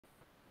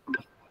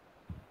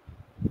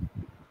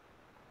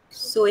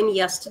So in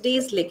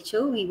yesterday's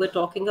lecture, we were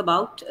talking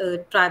about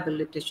tribal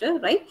literature,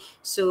 right?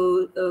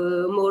 So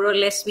more or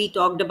less, we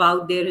talked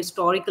about their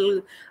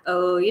historical,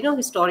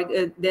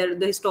 the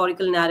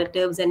historical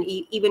narratives, and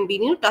even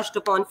we touched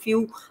upon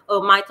few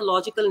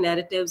mythological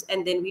narratives,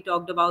 and then we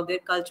talked about their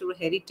cultural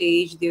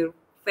heritage, their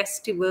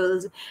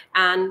festivals,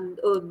 and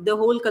the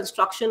whole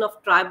construction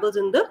of tribals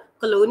in the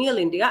colonial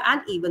India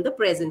and even the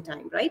present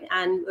time, right?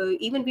 And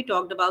even we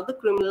talked about the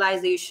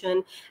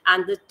criminalization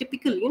and the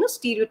typical,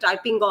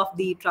 stereotyping of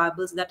the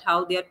tribals, that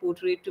how they are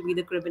portrayed to be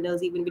the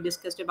criminals. Even we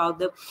discussed about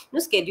the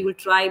scheduled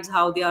tribes,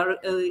 how they are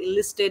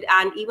listed,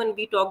 and even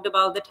we talked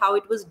about that how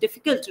it was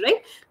difficult,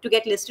 right, to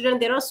get listed.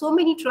 And there are so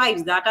many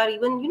tribes that are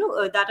even,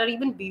 that are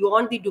even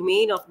beyond the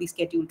domain of the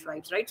scheduled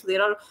tribes, right? So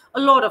there are a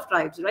lot of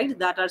tribes, right,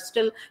 that are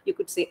still, you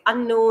could say,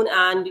 unknown,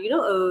 and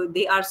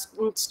they are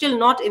still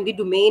not in the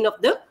domain of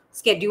the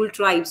scheduled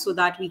tribes, so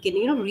that we can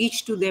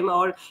reach to them,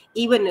 or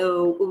even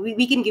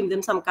we can give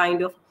them some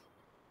kind of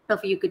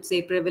you could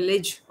say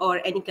privilege,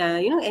 or any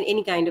kind,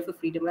 any kind of a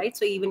freedom, right?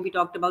 So even we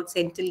talked about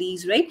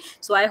centuries, right?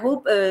 So I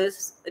hope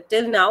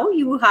till now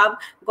you have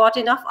got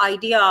enough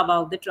idea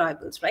about the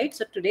tribals, right?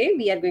 So today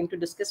we are going to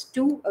discuss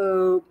two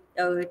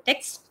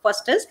texts.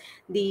 First is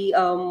the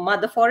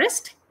Mother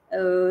Forest,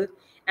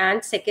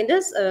 and second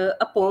is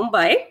a poem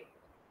by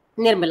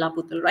Nirmala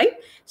Puttal, right?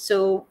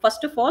 So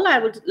first of all, I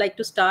would like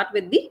to start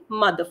with the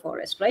Mother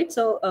Forest, right?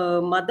 So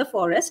Mother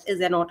Forest is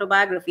an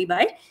autobiography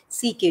by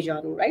C.K.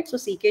 Janu, right? So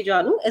C.K.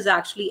 Janu is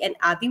actually an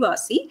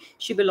Adivasi.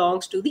 She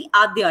belongs to the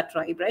Adya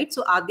tribe, right?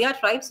 So Adya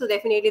tribe, so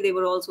definitely they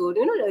were also,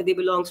 they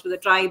belongs to the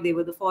tribe. They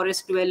were the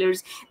forest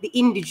dwellers, the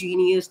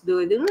indigenous,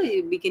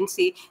 we can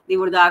say they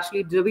were the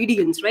actually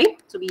Dravidians, right?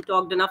 So we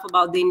talked enough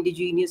about the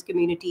indigenous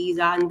communities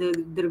and the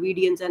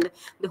Dravidians and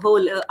the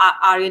whole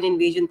Aryan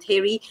invasion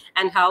theory,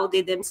 and how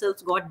they themselves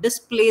got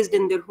displaced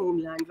in their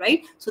homeland,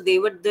 right? So they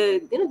were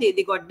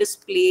they got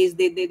displaced,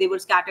 they were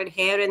scattered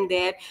here and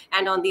there,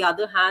 and on the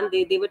other hand,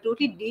 they were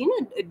totally,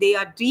 they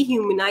are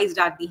dehumanized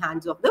at the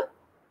hands of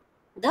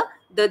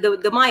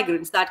the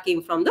migrants that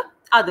came from the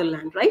other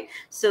land, right?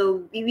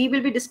 So we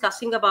will be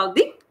discussing about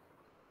the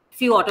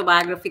few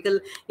autobiographical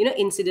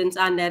incidents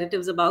and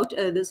narratives about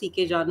the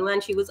C.K. Janu,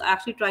 and she was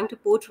actually trying to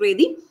portray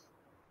the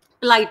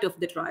plight of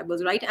the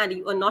tribals, right?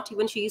 And not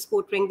even she is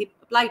portraying the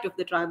plight of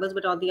the tribals,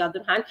 but on the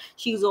other hand,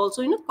 she is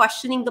also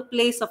questioning the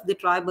place of the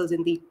tribals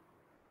in the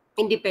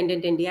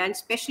independent India, and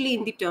especially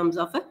in the terms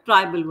of a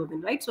tribal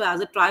woman, right? So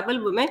as a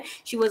tribal woman,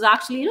 she was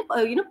actually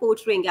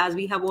portraying, as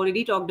we have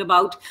already talked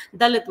about,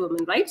 Dalit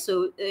women, right?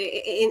 So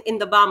in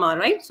the Bama,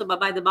 right? So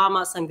by the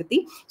Bama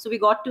Sangati, so we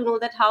got to know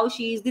that how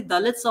she is the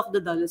Dalits of the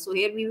Dalits. So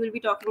here we will be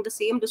talking the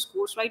same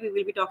discourse, right? We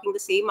will be talking the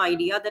same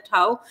idea, that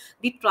how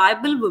the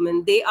tribal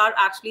women, they are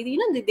actually,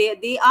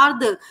 they are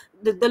the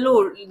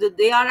lower,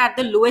 they are at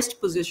the lowest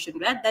position,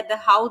 right? That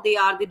how they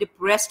are the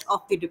depressed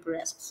of the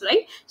depressed,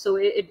 right? So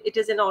it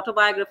is an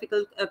autobiographical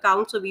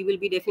account, so we will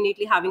be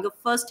definitely having a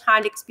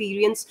first-hand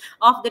experience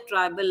of the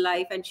tribal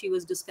life, and she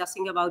was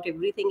discussing about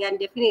everything. And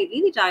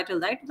definitely the title,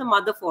 right, the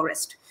Mother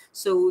Forest.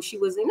 So she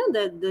was,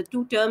 the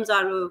two terms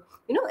are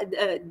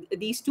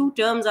these two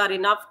terms are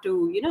enough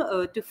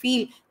to to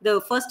feel the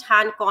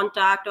first-hand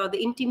contact or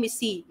the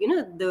intimacy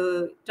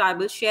the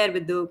tribal share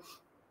with the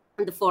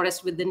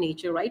forest, with the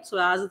nature, right? So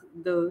as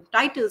the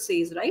title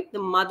says, right, the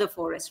Mother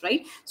Forest,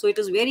 right? So it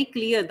is very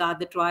clear that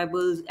the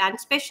tribals, and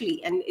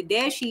especially, and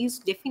there she is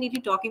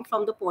definitely talking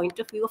from the point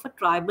of view of a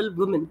tribal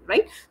woman,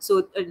 right?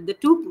 So the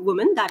two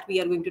women that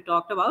we are going to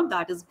talk about,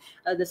 that is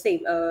the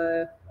same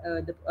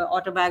the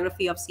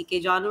autobiography of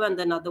C.K. Janu, and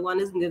another one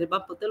is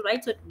Nirmala Puttal,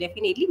 right? So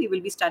definitely we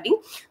will be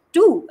studying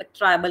two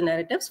tribal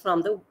narratives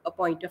from the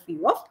point of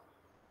view of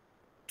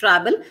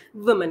tribal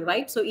women,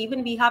 right? So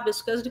even we have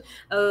discussed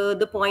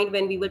the point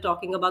when we were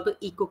talking about the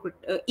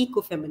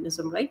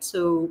ecofeminism, right?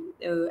 So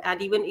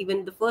and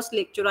even the first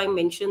lecture I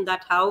mentioned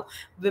that how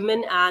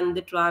women and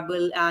the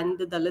tribal and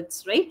the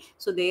Dalits, right?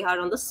 So they are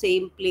on the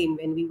same plane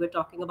when we were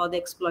talking about the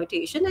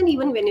exploitation, and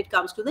even when it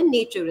comes to the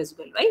nature as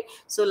well, right?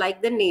 So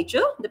like the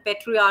nature, the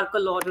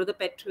patriarchal order, the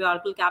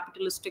patriarchal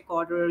capitalistic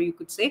order, you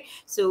could say.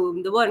 So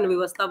the Varna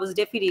Vyavastha was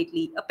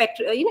definitely a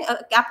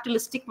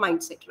capitalistic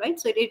mindset, right?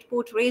 So it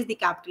portrays the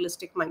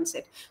capitalistic mindset.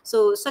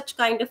 So such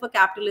kind of a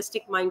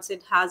capitalistic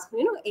mindset has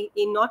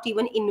not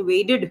even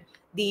invaded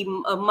the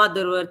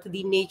mother earth,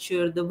 the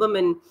nature, the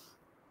women,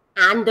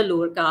 and the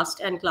lower caste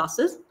and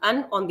classes,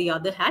 and on the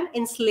other hand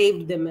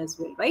enslaved them as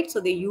well, right? So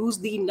they use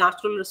the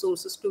natural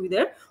resources to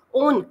their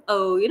own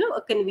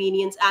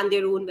convenience and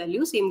their own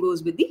value. Same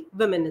goes with the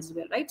women as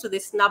well, right? So they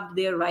snubbed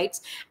their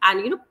rights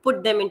and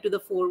put them into the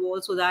four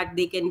walls so that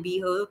they can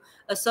be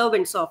a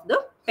servants of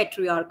the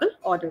patriarchal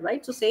order,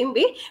 right? So same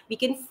way we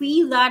can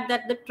feel that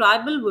the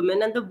tribal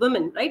women and the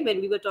women, right, when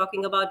we were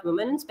talking about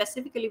women, and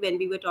specifically when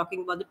we were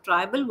talking about the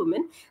tribal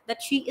women,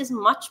 that she is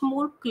much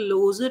more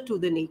closer to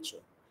the nature,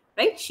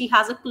 right? She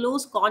has a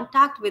close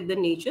contact with the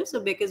nature. So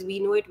because we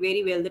know it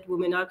very well that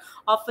women are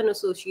often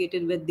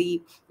associated with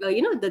the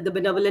the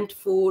benevolent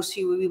force.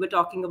 We were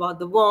talking about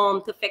the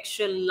warmth,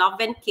 affection, love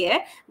and care.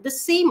 The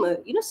same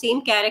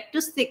same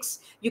characteristics,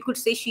 you could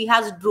say, she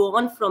has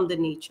drawn from the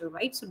nature,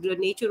 right? So the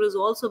nature is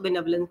also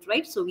benevolent,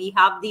 right? So we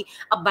have the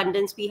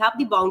abundance, we have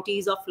the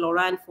bounties of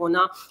flora and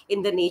fauna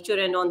in the nature,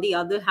 and on the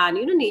other hand,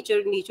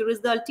 nature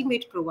is the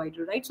ultimate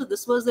provider, right? So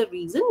this was the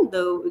reason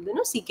the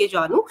CK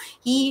Janu,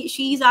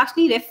 she is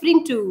actually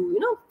referring to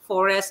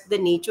forest, the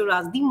nature,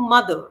 as the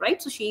mother,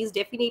 right? So she is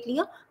definitely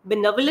a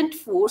benevolent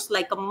force,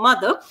 like a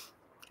mother.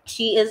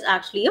 She is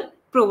actually a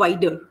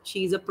provider,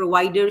 she's a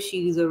provider,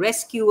 she's a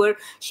rescuer,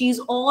 she's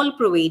all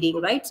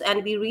providing, right?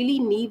 And we really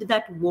need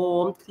that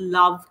warmth,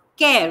 love,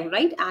 care,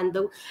 right? And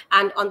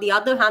on the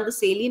other hand, the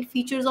salient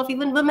features of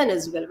even women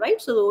as well, right?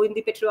 So in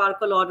the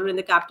patriarchal order, in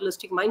the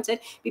capitalistic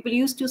mindset, people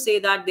used to say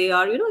that they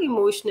are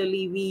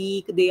emotionally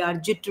weak, they are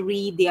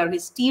jittery, they are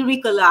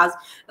hysterical, as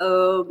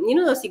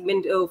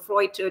Sigmund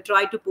Freud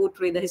tried to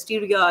portray the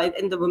hysteria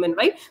in the women,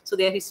 right? So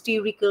they are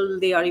hysterical,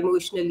 they are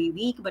emotionally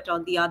weak, but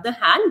on the other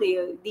hand,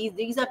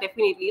 these are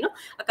definitely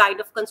a kind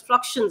of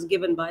constructions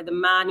given by the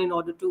man in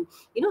order to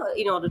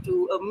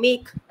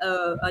make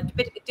a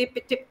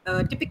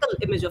typical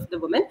image of the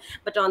woman.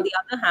 But on the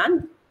other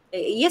hand,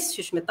 yes,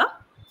 Shushmita.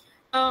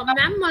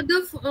 Ma'am,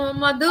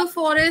 Mother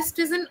Forest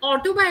is an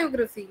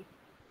autobiography.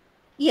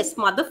 Yes,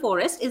 Mother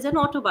Forest is an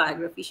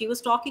autobiography. She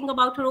was talking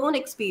about her own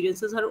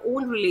experiences, her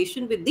own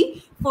relation with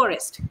the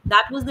forest.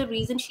 That was the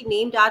reason she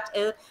named that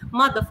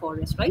Mother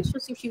Forest, right? So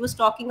she was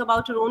talking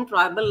about her own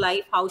tribal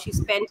life, how she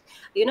spent,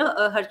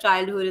 her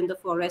childhood in the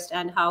forest,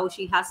 and how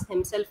she has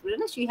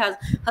she has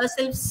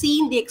herself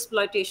seen the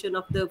exploitation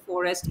of the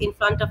forest in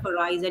front of her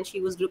eyes, and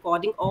she was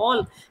recording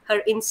all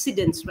her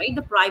incidents, right?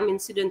 The prime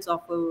incidents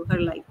of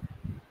her life.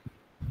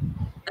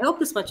 I hope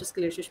this much is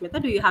clear,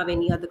 Shushmita. Do you have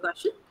any other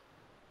question?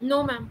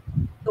 No, ma'am.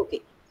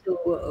 Okay,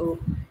 so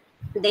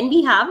then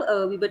we have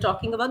we were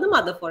talking about the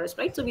mother forest,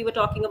 right? So we were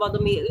talking about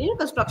the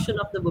construction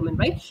of the woman,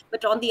 right?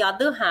 But on the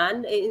other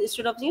hand,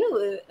 instead of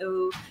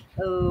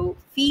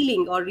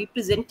feeling or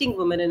representing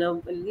women in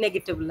a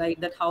negative light,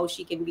 that how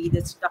she can be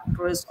the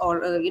seductress,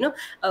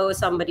 or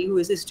somebody who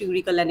is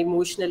hysterical and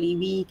emotionally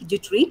weak,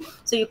 jittery.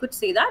 So you could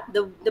say that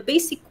the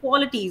basic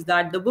qualities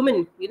that the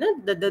woman,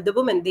 the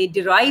woman, they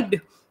derived,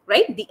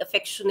 right? The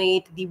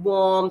affectionate, the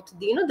warmth,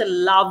 the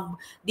love,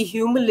 the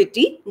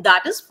humility,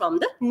 that is from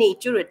the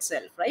nature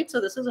itself, right? So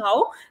this is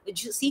how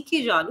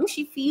CK Janu,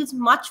 she feels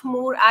much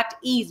more at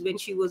ease when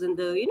she was in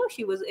the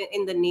she was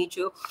in the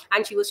nature,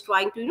 and she was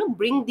trying to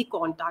bring the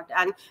contact.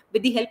 And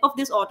with the help of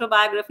this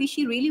autobiography,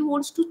 she really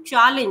wants to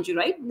challenge,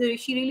 right?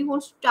 She really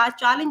wants to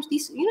challenge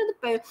this,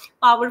 the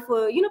power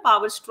for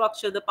power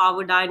structure, the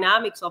power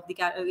dynamics of the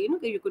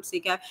you could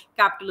say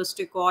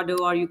capitalistic order,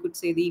 or you could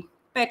say the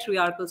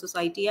patriarchal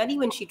society. And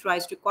even she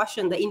tries to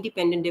question the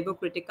independent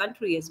democratic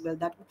country as well,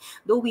 that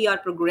though we are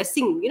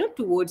progressing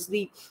towards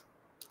the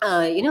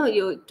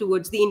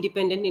towards the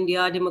independent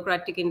India,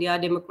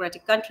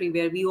 democratic country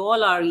where we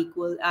all are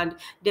equal, and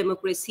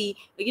democracy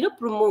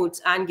promotes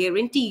and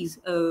guarantees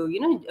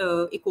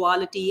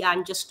equality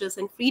and justice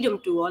and freedom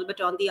to all.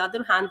 But on the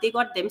other hand, they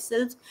got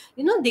themselves,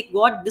 they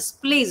got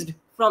displaced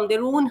from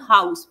their own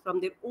house, from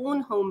their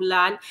own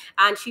homeland.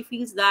 And she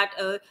feels that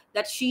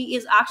that she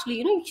is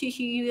actually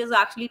she is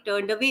actually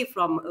turned away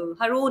from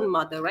her own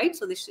mother, right?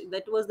 So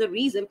that was the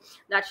reason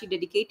that she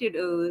dedicated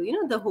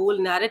the whole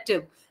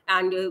narrative,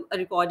 and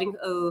recording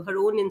her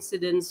own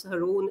incidents,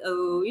 her own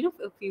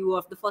a few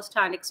of the first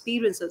hand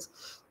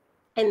experiences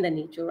in the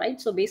nature,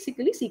 right? So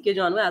basically, CK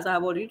Janwa, as I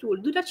have already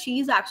told you, that she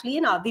is actually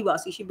an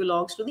Adivasi. She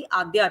belongs to the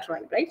Adya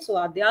tribe, right? So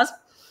Adyas,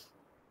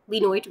 we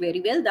know it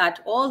very well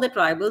that all the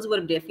tribals were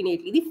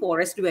definitely the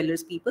forest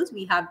dwellers peoples.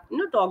 We have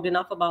talked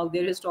enough about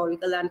their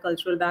historical and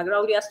cultural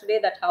background yesterday,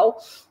 that how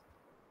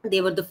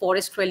they were the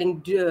forest dwelling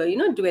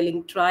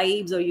dwelling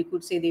tribes, or you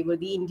could say they were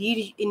the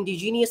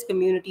indigenous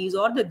communities,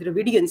 or the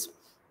Dravidians,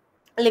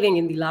 living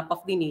in the lap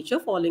of the nature,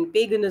 following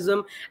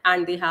paganism.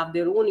 And they have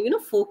their own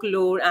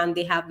folklore, and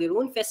they have their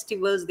own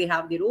festivals, they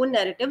have their own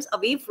narratives,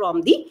 away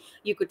from the,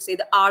 you could say,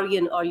 the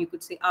Aryan, or you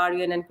could say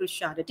Aryan and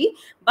Christianity.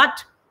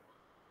 But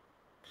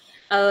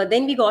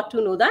then we got to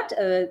know that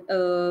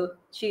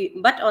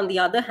but on the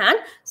other hand,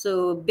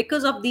 so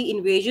because of the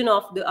invasion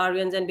of the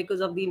Aryans, and because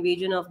of the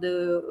invasion of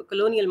the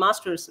colonial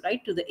masters,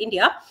 right, to the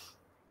India,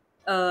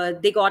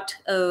 they got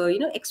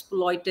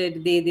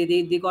exploited,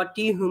 they got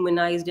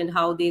dehumanized, and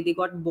how they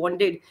got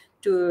bonded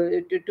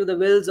to the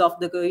wills of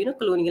the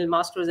colonial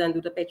masters and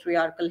to the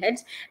patriarchal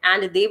heads,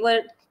 and they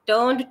were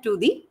turned to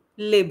the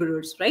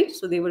laborers, right?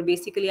 So they were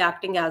basically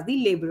acting as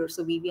the laborers.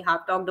 So we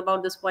have talked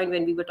about this point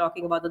when we were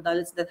talking about the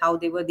Dalits, that how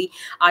they were the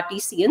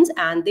artisans,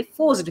 and they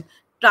forced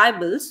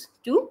tribals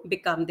to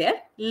become their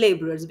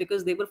laborers,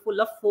 because they were full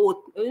of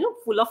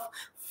full of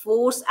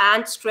force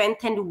and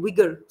strength and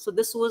vigor. So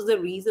this was the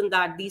reason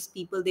that these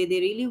people, they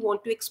really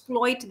want to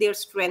exploit their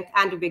strength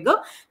and vigor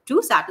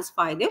to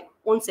satisfy their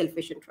own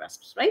selfish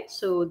interests, right?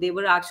 So they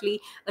were actually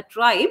a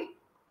tribe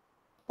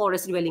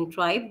forest dwelling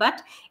tribe, but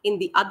in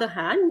the other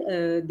hand,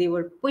 they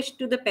were pushed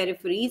to the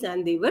peripheries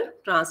and they were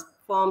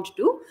transformed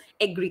to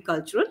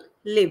agricultural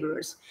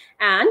laborers.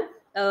 And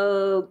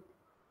uh,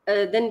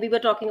 then we were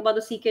talking about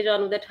the CK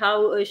Janu, that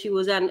how she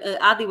was an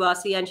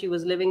Adivasi and she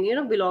was living,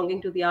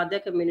 belonging to the other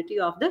community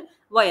of the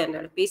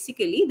Wayanad.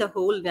 Basically, the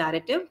whole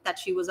narrative that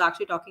she was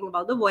actually talking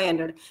about the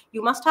Wayanad.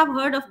 You must have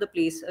heard of the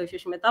place,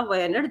 Shishmita,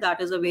 Wayanad. That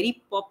is a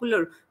very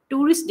popular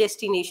tourist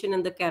destination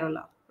in the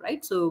Kerala.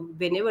 Right, so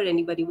whenever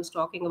anybody was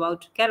talking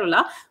about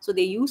Kerala, so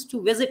they used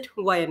to visit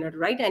Wayanad,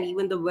 right, and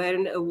even the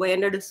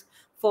Wayanad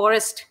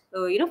forest,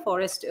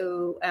 forest,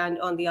 and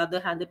on the other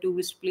hand, the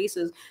tourist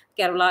places.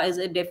 Kerala is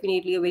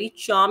definitely a very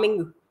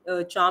charming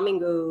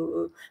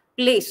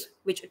place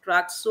which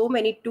attracts so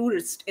many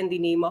tourists in the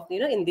name of,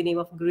 in the name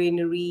of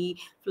greenery,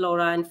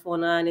 flora and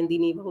fauna, and in the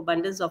name of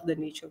abundance of the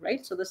nature,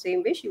 right? So the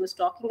same way she was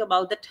talking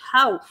about that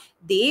how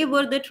they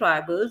were the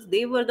tribals,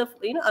 they were the,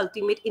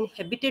 ultimate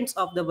inhabitants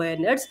of the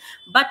Wayanad's,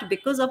 but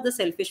because of the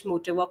selfish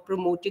motive of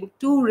promoting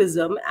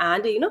tourism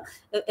and,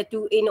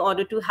 to in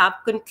order to have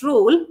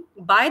control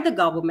by the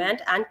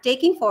government and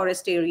taking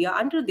forest area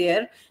under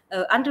their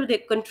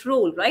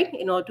control, right,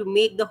 in order to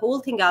make the whole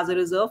thing as a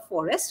reserve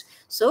forest.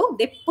 So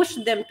they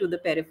pushed them to the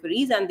peripheries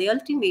and they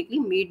ultimately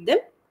made them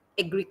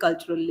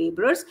agricultural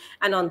laborers.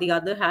 And on the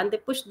other hand, they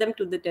pushed them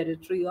to the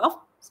territory of,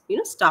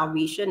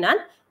 starvation and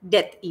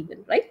death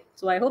even, right?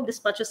 So I hope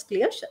this much is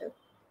clear,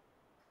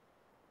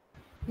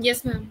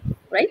 Yes, ma'am.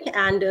 right?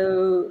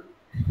 And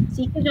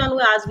Sika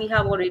Janu, as we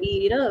have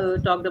already,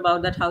 talked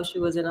about that how she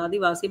was an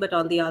Adivasi, but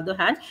on the other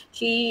hand,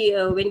 she,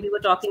 when we were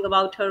talking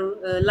about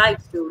her life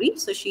story,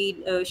 so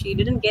she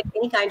didn't get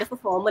any kind of a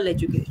formal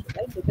education,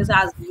 right? Because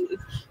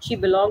she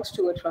belongs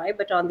to a tribe,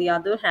 but on the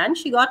other hand,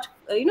 she got,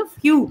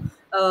 few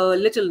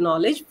little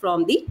knowledge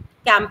from the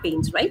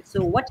campaigns, right?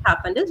 So what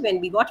happened is when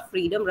we got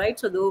freedom, right?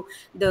 So the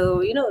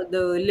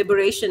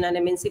liberation and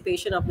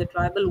emancipation of the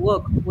tribal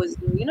work was,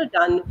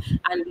 done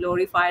and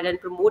glorified and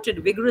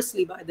promoted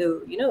vigorously by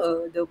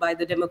the, by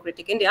the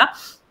democratic India.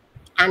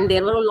 And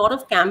there were a lot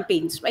of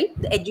campaigns, right,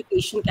 the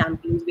education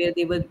campaigns, where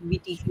they will be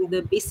teaching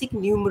the basic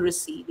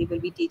numeracy, they will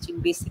be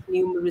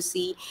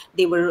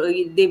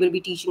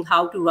teaching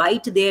how to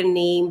write their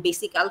name,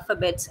 basic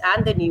alphabets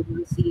and the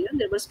numeracy,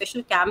 there were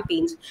special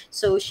campaigns.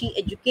 So she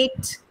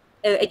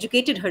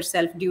educated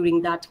herself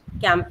during that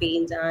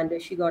campaigns,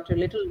 and she got a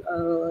little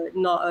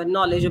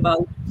knowledge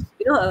about,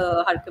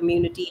 her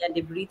community and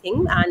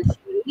everything, and she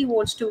really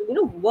wants to,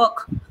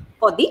 work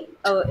for the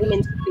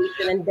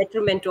emancipation and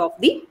betterment of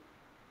the,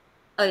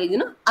 uh, you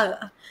know,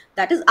 uh,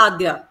 that is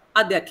Adya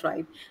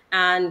tribe.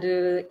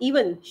 And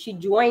even she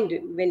joined,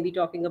 when we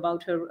talking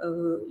about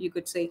her, you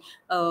could say,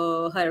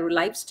 her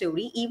life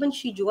story, even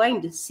she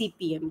joined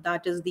CPM,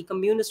 that is the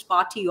Communist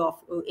Party of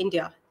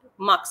India,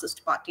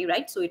 Marxist party,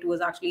 right? So it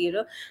was actually,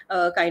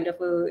 kind of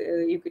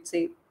a, you could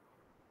say,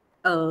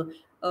 uh,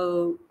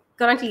 uh,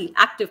 currently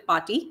active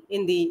party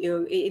in the,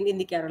 in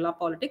the Kerala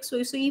politics.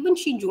 So even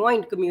she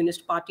joined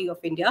Communist Party of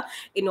India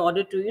in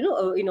order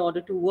to, in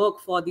order to work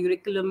for the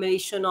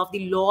reclamation of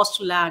the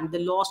lost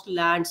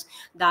lands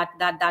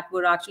that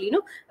were actually,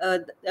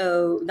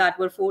 that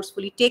were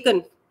forcefully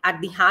taken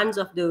at the hands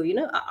of the,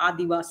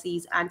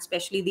 Adivasis, and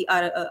especially the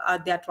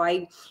Adya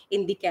tribe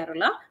in the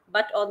Kerala.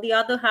 But on the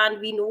other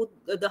hand, we know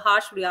the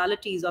harsh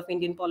realities of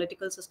Indian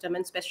political system,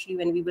 and especially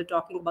when we were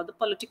talking about the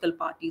political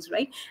parties,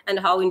 right? And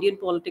how Indian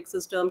politics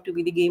is termed to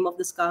be the game of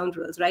the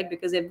scoundrels, right?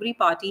 Because every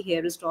party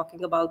here is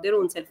talking about their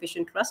own selfish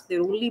interest.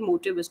 Their only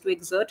motive is to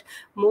exert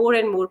more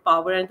and more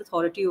power and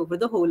authority over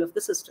the whole of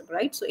the system,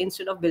 right? So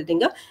instead of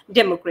building a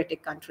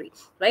democratic country,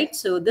 right?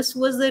 So this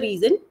was the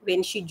reason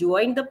when she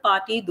joined the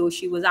party, though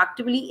she was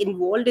actively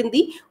involved in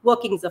the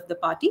workings of the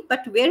party,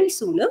 but very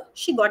sooner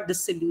she got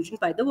disillusioned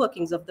by the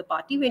workings of the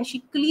party when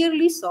she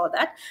clearly saw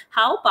that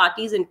how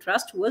party's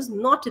interest was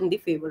not in the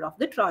favor of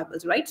the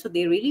tribals, right? So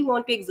they really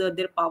want to exert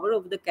their power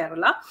over the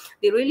Kerala.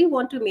 They really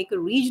want to make a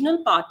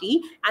regional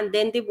party, and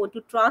then they want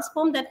to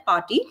transform that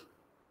party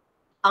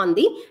on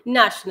the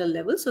national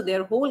level. So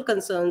their whole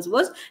concerns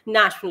was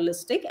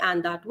nationalistic,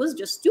 and that was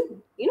just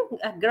to,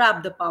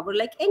 grab the power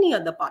like any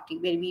other party.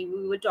 When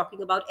we were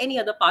talking about any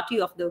other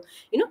party of the,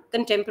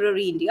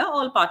 contemporary India,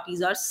 all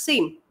parties are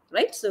same,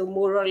 right? So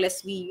more or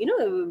less, we,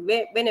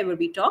 whenever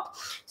we talk.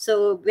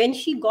 So when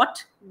she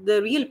got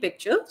the real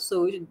picture,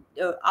 so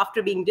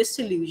after being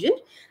disillusioned,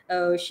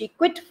 she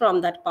quit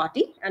from that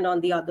party, and on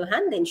the other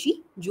hand, then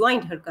she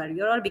joined her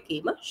career or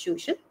became a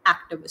social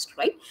activist,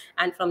 right?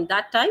 And from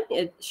that time,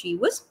 she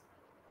was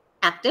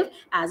active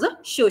as a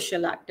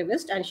social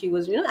activist, and she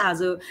was,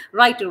 as a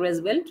writer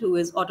as well, to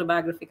his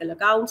autobiographical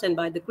accounts. And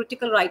by the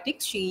critical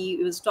writings,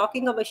 she is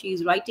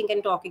writing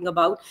and talking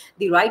about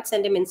the rights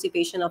and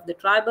emancipation of the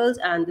tribals,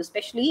 and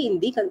especially in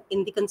the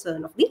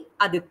concern of the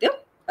Adya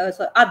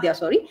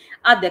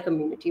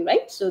community,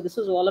 right? So this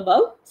is all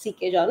about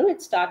CK Janu.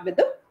 Let's start with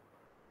the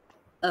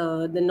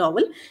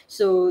novel.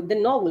 So the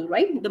novel,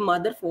 right, the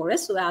Mother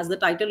Forest. So as the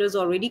title is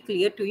already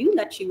clear to you,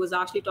 that she was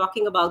actually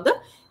talking about the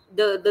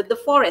the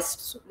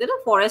forests, there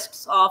are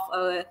forests of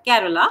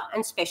Kerala,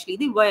 and especially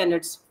the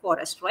Wayanad's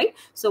forest, right?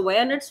 So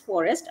Wayanad's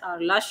forest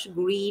are lush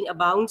green,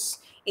 abounds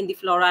in the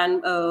flora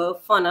and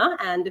fauna,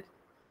 and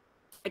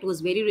it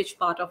was very rich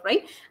part of,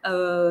 right,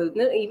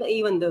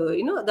 even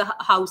the,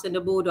 the house and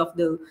abode of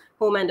the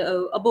home and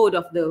abode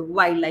of the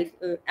wildlife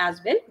as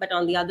well. But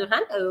on the other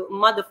hand,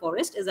 Mother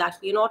Forest is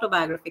actually an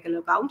autobiographical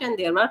account, and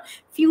there are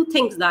few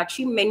things that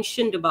she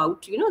mentioned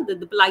about,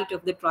 the plight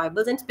of the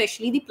tribals, and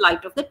especially the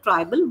plight of the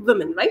tribal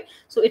women, right?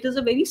 So it is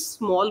a very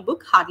small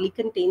book, hardly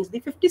contains the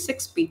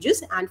 56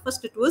 pages, and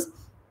first it was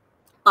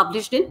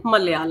published in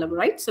Malayalam,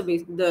 right? So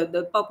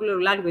the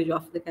popular language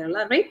of the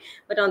Kerala, right?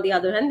 But on the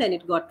other hand, then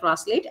it got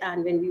translated.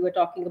 And when we were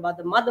talking about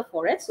the Mother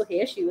Forest, so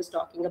here she was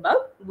talking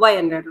about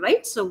Wayanad,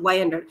 right? So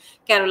Wayanad,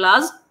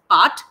 Kerala's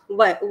part,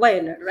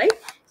 Wayanad, right?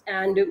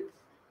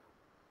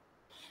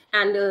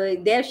 And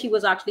there she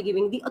was actually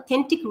giving the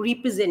authentic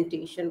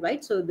representation,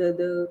 right? So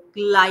the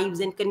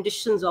lives and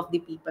conditions of the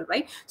people,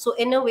 right? So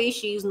in a way,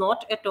 she is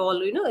not at all,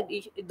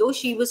 though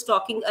she was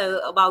talking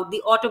about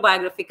the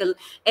autobiographical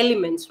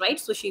elements,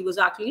 right? So she was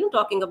actually,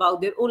 talking about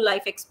their own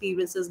life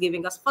experiences,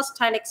 giving us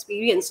first-hand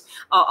experience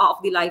of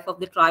the life of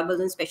the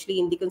tribals, and especially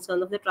in the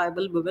concern of the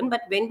tribal women.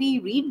 But when we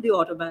read the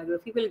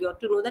autobiography, we'll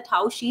get to know that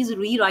how she's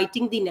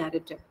rewriting the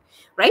narrative,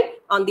 right?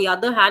 On the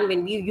other hand,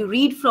 when you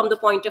read from the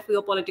point of view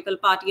of political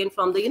party, and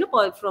from the,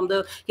 from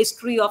the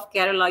history of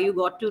Kerala, you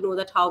got to know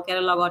that how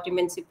Kerala got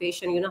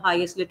emancipation,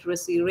 highest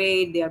literacy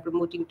rate, they are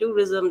promoting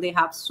tourism, they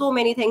have so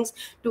many things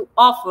to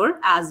offer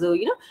as a,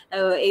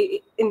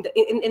 in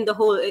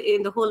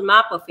the whole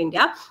map of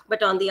India.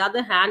 But on the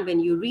other hand, when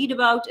you read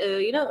about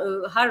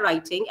her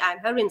writing and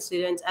her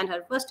incidents and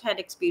her first hand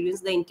experience,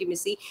 the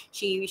intimacy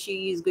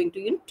she is going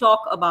to,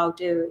 talk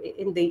about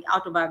in the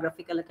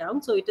autobiographical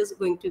account. So it is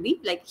going to be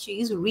like she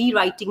is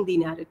rewriting the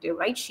narrative,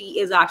 right? She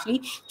is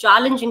actually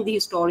challenging the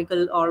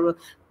historical or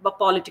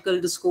political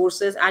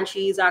discourses, and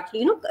she is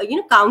actually,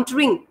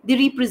 countering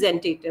the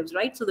representatives,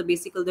 right? So the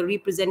basically the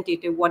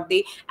representative, what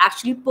they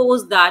actually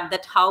pose,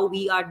 that how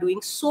we are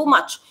doing so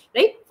much,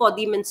 right, for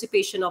the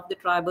emancipation of the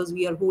tribals,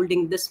 we are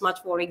holding this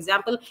much. For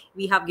example,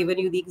 we have given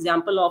you the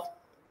example of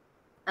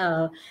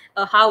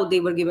how they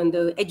were given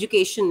the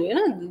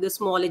education, the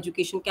small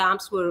education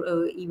camps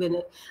were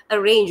even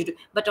arranged.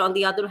 But on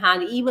the other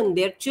hand, even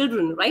their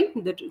children, right,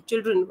 the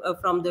children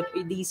from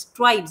these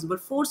tribes were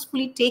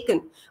forcefully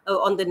taken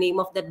on the name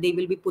of that they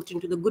will be put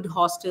into the good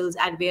hostels,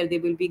 and where they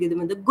will be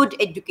given the good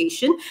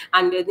education.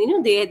 And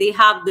they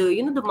have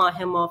the, the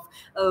mahem of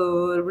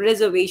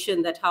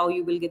reservation, that how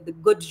you will get the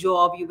good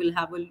job, you will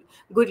have a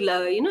good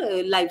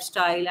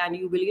lifestyle, and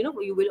you will,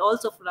 you will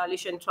also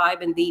flourish and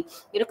thrive in the,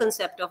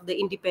 concept of the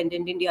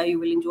independent India. You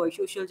will enjoy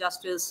social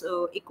justice,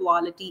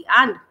 equality,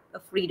 and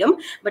freedom.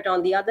 But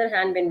on the other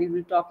hand, when we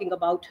were talking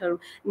about her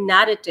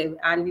narrative,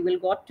 and we will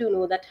got to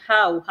know that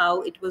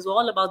how it was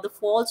all about the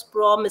false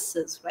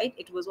promises, right?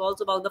 It was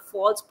also about the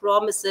false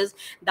promises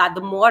that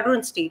the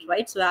modern state,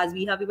 right? So as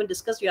we have even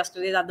discussed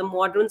yesterday, that the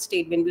modern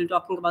state, when we were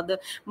talking about the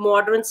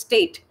modern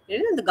state,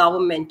 the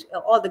government,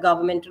 all the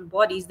governmental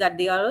bodies, that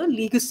they are a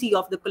legacy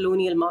of the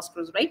colonial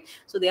masters, right?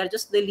 So they are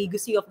just the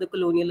legacy of the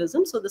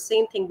colonialism. So the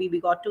same thing we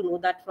got to know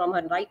that from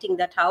her writing,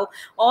 that how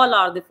all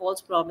are the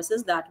false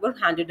promises that were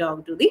handed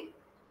down to the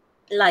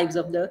lives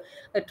of the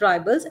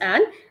tribals.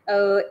 And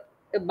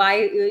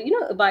by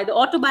the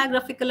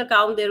autobiographical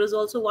account, there is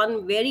also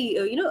one very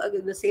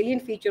the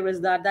salient feature is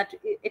that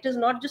it is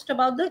not just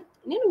about the,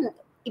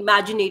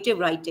 imaginative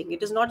writing.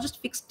 It is not just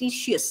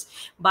fictitious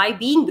by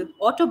being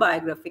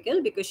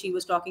autobiographical, because she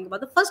was talking about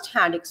the first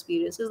hand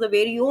experiences, the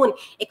very own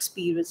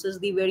experiences,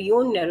 the very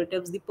own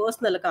narratives, the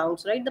personal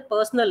accounts, right? The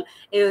personal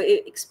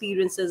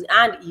experiences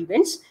and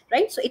events,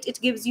 right? So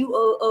it gives you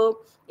a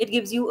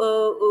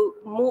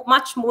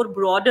much more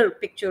broader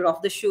picture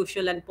of the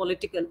social and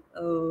political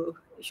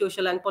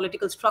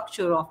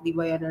structure of the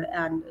Vayana,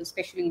 and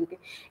especially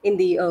in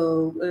the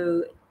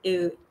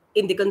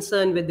in the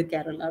concern with the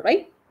Kerala,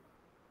 right?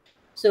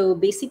 So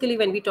basically,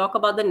 when we talk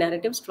about the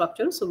narrative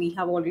structure, so we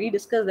have already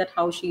discussed that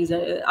how she's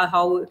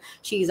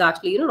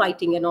actually,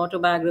 writing an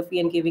autobiography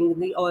and giving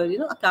the, or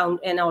account,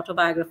 an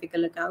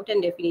autobiographical account.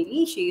 And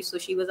definitely she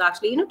was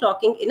actually,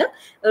 talking in a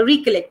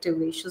recollective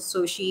way.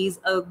 So she's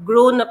a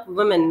grown up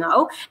woman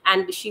now,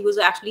 and she was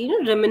actually,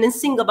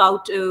 reminiscing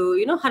about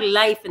her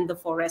life in the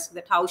forest,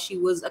 that how she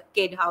was a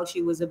kid, how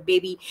she was a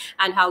baby,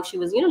 and how she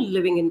was,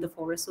 living in the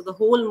forest. So the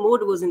whole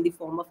mode was in the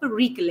form of a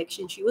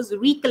recollection. She was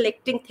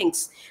recollecting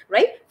things,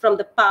 right, from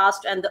the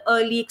past and the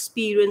early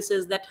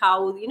experiences, that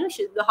how,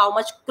 how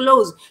much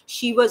close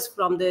she was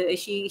from the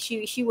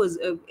she was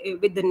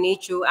with the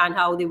nature, and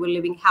how they were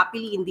living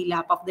happily in the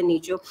lap of the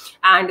nature.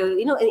 And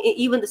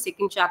even the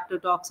second chapter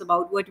talks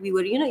about what we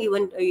were,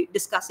 even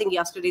discussing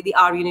yesterday, the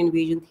Aryan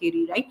invasion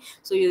theory, right?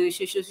 So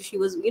she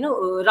was,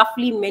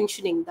 roughly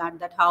mentioning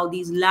that how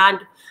these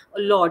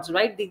landlords,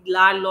 right, the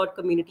landlord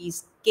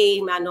communities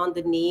came, and on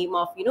the name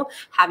of,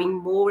 having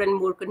more and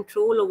more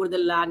control over the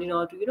land, in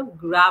order to,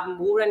 grab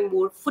more and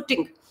more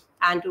footing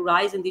and to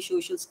rise in the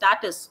social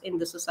status in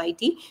the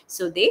society.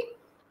 So they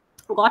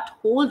got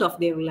hold of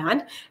their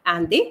land,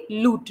 and they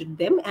looted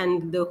them.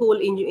 And the whole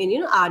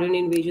Aryan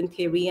invasion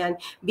theory, and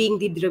being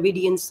the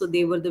Dravidians, so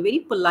they were the very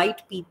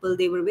polite people,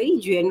 they were very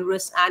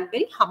generous and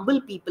very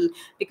humble people,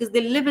 because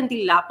they live in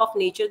the lap of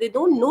nature. They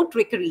don't know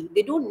trickery,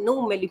 they don't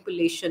know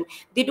manipulation,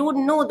 they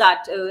don't know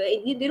that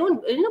they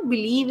don't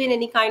believe in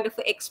any kind of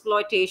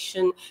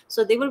exploitation.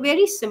 So they were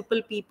very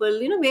simple people,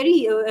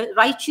 very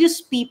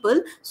righteous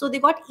people. So they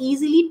got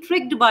easily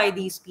tricked by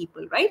these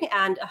people, right?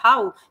 And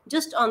how,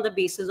 just on the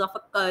basis of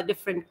a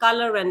different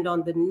color and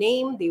on the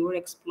name, they were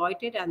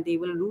exploited, and they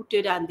were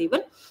rooted, and they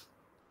were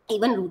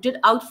even rooted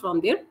out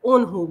from their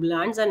own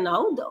homelands. And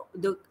now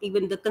the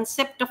even the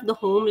concept of the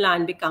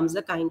homeland becomes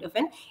a kind of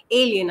an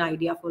alien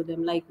idea for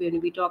them. Like when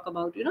we talk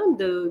about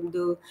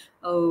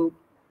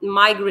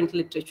migrant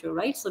literature,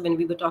 right? So when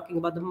we were talking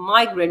about the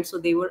migrants, so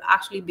they were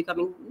actually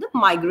becoming the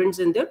migrants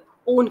in their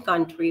own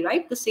country,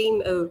 right? The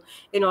same,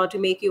 in order to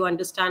make you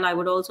understand, I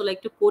would also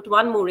like to quote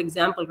one more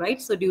example,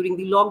 right? So during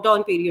the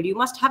lockdown period, you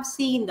must have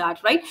seen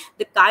that, right?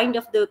 The kind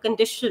of the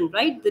condition,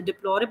 right? The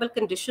deplorable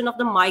condition of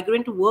the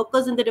migrant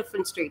workers in the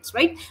different states,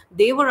 right?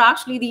 They were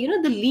actually the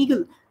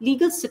the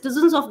legal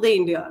citizens of the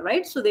India,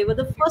 right? So they were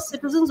the first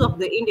citizens of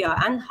the India,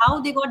 and how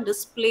they got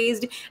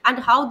displaced, and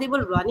how they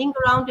were running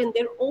around in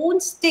their own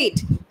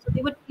state. So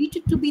they were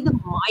treated to be the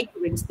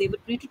migrants, they were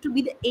treated to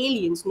be the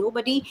aliens.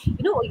 Nobody,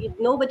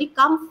 nobody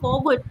come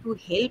forward to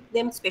help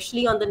them,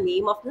 especially on the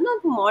name of the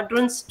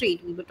modern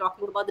state. We were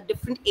talking about the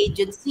different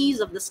agencies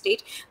of the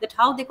state, that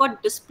how they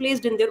got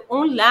displaced in their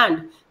own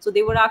land. So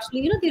they were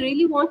actually, they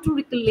really want to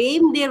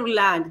reclaim their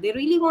land, they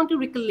really want to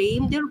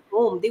reclaim their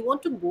home, they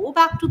want to go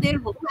back to their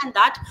home, and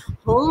that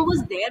home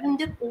was there in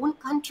their own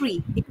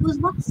country. It was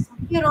not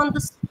somewhere on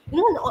the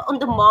on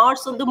the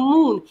Mars, on the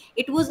moon.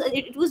 It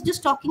was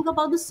just talking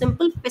about the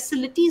simple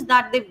facilities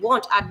that they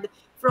want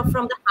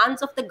from the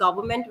hands of the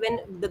government, when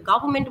the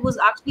government was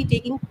actually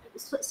taking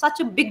such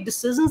a big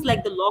decisions,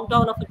 like the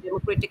lockdown of a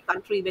democratic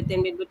country. But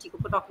then when we're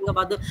talking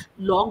about the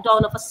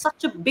lockdown of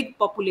such a big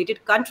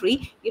populated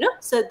country,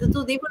 so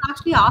they were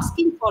actually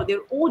asking for their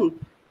own,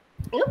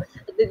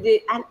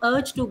 an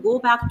urge to go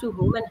back to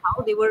home, and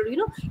how they were,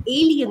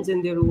 aliens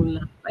in their own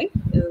land, right?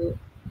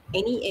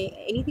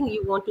 Anything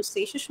you want to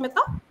say,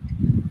 Shushmita?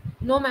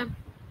 No, ma'am.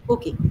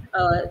 Okay.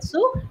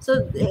 So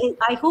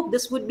I hope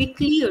this would be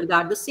clear,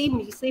 that the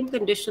same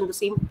condition, the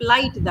same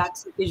plight that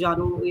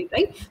Tijanu,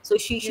 right? So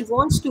she Yes.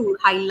 wants to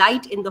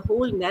highlight in the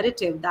whole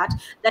narrative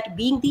that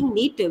being the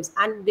natives,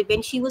 and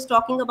when she was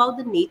talking about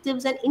the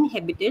natives and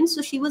inhabitants,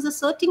 so she was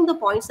asserting the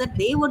points that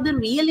they were the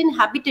real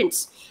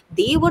inhabitants,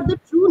 they were the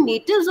true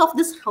natives of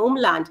this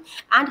homeland,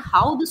 and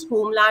how this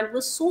homeland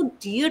was so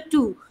dear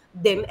to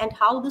them, and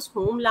how this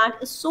homeland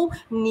is so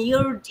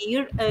near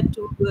dear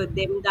to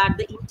them, that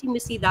the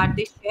intimacy that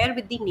they share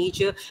with the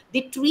nature,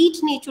 they treat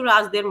nature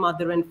as their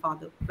mother and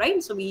father,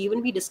 right? So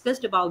we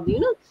discussed about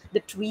the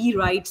tree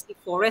rights, the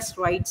forest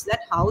rights, that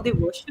how they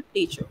worship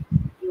nature.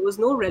 There was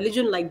no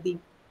religion like the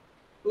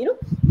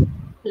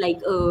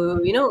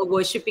you know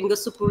worshipping the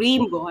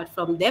supreme god.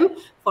 From them,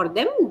 for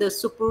them, the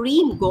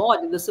supreme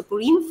god, the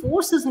supreme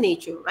force is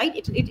nature, right?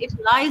 It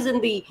lies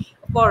in the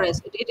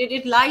forest,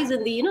 it lies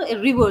in the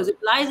rivers, it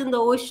lies in the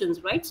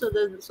oceans, right? So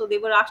they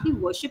were actually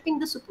worshipping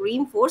the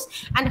supreme force,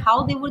 and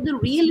how they were the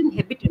real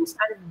inhabitants,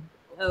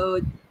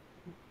 and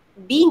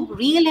being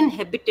real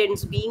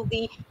inhabitants, being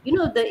the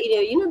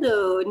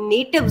the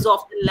natives of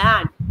the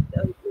land.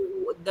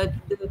 uh,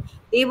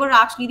 they were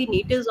actually the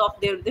natives of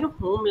their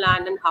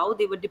homeland, and how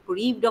they were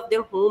deprived of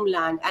their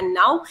homeland, and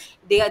now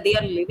they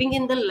are living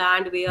in the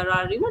land where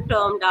are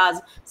termed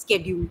as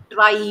scheduled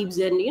tribes,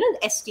 and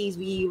STs.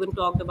 We even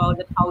talked about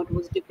that, how it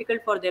was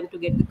difficult for them to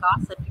get the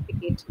caste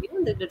certificate,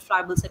 the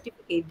tribal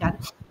certificate done.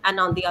 And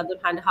on the other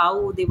hand,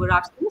 how they were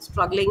actually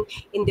struggling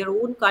in their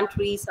own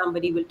country.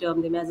 Somebody will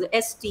term them as a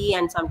ST,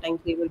 and sometimes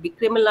they will be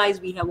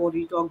criminalized. We have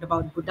already talked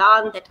about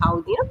Bhutan, that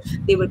how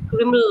they were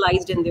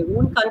criminalized in their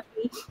own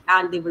country,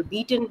 and they were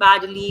beaten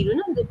badly.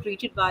 They're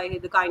treated by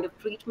the kind of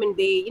treatment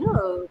they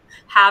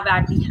have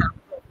at the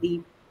hands of the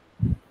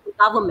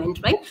government,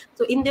 right?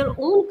 So in their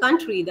own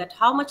country, that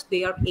how much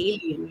they are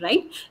alien,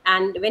 right?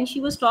 And when she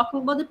was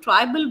talking about the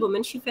tribal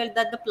woman, she felt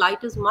that the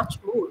plight is much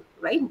more,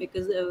 right?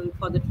 Because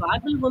for the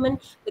tribal woman,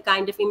 the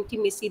kind of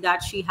intimacy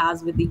that she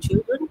has with the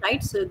children,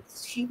 right? So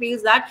she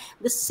feels that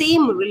the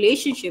same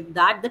relationship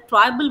that the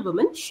tribal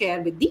woman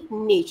share with the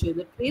nature,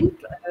 the same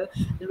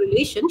the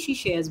relation she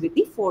shares with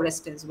the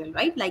forest as well,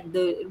 right? Like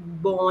the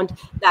bond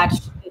that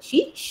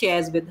she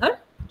shares with her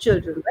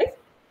children, right?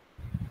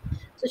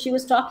 So she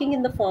was talking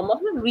in the form of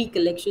a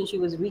recollection. She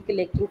was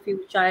recollecting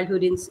few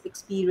childhood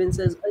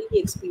experiences, early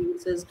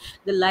experiences,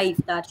 the life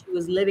that she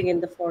was living in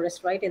the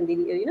forest, right, and the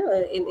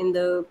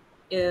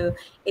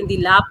in the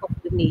lap of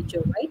the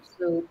nature, right?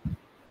 So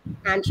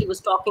and she was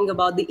talking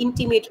about the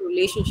intimate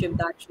relationship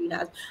that she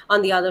has.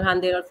 On the other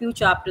hand, there are few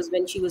chapters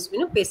when she was,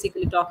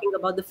 basically talking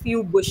about the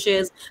few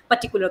bushes,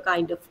 particular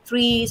kind of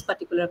trees,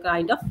 particular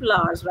kind of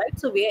flowers, right?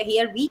 So where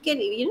here we can,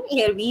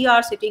 here we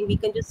are sitting, we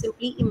can just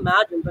simply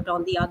imagine. But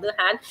on the other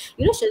hand,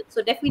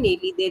 so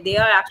definitely they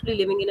are actually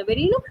living in a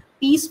very,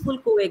 peaceful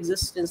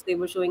coexistence. They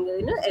were showing,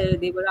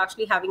 they were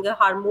actually having a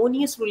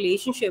harmonious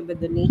relationship with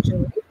the nature,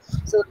 right?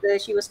 So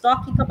she was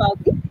talking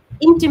about the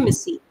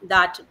intimacy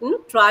that,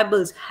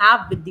 tribals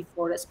have with the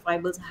forest,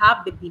 tribals have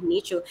with the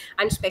nature,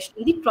 and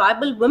especially the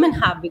tribal women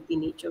have with the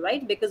nature,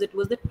 right? Because it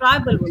was the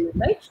tribal women,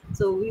 right?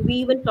 So we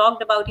even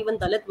talked about even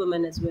Dalit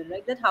women as well,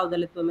 right? That how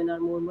Dalit women are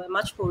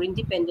much more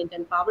independent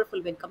and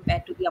powerful when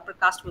compared to the upper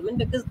caste women,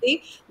 because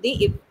they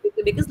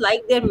because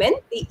like their men,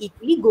 they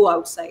equally go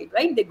outside,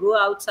 right? They go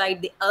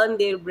outside, they earn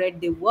their bread,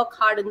 they work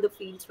hard in the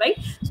fields, right?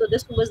 So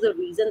this was the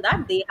reason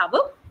that they have a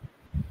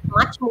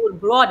much more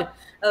broad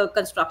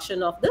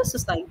construction of the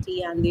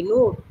society, and they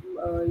know,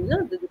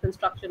 the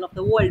construction of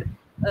the world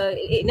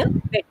in a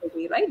better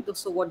way, right?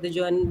 So what the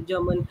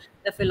German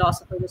the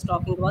philosopher was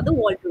talking about, the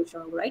Walter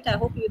Schong, right? I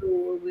hope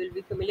you will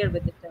be familiar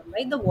with the term,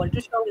 right? The Walter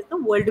Schong is the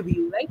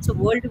worldview, right? So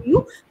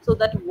worldview, so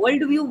that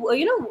worldview,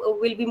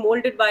 will be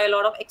molded by a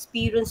lot of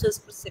experiences,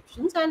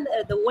 perceptions, and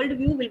the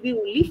worldview will be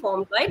only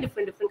formed by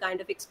different kind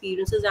of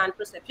experiences and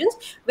perceptions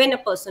when a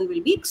person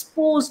will be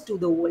exposed to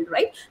the world,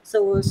 right?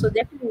 So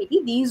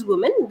definitely these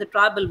women, the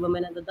tribal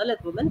women and the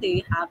Dalit women,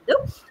 they have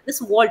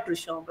this Walter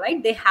Shaw,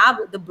 right? They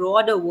have the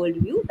broader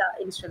worldview that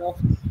instead of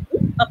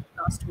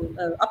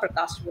upper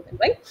caste women,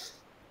 right?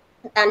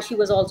 And she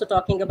was also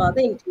talking about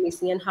the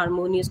intimacy and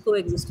harmonious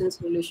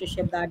coexistence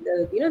relationship that,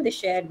 they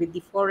shared with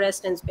the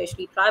forest, and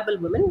especially tribal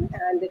women.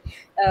 And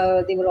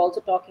they were also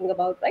talking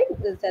about, right,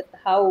 is that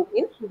how,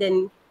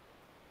 then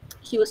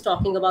she was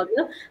talking about,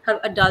 her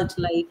adult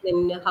life,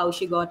 and how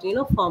she got,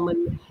 formal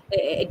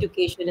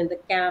education in the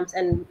camps,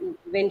 and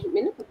when,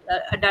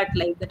 adult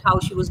life, that how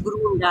she was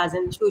groomed as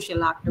a social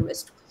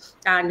activist.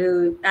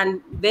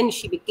 And when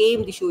she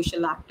became the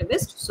social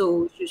activist,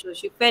 so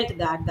she felt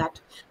that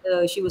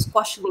she was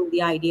questioning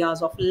the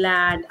ideas of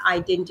land,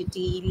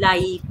 identity,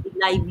 life,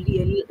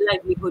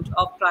 livelihood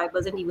of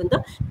tribals, and even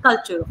the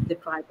culture of the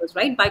tribals,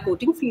 right? By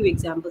quoting few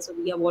examples. So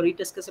we have already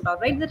discussed about,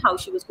 right, that how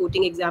she was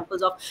quoting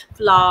examples of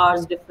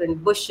flowers,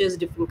 different bushes,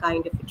 different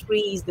kind of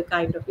trees, the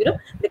kind of,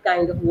 the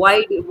kind of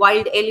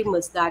wild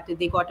elements that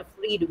they got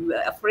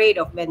afraid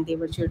of when they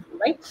were children,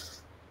 right?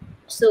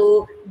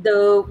 So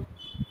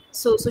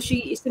so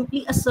she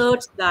simply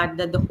asserts that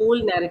the whole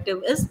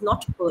narrative is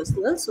not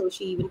personal. So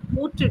she even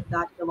quoted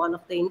that in one of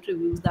the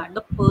interviews, that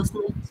the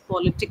personal is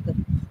political.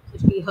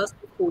 So she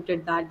herself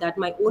quoted that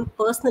my own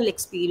personal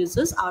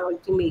experiences are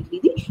ultimately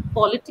the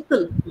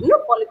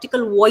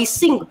political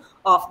voicing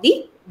of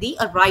the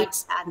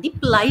rights and the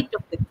plight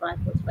of the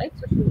tribals, right?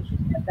 So she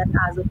said that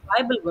as a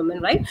tribal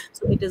woman, right?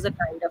 So it is a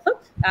kind of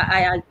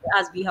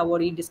as we have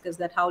already discussed,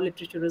 that how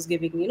literature is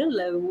giving,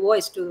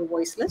 voice to the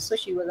voiceless. So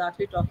she was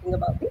actually talking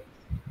about the,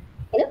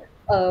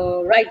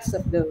 rights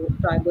of the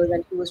tribals,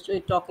 and he was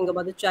talking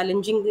about the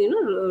challenging,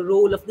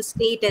 role of the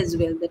state as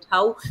well, that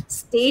how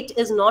state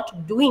is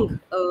not doing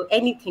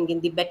anything in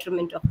the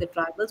betterment of the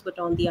tribals, but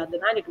on the other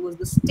hand, it was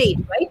the state,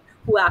 right,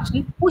 who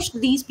actually pushed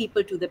these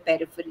people to the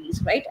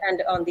peripheries, right?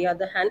 And on the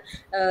other hand,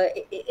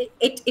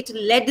 it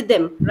led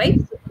them, right?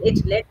 So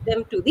it led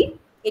them to the,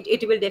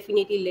 it will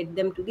definitely lead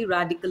them to the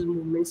radical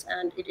movements,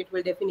 and it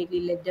will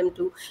definitely lead them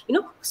to,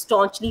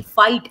 staunchly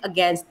fight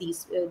against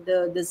these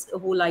this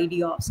whole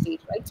idea of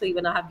state, right? So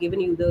even I have given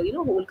you the,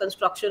 whole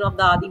construction of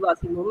the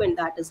Adivasi movement,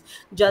 that is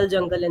Jal,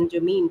 Jungle, and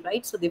Jameen,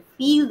 right? So they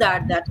feel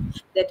that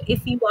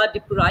if you are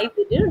deprived,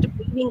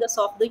 depriving us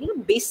of the,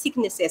 basic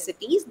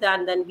necessities,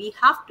 then we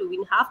have to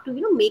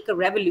make a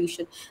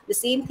revolution. The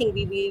same thing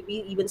we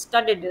even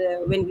studied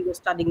when we were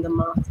studying the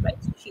Marx, right?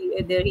 So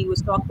there he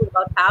was talking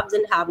about haves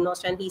and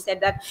have-nots, and he said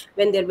that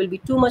when there will be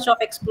too much of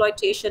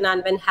exploitation,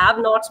 and when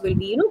have-nots will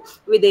be,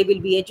 where they will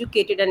be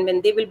educated, and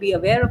when they will be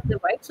aware of the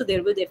right, so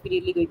there will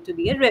definitely going to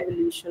be a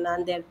revolution,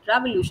 and their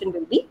revolution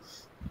will be,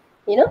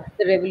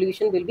 the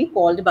revolution will be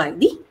called by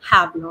the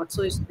have not.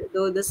 So it's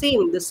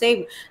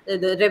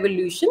the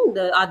revolution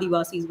the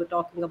Adivasis were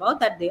talking about,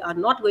 that they are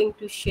not going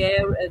to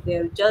share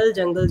their Jal,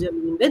 Jungle,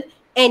 Jameen with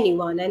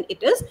anyone, and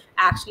it is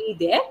actually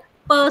their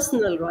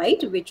personal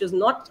right, which is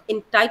not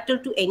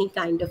entitled to any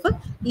kind of a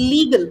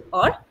legal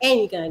or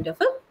any kind of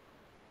a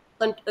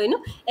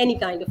any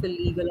kind of a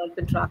legal or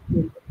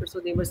contractual matter. So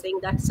they were saying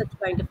that such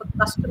kind of a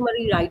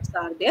customary rights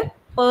are their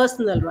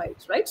personal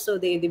rights, right? So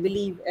they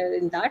believe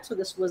in that. So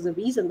this was the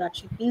reason that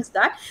she feels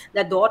that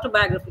the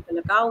autobiographical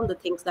account, the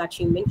things that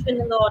she mentioned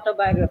in the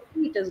autobiography,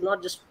 it is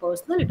not just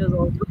personal, it is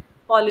also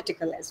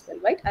political as well,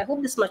 right? I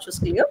hope this much was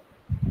clear,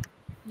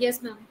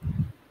 Yes, ma'am.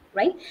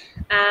 right?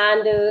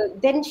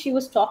 And then she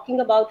was talking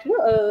about,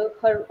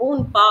 her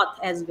own path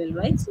as well,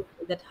 right? So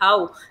that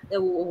how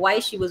why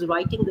she was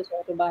writing this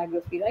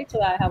autobiography, right?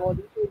 So I have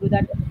already told you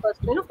that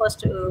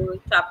first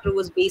chapter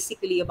was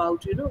basically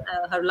about,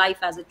 her life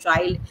as a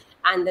child,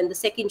 and then the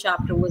second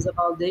chapter was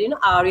about the,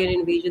 Aryan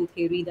invasion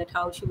theory, that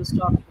how she was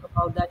talking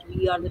about that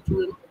we are the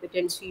true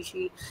inhabitants,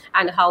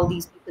 and how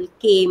these people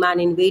came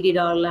and invaded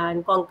our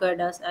land,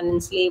 conquered us, and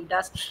enslaved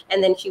us.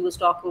 And then she was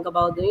talking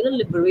about the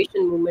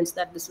liberation movements,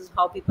 that this is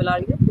how people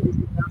are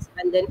closing us,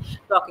 and then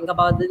talking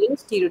about the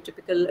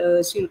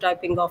stereotypical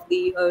stereotyping of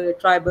the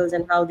tribals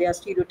and how they are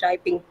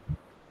stereotyping.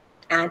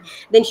 And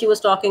then she was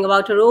talking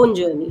about her own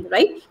journey,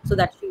 right? So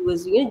that she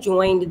was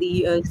joined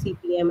the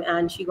CPM,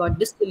 and she got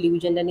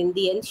disillusioned, and in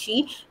the end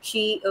she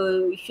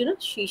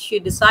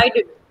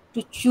decided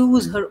to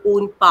choose her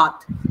own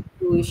path.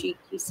 So she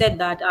said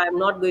that I'm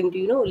not going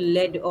to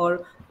led,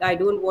 or I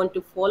don't want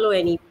to follow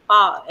any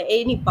path,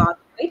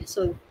 right?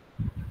 So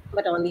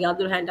but on the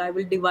other hand, I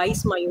will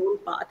devise my own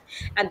path,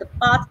 and the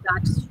path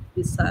that she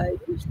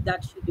decided,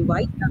 that she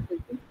devised, that was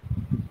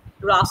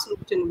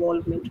grassroots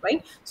involvement,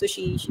 right? So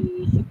she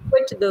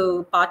quit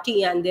the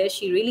party, and there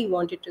she really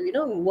wanted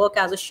to work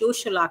as a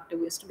social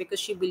activist,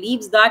 because she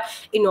believes that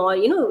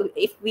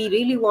if we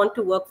really want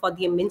to work for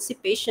the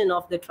emancipation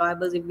of the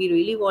tribals, if we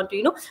really want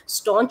to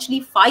staunchly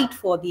fight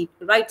for the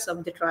rights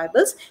of the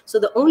tribals, so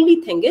the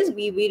only thing is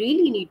we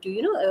really need to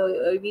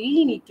we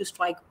really need to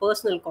strike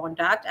personal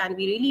contact, and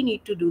we really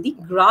need to do the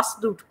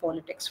grassroots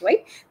politics,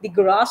 right? The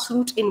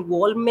grassroots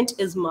involvement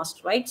is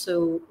must, right?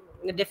 So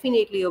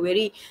definitely a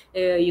very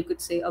you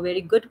could say a very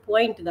good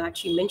point that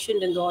she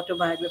mentioned in the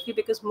autobiography,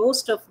 because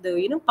most of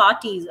the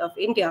parties of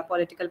India,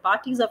 political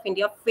parties of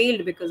India,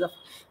 failed because of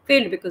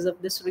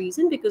this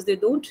reason, because they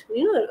don't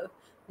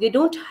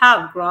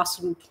have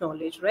grassroots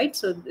knowledge, right?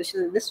 So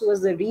this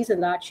was the reason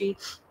that she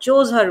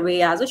chose her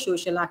way as a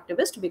social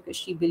activist, because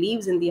she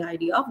believes in the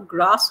idea of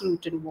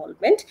grassroots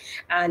involvement,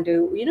 and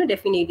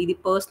definitely the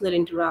personal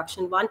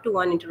interaction,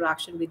 one-to-one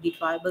interaction with the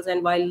tribals,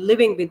 and while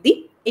living with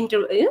the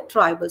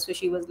tribal. So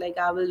she was like,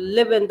 I will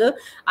live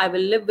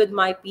with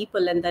my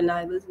people, and then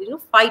I will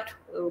fight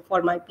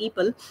for my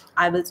people.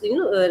 I will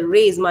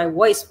raise my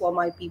voice for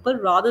my people,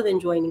 rather than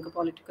joining a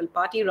political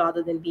party,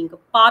 rather than being a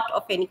part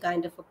of any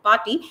kind of a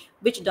party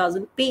which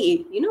doesn't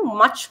pay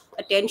much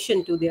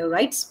attention to their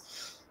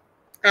rights,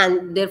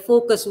 and their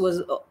focus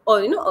was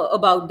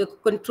about the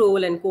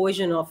control and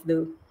cohesion of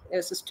the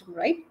system,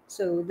 right?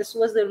 So this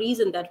was the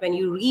reason that when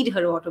you read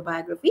her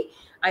autobiography,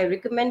 I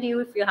recommend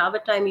you, if you have a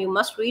time, you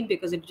must read,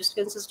 because it just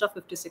consists of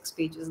 56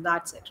 pages,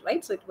 that's it,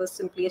 right? So it was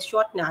simply a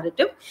short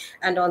narrative.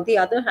 And on the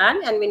other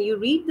hand, and when you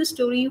read the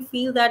story, you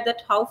feel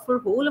that how for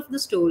whole of the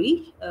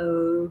story,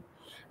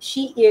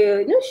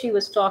 she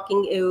was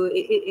talking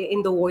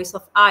in the voice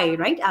of I,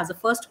 right, as a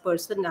first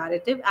person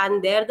narrative,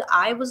 and there the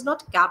I was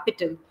not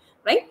capital,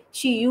 right?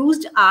 She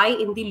used I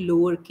in the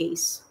lower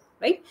case,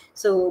 right?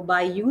 So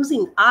by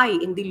using I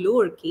in the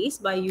lower case,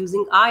 by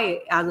using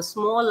I as a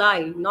small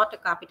I, not a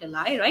capital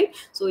I, right?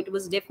 So it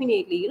was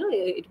definitely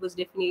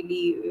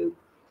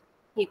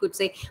you could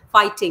say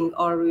fighting,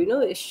 or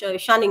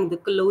shunning the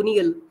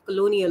colonial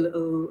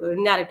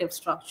narrative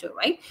structure,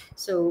 right?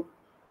 So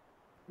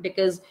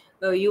because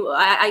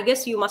I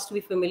guess you must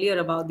be familiar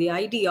about the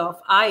idea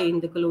of I in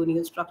the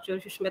colonial structure,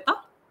 Shushmita.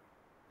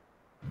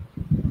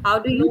 How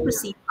do you No,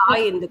 perceive no, I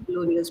in the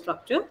colonial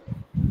structure?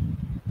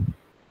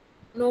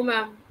 no,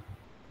 ma'am.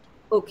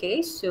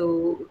 Okay,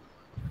 so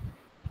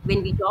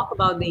when we talk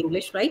about the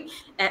English, right?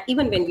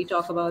 Even when we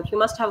talk about, you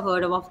must have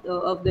heard of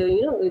the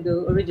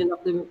the origin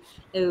of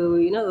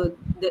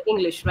the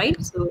English, right?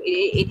 So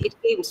it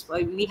came.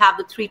 We have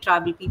the three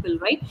tribal people,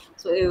 right?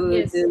 So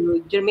Yes,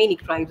 the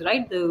Germanic tribes,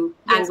 right? The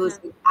yes,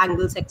 ma'am.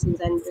 Anglo-Saxons,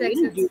 and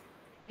Sections.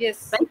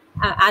 Yes, right?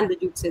 And the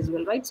Jutes as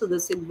well, right? So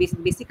this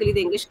basically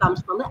the English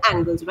comes from the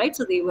Angles, right?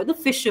 So they were the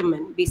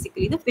fishermen.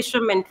 Basically, the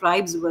fishermen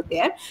tribes were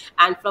there,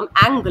 and from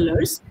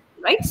Anglers,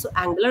 right? So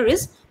Angler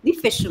is the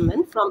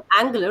fisherman. From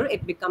Angler,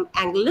 it becomes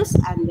Anglus,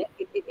 and then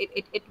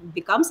it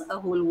becomes a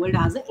whole word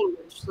as a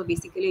English. So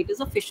basically, it is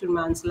a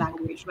fisherman's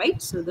language,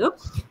 right? So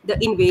the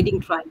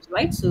invading tribes,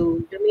 right?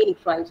 So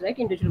Germanic tribes, right?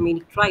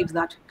 Indo-Germanic tribes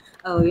that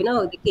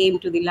they came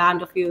to the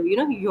land of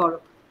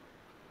Europe.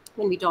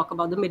 When we talk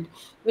about the mid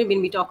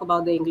when we talk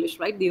about the English,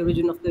 right, the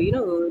origin of the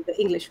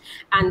English,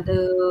 and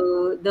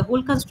the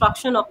whole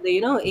construction of the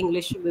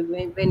English,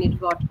 when it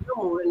got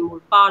more and more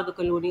power, the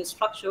colonial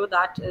structure,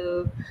 that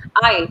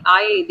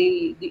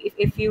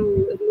if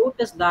you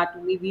notice that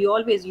we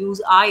always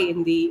use I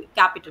in the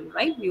capital,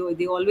 right?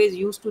 They always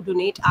used to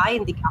donate I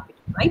in the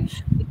capital, right?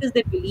 Because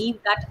they believe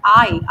that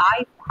I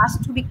has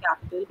to be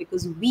capital,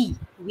 because we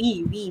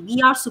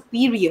are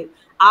superior.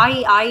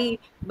 I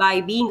by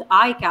being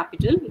I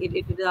capital, it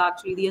is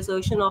actually the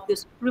assertion of the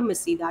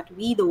supremacy, that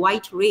we, the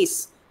white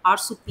race, are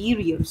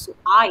superior. So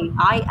I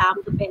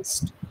am the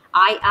best.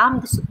 I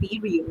am the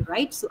superior,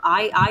 right? So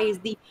I is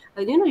the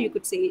you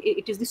could say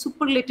it is the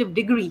superlative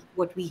degree,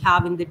 what we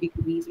have in the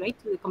degrees, right?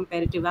 So the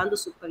comparative and the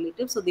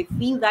superlative. So they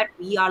feel that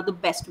we are the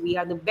best. We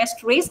are the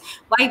best race.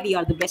 Why we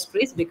are the best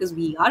race? Because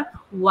we are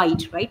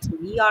white, right? So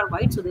we are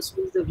white. So this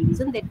was the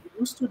reason that we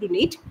used to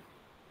donate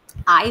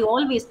I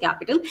always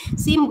capital.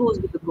 Same goes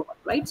with the God,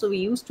 right? So we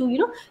used to,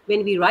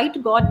 when we write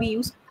God, we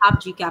used to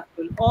have G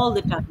capital all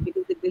the time,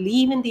 because the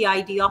believe in the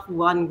idea of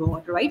one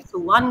God, right? So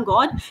one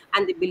God,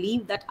 and they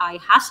believe that I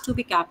has to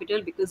be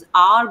capital because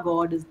our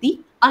God is the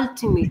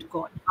ultimate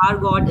God. Our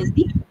God is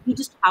the, we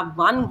just have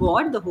one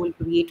God, the whole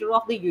creator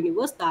of the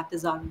universe. That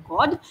is our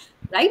God,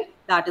 right?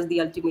 That is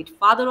the ultimate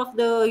father of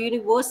the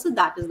universe.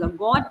 That is the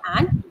God,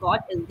 and God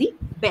is the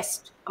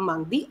best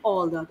among the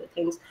all the other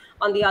things.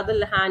 On the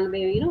other hand,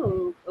 where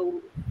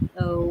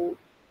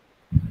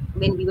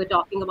when we were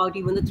talking about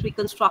even the three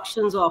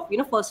constructions of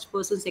first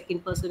person,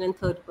 second person, and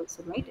third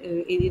person, right,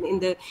 in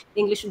the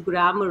English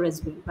grammar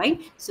as well,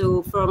 right?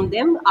 So from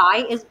them,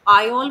 I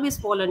always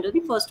fall under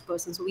the first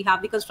person. So we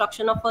have the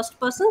construction of first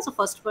person. So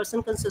first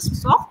person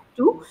consists of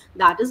two,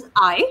 that is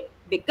I,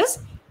 because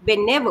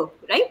whenever,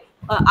 right,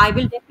 I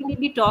will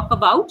definitely talk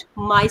about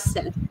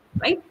myself,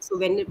 right? So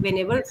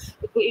whenever Yes.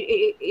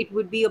 it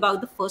would be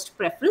about the first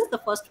preference, the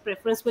first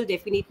preference will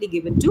definitely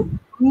given to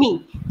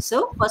me.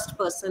 So first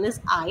person is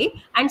I,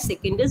 and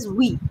second is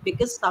we,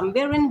 because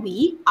somewhere in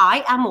we,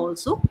 I am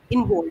also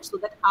involved. So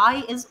that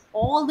I is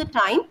all the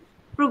time,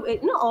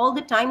 all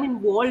the time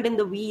involved in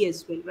the we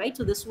as well, right?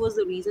 So this was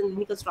the reason in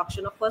the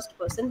construction of first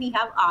person we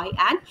have I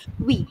and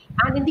we,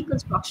 and in the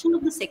construction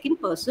of the second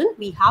person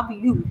we have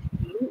you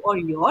or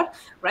your,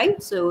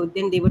 right? So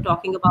then they were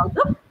talking about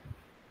the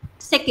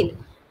second,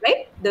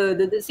 right,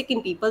 the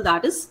second people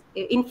that is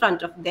in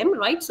front of them,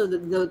 right? So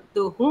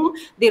the whom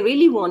they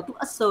really want to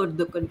assert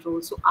the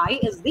control. So I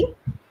is the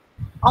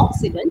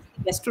Occident,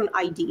 the Western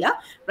idea,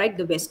 right?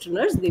 The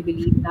Westerners, they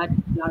believe that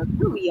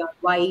we are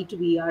white,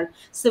 we are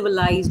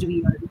civilized,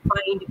 we are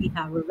refined, we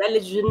have a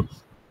religion,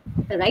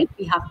 right?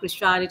 We have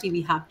Christianity,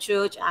 we have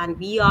church, and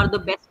we are the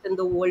best in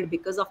the world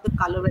because of the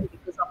color and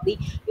because of the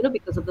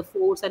because of the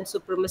force and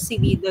supremacy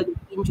we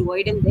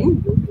enjoyed. And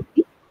then you go to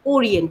the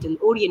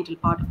oriental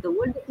part of the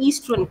world, the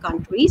eastern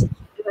countries,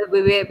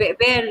 where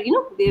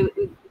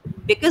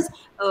because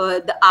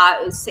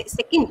the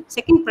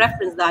second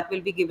preference that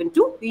will be given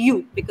to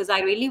you, because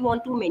I really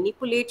want to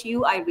manipulate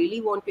you, I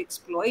really want to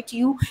exploit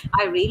you,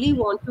 I really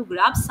want to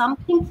grab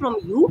something from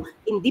you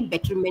in the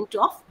betterment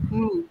of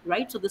me,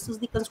 right? So this is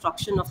the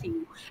construction of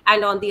you.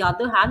 And on the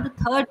other hand,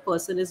 the third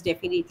person is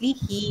definitely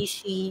he,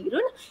 she,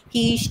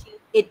 he, she,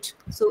 it.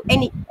 So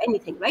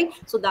anything, right?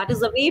 So that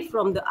is away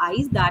from the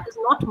eyes, that is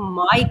not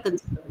my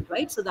concern,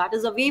 right? So that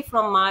is away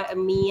from my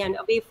me and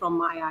away from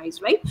my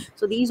eyes, right?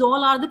 So these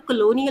all are the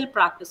colonial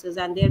practices,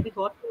 and there we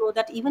got to know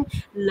that even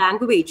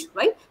language,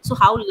 right? So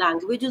how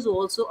language is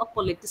also a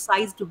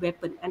politicized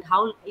weapon, and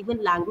how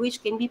even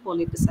language can be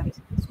politicized.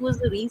 This was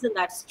the reason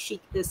that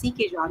the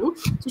CK Janu,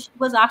 so she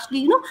was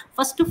actually,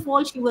 first of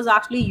all, she was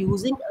actually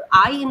using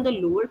I in the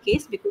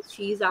lowercase because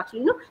she is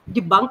actually,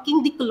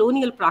 debunking the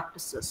colonial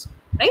practices,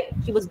 right?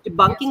 She was Yes,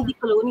 debunking ma'am. the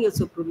colonial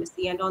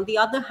supremacy. And on the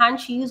other hand,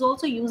 she is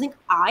also using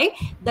I,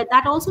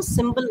 that also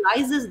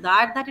symbolizes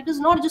that it is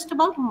not just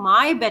about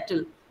my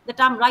battle, that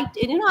I'm right,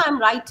 I'm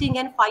writing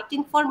and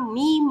fighting for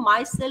me,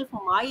 myself,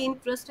 my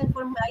interest, and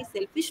for my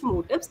selfish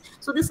motives.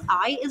 So this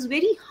I is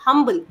very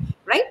humble,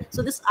 right?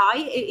 So this I,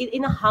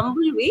 in a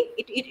humble way,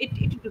 it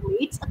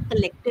donates a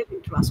collective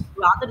interest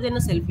rather than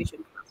a selfish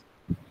interest.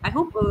 I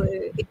hope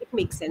it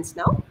makes sense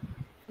now,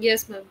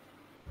 Yes, ma'am.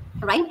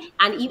 right?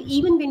 And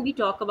even when we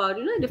talk about,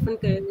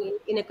 different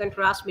in a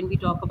contrast, when we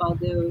talk about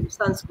the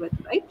Sanskrit,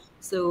 right?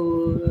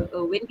 So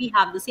when we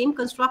have the same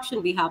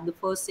construction, we have the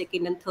first,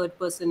 second, and third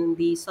person in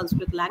the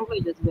Sanskrit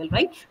language as well,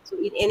 right? So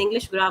in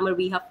English grammar,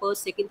 we have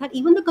first, second, third,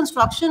 even the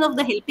construction of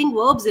the helping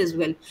verbs as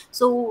well.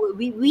 So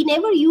we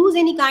never use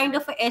any kind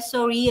of a S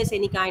or E as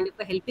any kind of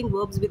a helping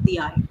verbs with the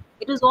I.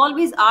 It is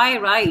always I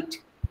write,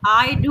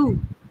 I do,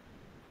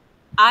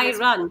 I Yes,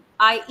 ma'am. run,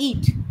 I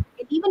eat,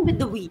 and even with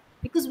the we,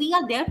 because we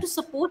are there to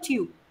support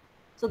you.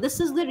 So this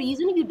is the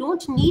reason you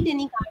don't need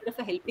any kind of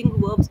a helping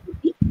verbs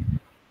with the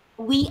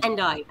we and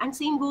I. And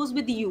same goes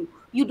with you.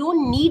 You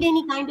don't need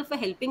any kind of a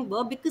helping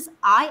verb because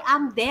I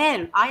am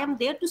there. I am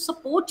there to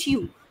support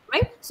you.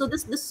 Right. So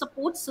this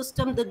support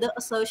system, the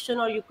assertion,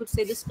 or you could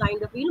say this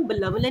kind of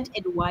benevolent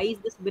advice,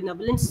 this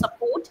benevolent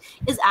support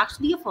is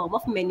actually a form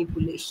of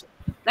manipulation.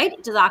 Right.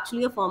 It is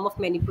actually a form of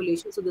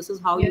manipulation. So this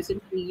is how you Yes,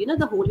 can ma'am. see,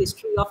 the whole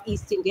history of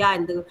East India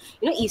and the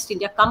East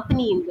India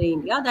Company in the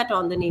India, that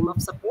on the name of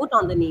support,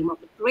 on the name of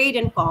trade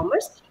and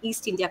commerce,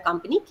 East India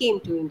Company came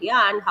to India,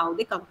 and how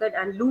they conquered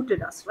and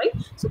looted us, right?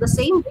 So the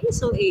same way,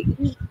 so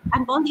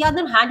and on the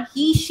other hand,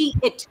 he, she,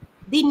 it,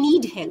 they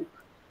need help,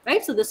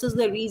 right? So this is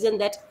the reason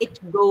that it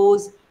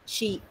goes,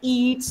 she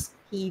eats,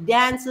 he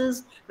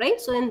dances, right?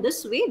 So in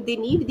this way, they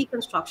need the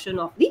construction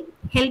of the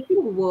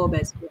helping verb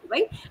as well,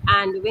 right?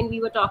 And when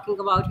we were talking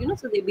about,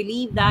 so they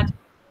believe that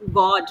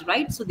God,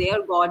 right? So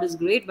their God is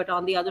great, but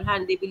on the other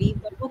hand, they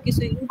believe that okay,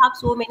 so you have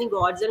so many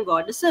gods and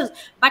goddesses,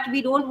 but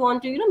we don't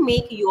want to,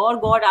 make your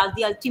God as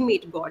the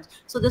ultimate God.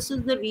 So this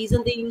is the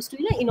reason they used to,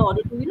 in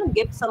order to,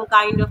 give some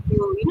kind of,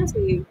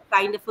 say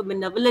kind of a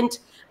benevolent,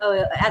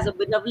 as a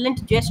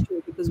benevolent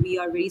gesture, because we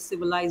are very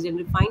civilized and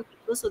refined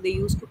people. So they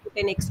used to put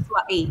an extra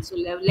A. So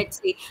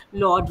let's say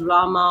Lord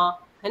Rama,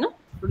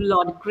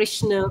 Lord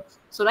Krishna.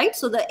 So right,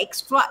 so the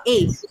extra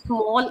A, Yes. the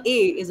small A,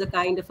 is a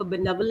kind of a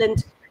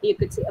benevolent you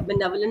could say a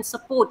benevolent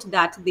support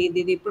that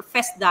they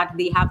profess that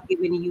they have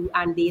given you,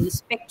 and they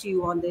respect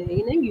you on the,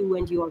 you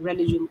and your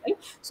religion, right?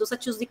 So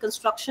such is the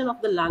construction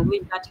of the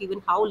language, that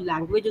even how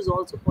language is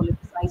also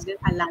politicized,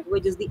 and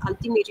language is the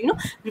ultimate,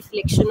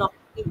 reflection of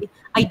the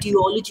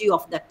ideology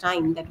of that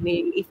time, that may,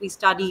 if we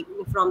study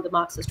from the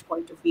Marxist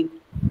point of view.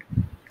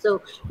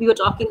 So we were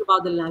talking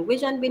about the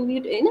language, and when we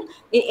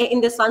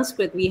in the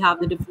Sanskrit we have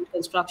the different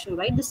construction,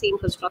 right? The same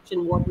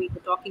construction what we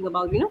were talking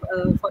about,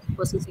 first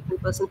person,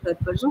 second person, third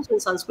person. So in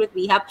Sanskrit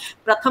we have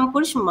Pratham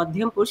Purush,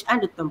 Madhyam Purush,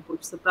 and Uttam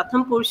Purush. So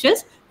Pratham Purush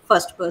is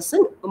first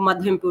person,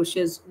 Madhyam Purush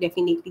is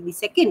definitely the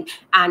second,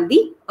 and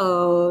the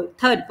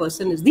third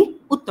person is the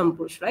Uttam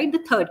Purush, right? The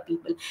third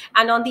people.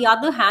 And on the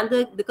other hand,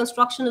 the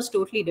construction is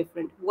totally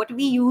different. What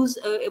we use,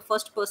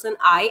 first person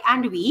I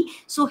and we.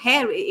 So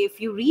here, if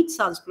you read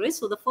Sanskrit,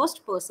 so the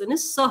first person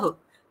is Sah,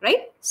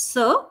 right?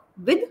 Sah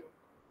with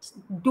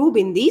two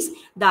bindis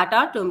that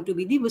are termed to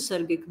be the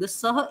visargic. The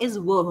Sah is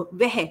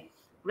Veh,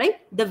 right?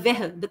 The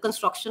Veh, the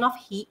construction of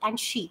he and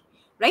she,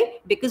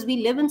 right? Because we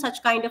live in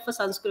such kind of a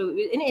Sanskrit,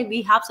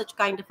 we have such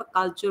kind of a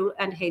culture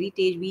and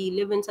heritage. We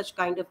live in such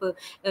kind of a,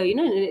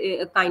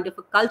 a kind of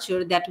a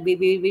culture that we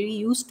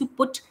used to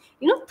put,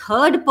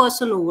 third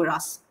person over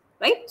us,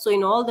 right? So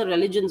in all the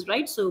religions,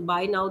 right? So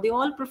by now they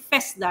all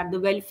profess that the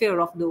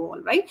welfare of the all,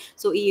 right?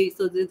 So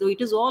so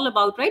it is all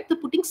about, right, the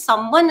putting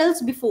someone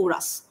else before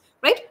us,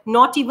 right?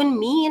 Not even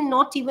me, and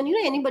not even,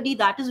 anybody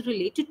that is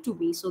related to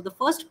me. So the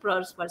first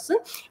person,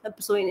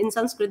 so in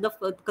Sanskrit,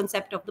 the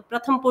concept of the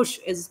Pratham Purush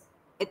is,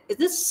 it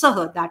is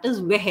Sah, that is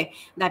Veh,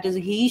 that is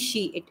he,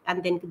 she, it.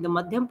 And then the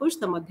Madhyam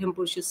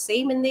Purush is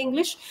same in the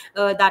English,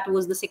 that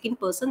was the second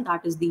person,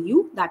 that is the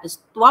you, that is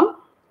Tvam,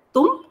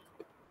 Tum.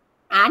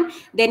 And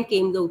then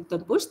came the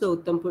Uttam Purush. The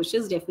Uttam Purush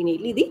is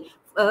definitely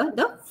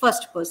the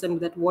first person,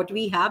 that what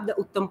we have, the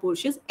Uttam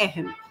Purush is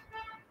Ahem,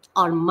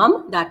 or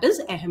mum, that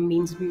is Ahem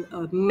means me,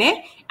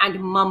 and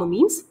mum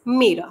means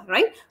mera,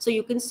 right? So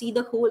you can see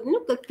the whole,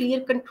 the clear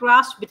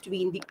contrast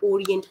between the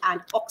Orient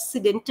and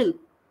Occidental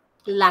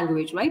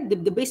language, right?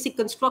 The basic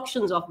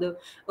constructions of the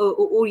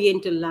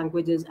Oriental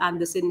languages, and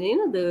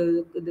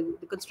the,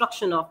 the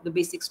construction of the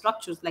basic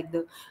structures, like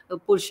the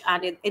push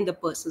and in the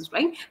persons,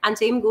 right? And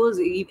same goes,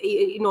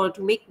 in order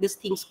to make these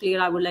things clear,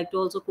 I would like to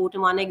also quote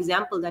one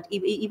example, that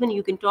even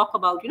you can talk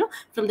about,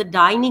 from the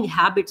dining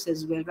habits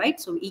as well, right?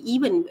 So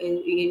even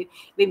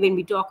when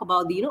we talk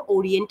about the,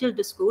 Oriental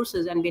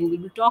discourses, and when we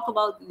will talk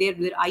about their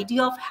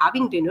idea of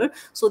having dinner,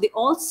 so they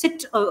all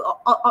sit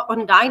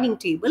on a dining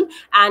table,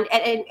 and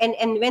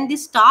when they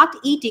start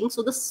eating,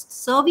 so the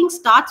serving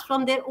starts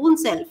from their own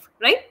self,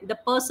 right? The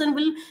person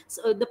will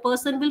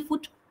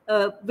put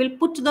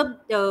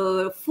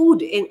the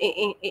food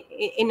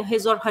in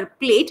his or her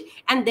plate,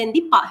 and then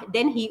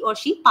then he or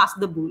she pass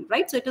the bowl,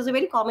 right? So it is a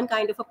very common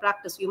kind of a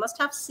practice you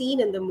must have seen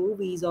in the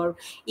movies, or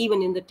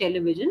even in the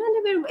television,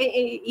 and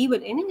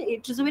even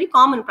it is a very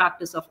common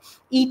practice of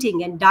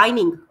eating and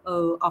dining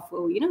of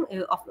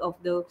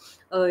the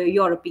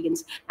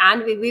Europeans.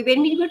 And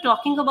when we were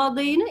talking about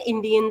the,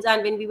 Indians,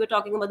 and when we were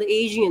talking about the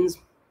Asians,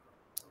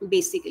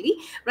 basically,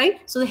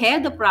 right? So here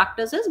the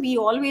practice is, we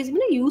always,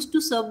 used to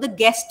serve the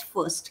guest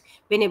first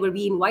whenever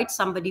we invite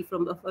somebody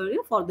from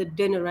for the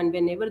dinner, and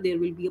whenever there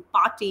will be a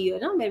party,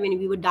 when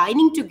we were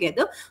dining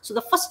together. So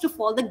the first of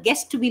all, the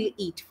guest will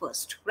eat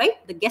first,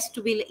 right? The guest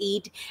will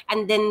eat,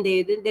 and then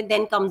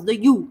then comes the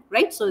you,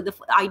 right? So the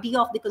idea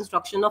of the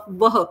construction of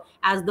vah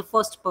as the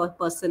first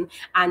person,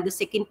 and the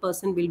second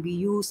person will be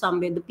you,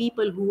 somewhere, the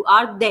people who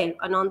are there.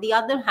 And on the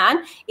other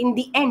hand, in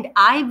the end,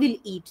 I will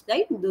eat,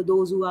 right?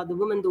 Those who are the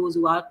women, those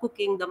who are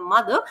cooking, the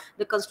mother,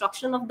 the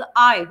construction of the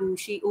I, who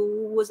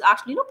was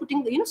actually,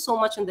 putting, so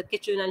much in the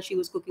kitchen, and she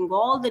was cooking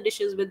all the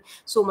dishes with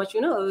so much,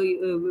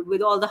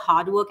 with all the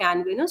hard work,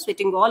 and,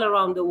 sweating all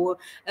around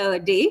the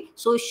day.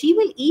 So she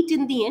will eat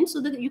in the end, so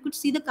that you could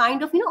see the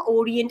kind of,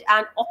 Orient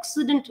and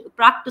Occident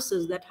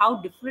practices, that how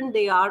different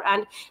they are.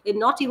 And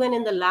not even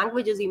in the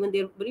languages, even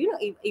their,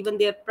 even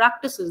their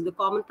practices, the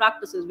common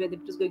practices, whether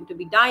it is going to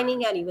be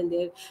dining, and even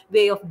their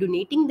way of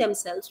donating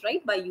themselves,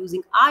 right, by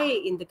using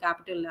I in the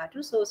capital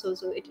letter. So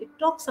it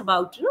talks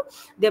about,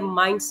 their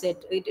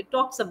mindset. It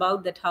talks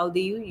about that how they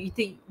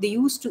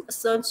used to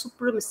assert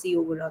supremacy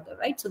over other,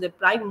 right? So their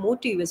prime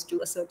motive is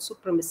to assert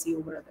supremacy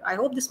over other. I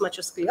hope this much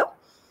is clear.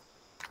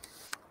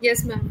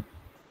 Yes, ma'am.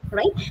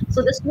 Right?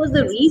 So this was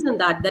the Yes. reason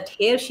that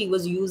here she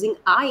was using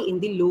I in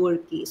the lower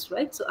case,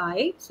 right?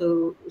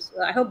 So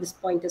I hope this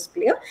point is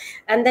clear.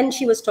 And then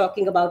she was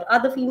talking about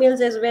other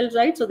females as well,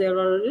 right? So there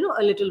are,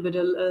 a little bit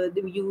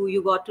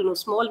you got to know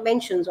small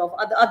mentions of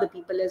other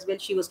people as well.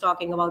 She was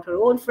talking about her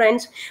own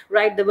friends,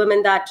 right? The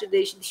women that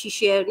she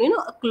shared,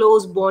 a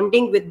close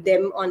bonding with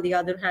them, on the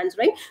other hands,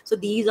 right? So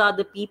these are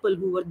the people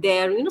who were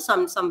there,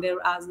 somewhere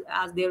as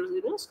their,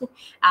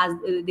 as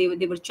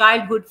they were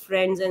childhood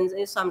friends,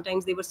 and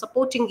sometimes they were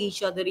supporting pushing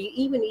each other,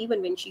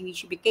 even when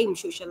she became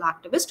social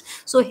activist.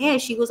 So here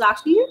she was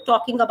actually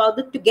talking about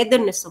the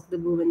togetherness of the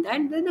woman,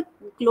 that the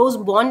close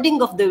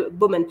bonding of the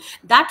woman,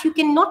 that you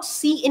cannot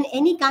see in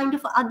any kind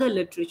of other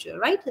literature,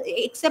 right,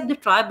 except the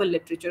tribal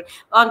literature.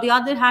 On the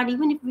other hand,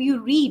 even if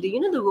you read,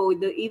 even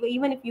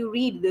if you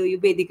read the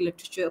Vedic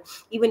literature,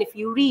 even if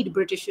you read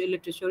British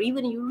literature,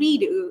 even you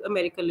read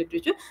American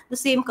literature, the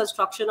same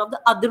construction of the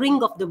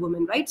othering of the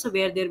woman, right? So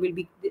where there will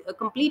be a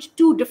complete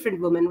two different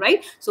women,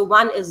 right? So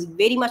one is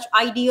very much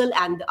ideal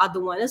and the other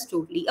one is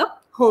totally a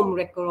home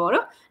wrecker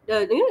or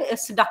a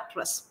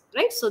seductress,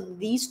 right? So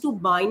these two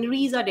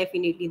binaries are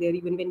definitely there.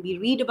 Even when we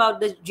read about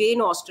the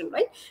Jane Austen,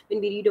 right,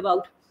 when we read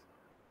about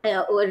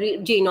or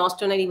Jane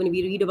Austen, and even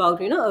we read about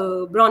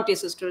Bronte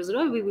sisters.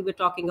 We were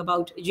talking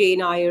about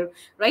Jane Eyre,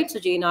 right? So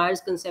Jane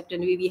Eyre's concept,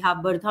 and we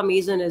have Bertha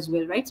Mason as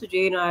well, right? So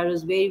Jane Eyre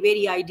is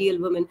very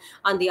ideal woman.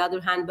 On the other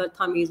hand,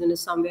 Bertha Mason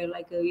is somewhere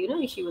like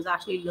she was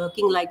actually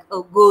lurking like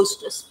a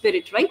ghost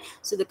spirit, right?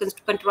 So the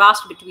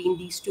contrast between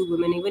these two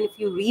women, even if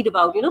you read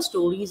about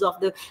stories of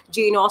the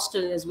Jane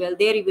Austen as well,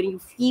 there even you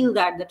feel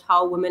that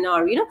how women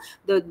are,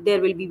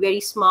 there will be very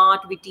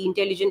smart, witty,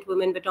 intelligent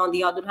women, but on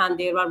the other hand,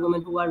 there are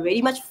women who are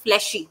very much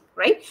fleshy,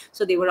 right?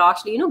 So they were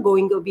actually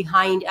going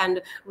behind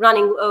and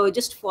running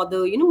just for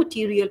the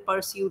material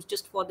pursuits,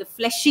 just for the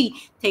fleshy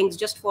things,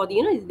 just for the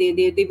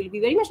they will be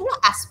very much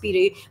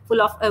aspirate,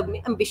 full of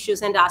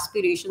ambitious and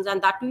aspirations,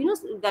 and that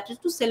that is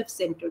to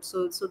self-centered.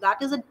 So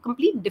that is a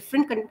complete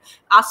different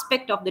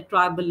aspect of the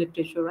tribal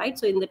literature, right?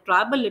 So in the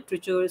tribal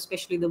literature,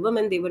 especially the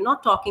women, they were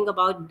not talking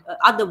about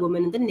other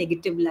women in the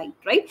negative light,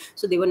 right?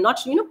 So they were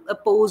not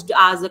posed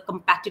as a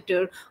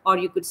competitor, or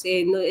you could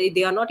say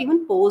they are not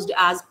even posed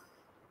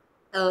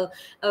uh,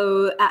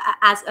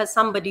 as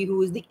somebody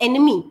who is the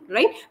enemy,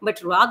 right?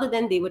 But rather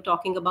than they were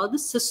talking about the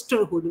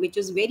sisterhood, which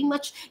is very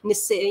much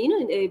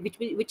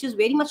which is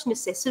very much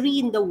necessary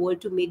in the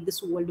world to make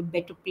this world a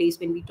better place.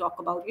 When we talk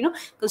about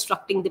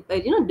constructing the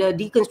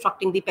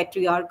deconstructing the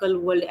patriarchal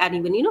world, and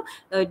even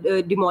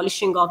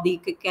demolishing of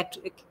the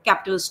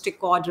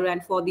capitalistic order,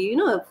 and for the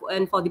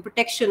and for the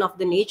protection of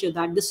the nature,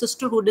 that the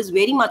sisterhood is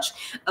very much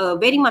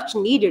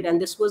needed.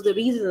 And this was the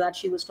reason that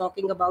she was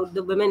talking about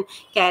the women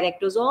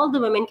characters, all the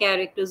women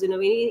characters in a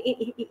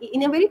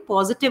very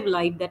positive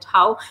light, that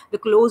how the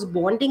close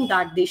bonding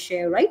that they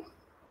share, right?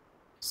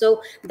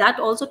 So that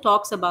also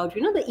talks about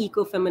the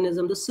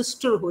ecofeminism, the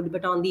sisterhood.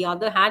 But on the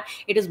other hand,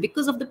 it is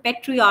because of the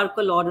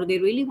patriarchal order, they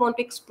really want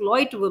to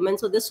exploit women.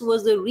 So this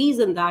was the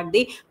reason that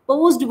they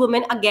posed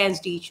women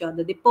against each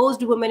other. They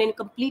posed women in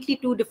completely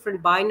two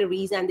different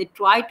binaries, and they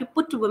tried to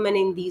put women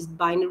in these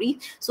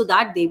binaries so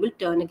that they will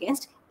turn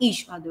against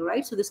each other,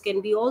 right? So this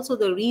can be also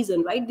the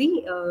reason, right,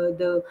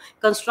 the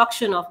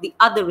construction of the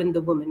other in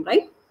the woman,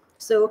 right?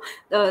 So,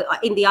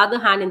 in the other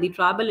hand, in the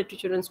tribal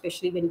literature, and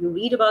especially when you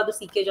read about the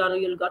CK genre,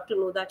 you'll got to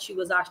know that she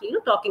was actually,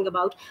 talking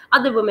about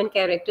other women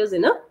characters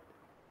in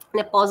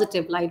a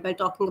positive light, by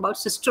talking about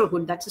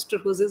sisterhood. That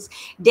sisterhood is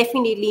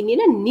definitely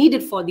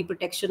needed for the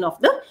protection of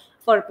the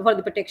for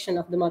the protection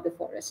of the mother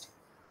forest.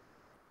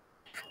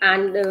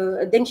 And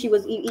then she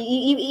was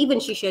even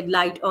she shed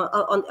light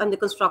on the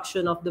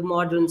construction of the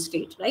modern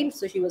state, right?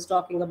 So she was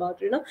talking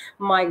about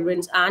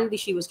migrants, and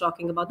she was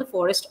talking about the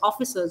forest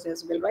officers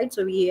as well, right?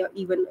 So we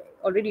even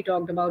already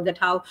talked about that,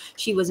 how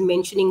she was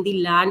mentioning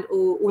the land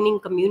owning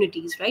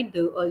communities, right?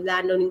 The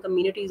land owning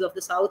communities of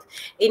the South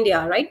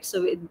India, right?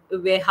 So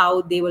where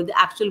how they were the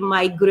actual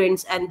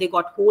migrants, and they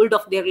got hold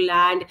of their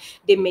land,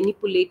 they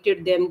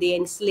manipulated them, they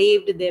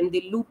enslaved them,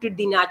 they looted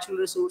the natural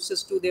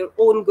resources to their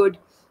own good,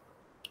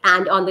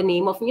 and on the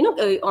name of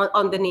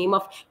on the name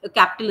of a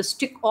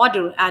capitalistic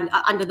order, and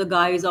under the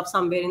guise of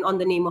somewhere on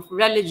the name of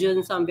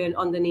religion, somewhere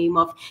on the name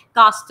of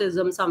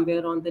casteism,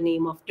 somewhere on the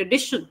name of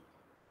tradition,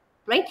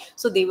 right?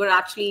 So they were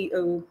actually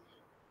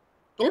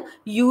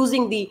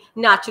using the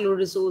natural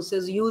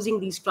resources, using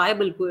these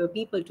tribal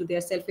people to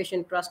their selfish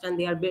interest. And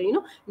they are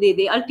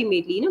they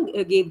ultimately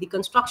gave the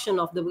construction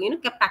of the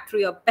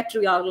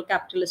patriarchal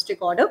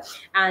capitalistic order.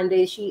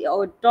 And she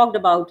talked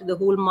about the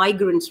whole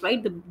migrants,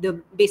 right?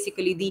 The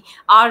basically the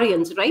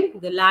Aryans,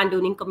 right? The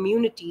landowning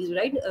communities,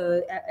 right?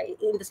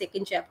 In the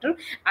second chapter,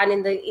 and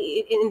in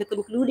the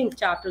concluding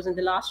chapters, in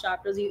the last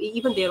chapters,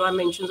 even there are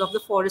mentions of the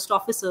forest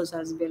officers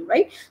as well,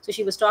 right? So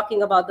she was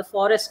talking about the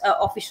forest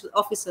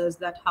officers,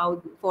 that how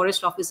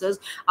forest officers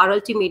are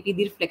ultimately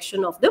the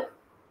reflection of the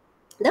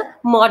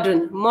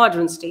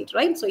modern state,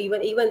 right? So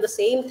even the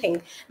same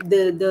thing,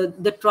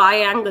 the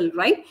triangle,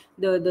 right?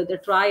 The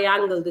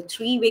triangle, the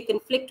three-way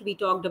conflict we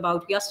talked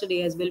about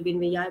yesterday as well,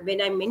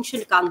 when I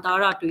mentioned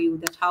Kantara to you,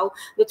 that how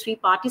the three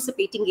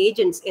participating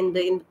agents in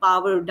the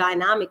power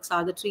dynamics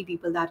are the three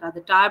people, that are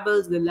the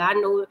tribals, the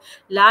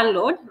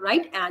landlord,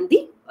 right, and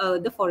the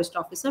forest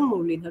officer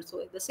Murlidhar. So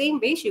in the same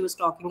way, she was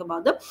talking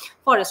about the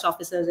forest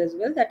officers as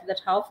well,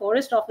 that how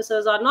forest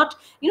officers are not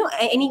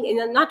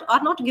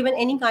not given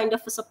any kind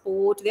of a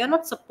support. They are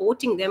not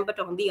supporting them, but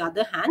on the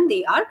other hand,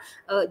 they are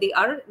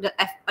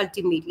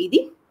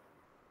ultimately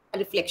a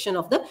reflection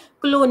of the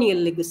colonial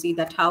legacy,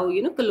 that how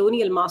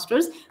colonial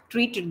masters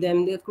treated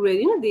them. They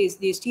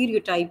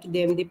stereotyped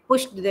them, they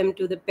pushed them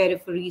to the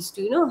peripheries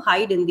to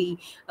hide in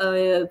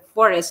the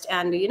forest,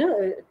 and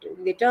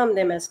they term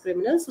them as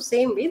criminals. So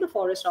same way the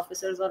forest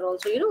officers are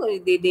also,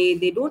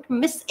 they don't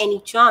miss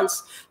any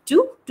chance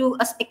to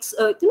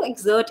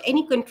exert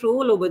any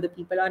control over the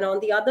people. And on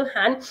the other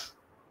hand,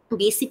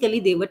 basically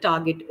they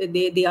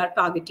are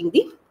targeting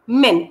the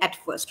men at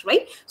first,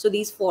 right? So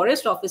these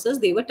forest officers,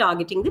 they were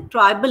targeting the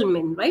tribal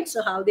men, right?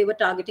 So how they were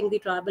targeting the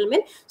tribal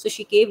men? So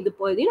she gave the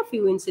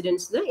few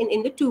incidents there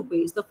in the two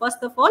ways. The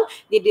first of all,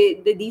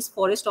 these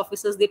forest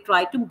officers, they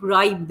try to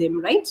bribe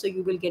them, right? So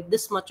you will get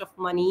this much of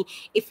money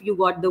if you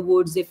got the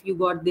woods, if you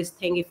got this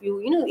thing, if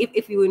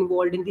if you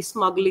involved in the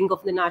smuggling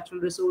of the natural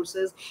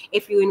resources,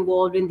 if you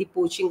involved in the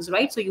poachings,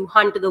 right? So you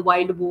hunt the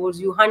wild boars,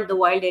 you hunt the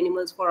wild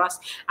animals for us,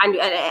 and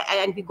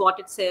we got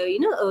it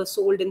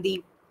sold in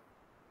the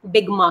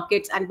big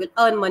markets, and will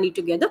earn money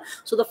together.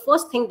 So the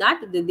first thing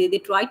that they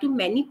try to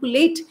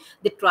manipulate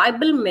the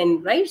tribal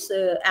men, right?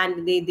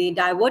 And they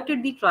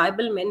diverted the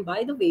tribal men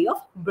by the way of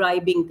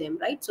bribing them,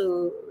 right?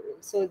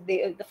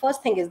 The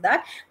first thing is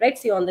that, right,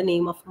 see, on the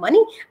name of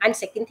money. And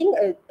second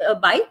thing,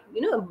 by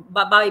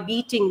by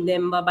beating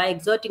them, by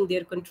exerting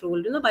their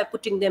control, by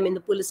putting them in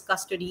the police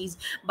custodies,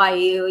 by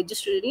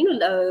just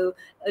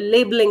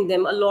labeling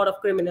them a lot of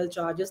criminal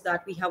charges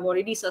that we have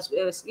already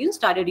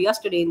started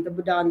yesterday in the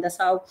Budan. That's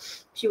how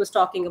she was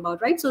talking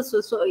about, right? So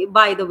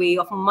by the way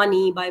of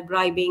money, by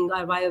bribing,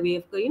 or by a way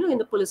of in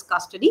the police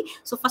custody.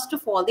 So first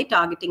of all, they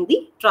targeting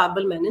the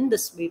tribal men in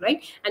this way,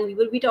 right? And we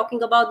will be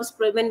talking about this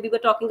when we were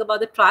talking about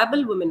the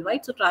tribal women,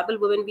 right? So tribal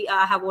women,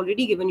 I have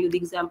already given you the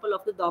example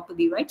of the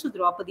Draupadi, right? So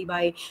Draupadi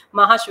by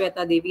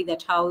Mahashweta Devi,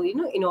 that how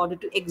in order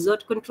to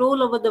exert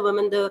control over the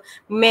women, the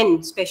men,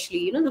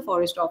 especially the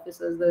forest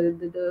officers,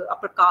 the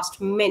upper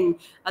caste men,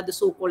 the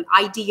so-called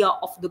idea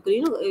of the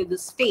the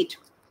state,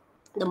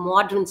 the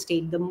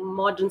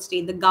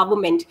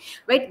government,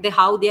 right?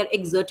 How they are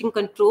exerting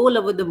control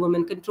over the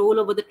women,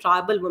 control over the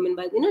tribal women,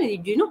 by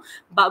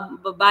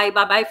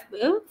by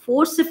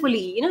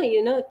forcefully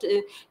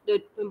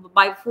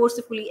by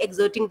forcefully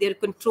exerting their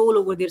control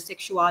over their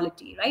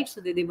sexuality, right?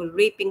 So they were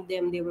raping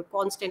them, they were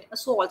constant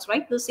assaults,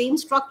 right? The same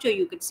structure,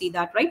 you could see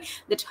that, right?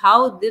 That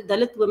how the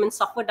Dalit women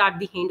suffered at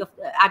the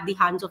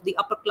hands of the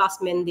upper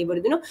class men. They were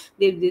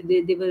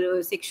they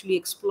were sexually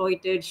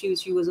exploited.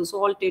 She was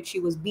assaulted, she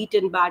was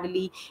beaten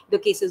badly, the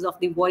cases of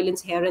the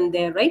violence here and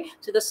there, right?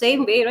 So the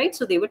same way, right?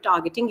 So they were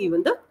targeting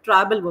even the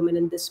tribal women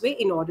in this way,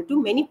 in order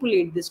to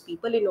manipulate these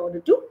people, in order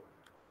to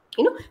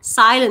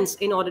silence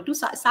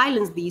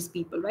these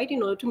people, right?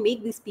 In order to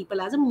make these people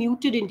as a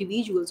muted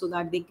individual, so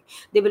that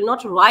they will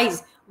not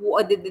rise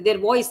their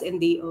voice in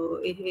the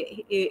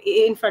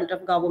in front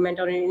of government,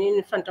 or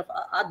in front of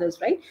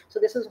others, right? So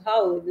this is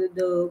how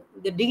the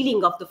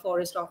dealing of the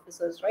forest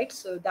officers, right?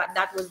 So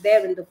that was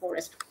there in the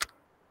forest.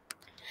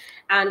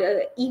 And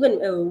even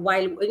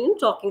while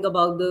talking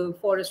about the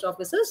forest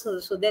officers,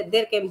 so that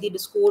there can be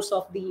discourse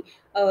of the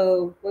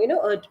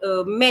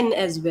men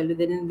as well.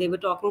 Then they were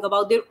talking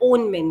about their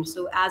own men.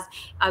 So as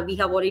we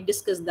have already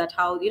discussed, that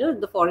how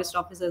the forest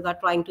officers are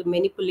trying to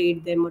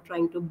manipulate them, or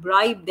trying to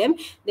bribe them.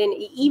 Then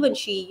even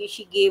she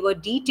gave a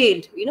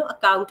detailed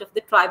account of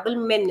the tribal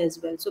men as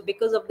well. So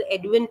because of the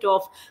advent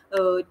of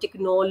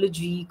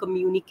technology,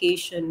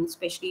 communication,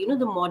 especially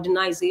the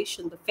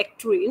modernization, the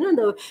factory,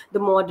 the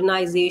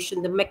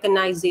modernization, the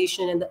mechanization,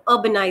 and the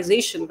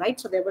urbanization, right?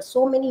 So there were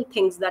so many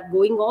things that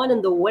going on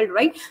in the world,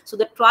 right? So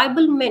the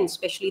tribal men,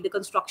 especially the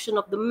construction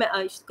of the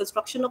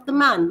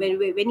man,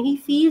 when he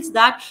feels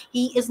that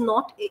he is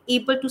not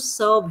able to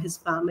serve his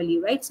family,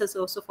 right?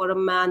 So for a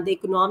man, the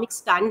economic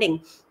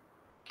standing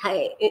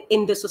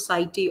in the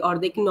society, or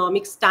the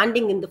economic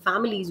standing in the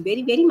family, is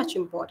very, very much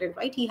important,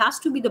 right? He has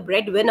to be the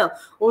breadwinner.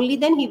 Only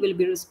then he will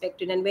be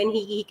respected. And when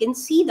he can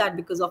see that,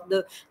 because of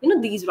the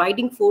these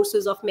riding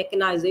forces of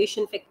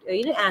mechanization,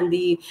 and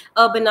the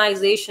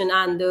urbanization,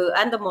 and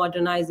the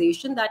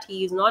modernization, that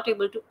he is not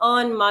able to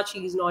earn much,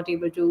 he is not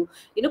able to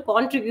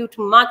contribute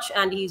much,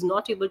 and he is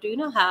not able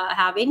to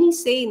have any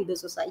say in the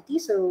society.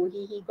 So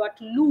he got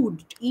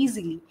lured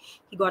easily.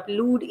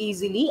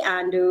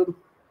 And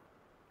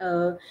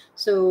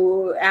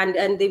so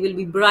and they will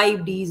be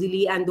bribed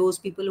easily. And those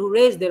people who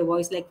raise their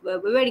voice, like a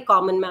very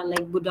common man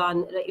like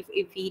Budan,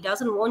 if he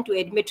doesn't want to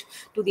admit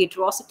to the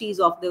atrocities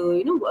of the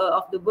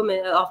of the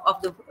women,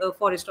 of the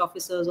forest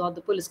officers, or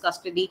the police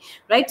custody,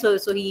 right? So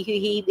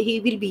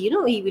he will be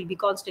he will be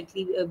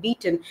constantly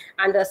beaten.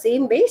 And the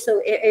same way,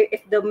 so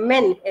if the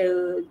men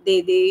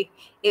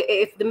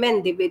if the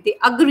men they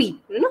agree,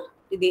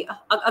 they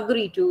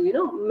agree to,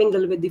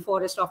 mingle with the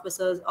forest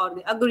officers, or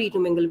they agree to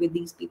mingle with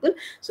these people.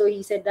 So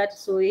he said that,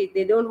 so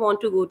they don't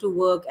want to go to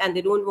work, and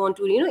they don't want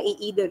to,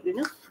 either,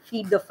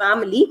 feed the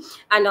family.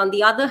 And on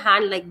the other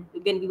hand, like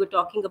when we were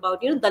talking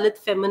about, Dalit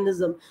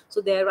feminism,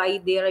 so there I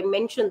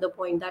mentioned the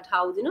point that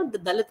how, the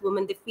Dalit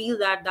women, they feel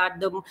that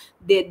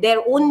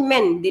their own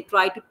men, they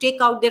try to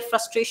take out their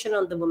frustration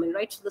on the women,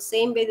 right? So the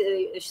same way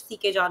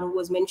CK Janu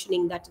was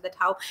mentioning that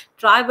how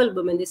tribal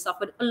women, they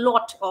suffered a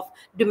lot of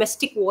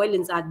domestic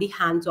violence at the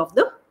hands of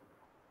the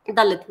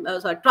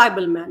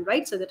tribal man,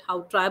 right? So that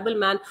how tribal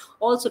man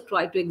also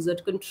try to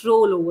exert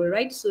control over,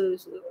 right? So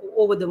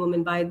over the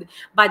woman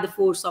by the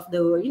force of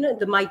the,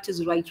 the might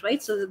is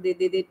right? So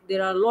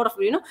there are a lot of,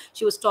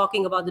 she was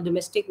talking about the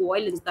domestic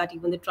violence that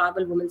even the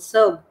tribal women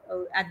serve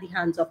at the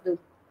hands of the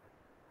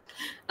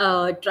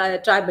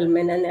tribal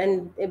men.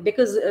 And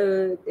because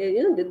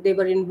they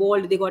were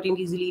involved, they got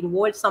easily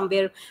involved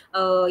somewhere,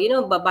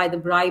 by the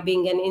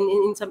bribing and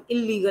in some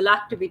illegal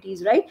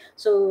activities, right?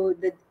 So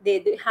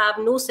they have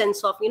no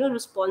sense of,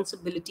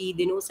 responsibility,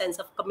 they no sense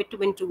of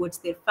commitment towards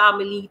their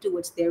family,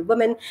 towards their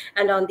women.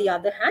 And on the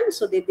other hand,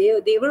 so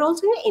they were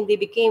also, and they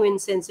became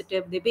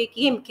insensitive, they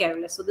became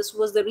careless. So this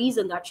was the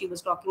reason that she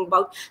was talking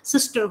about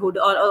sisterhood,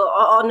 or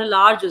on a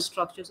larger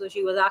structure. So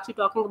she was actually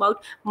talking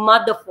about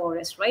mother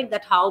forest, right?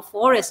 That how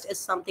forest is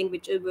something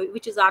which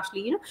is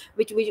actually,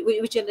 which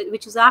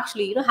is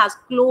actually, has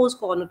close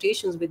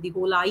connotations with the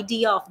whole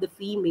idea of the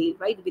female,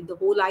 right? With the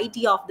whole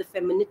idea of the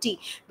femininity,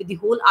 with the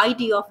whole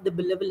idea of the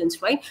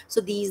benevolence, right?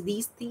 So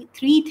these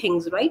three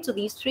things, right? So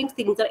these three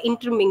things are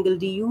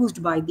intermingled,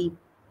 used by the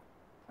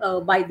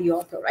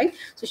author, right?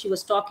 So she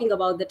was talking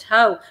about that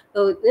how,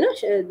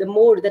 the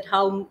more that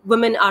how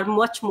women are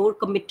much more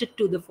committed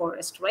to the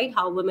forest, right?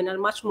 How women are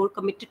much more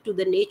committed to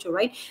the nature,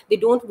 right? They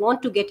don't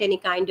want to get any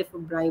kind of a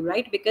bribe,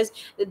 right? Because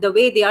the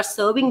way they are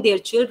serving their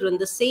children,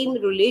 the same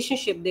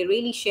relationship they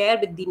really share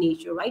with the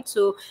nature, right?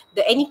 So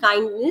the any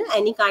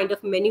kind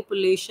of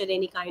manipulation,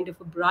 any kind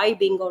of a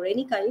bribing, or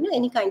any kind,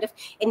 any kind of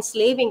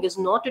enslaving is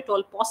not at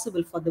all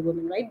possible for the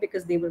women, right?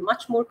 Because they were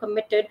much more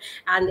committed.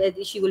 And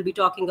she will be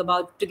talking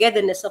about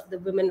togetherness of the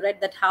women,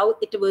 right? That how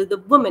it was the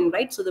women,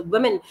 right? So the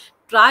women,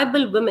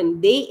 tribal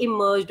women, they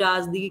emerged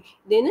as they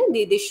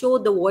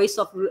showed the voice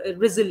of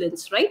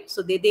resilience, right?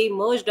 So they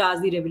emerged as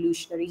the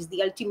revolutionaries,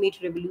 the ultimate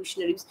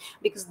revolutionaries,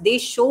 because they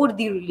showed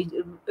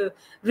the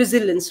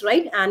resilience,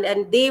 right?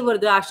 And they were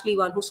the actually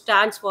one who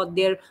stands for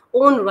their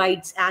own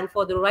rights, and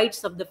for the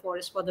rights of the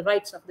forest, for the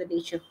rights of the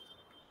nature,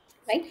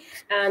 right?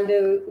 And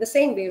the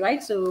same way,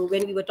 right? So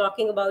when we were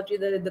talking about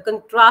the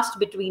contrast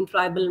between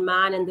tribal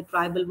man and the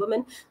tribal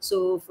woman,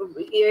 so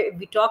if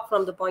we talk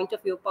from the point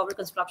of view of power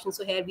construction,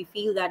 so here we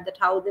feel that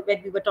how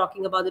when we were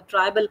talking about the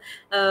tribal,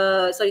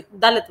 sorry,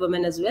 Dalit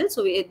women as well,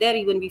 so there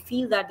even we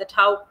feel that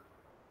how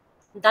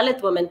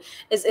Dalit woman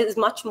is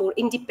much more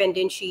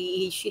independent.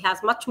 She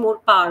has much more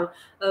power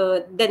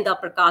than the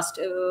upper caste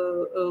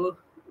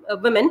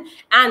women,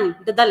 and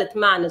the Dalit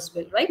man as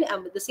well, right?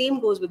 The same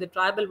goes with the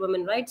tribal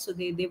women, right? So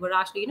they were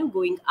actually,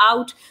 going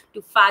out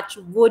to fetch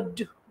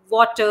wood,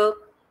 water,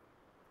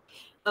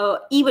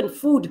 even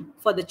food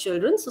for the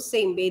children. So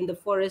same way in the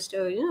forest,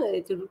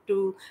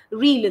 to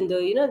reel in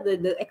the,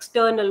 the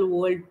external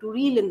world, to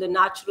reel in the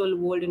natural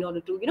world in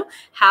order to,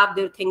 have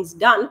their things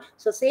done.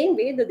 So same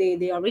way that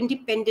they are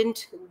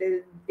independent,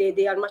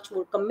 they are much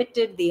more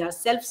committed, they are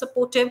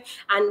self-supportive,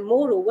 and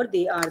moreover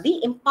they are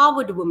the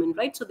empowered women,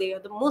 right? So they are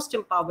the most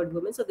empowered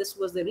women. So this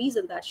was the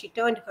reason that she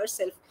turned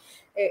herself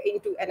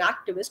into an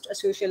activist, a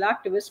social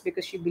activist,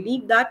 because she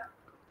believed that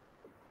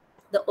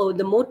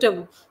the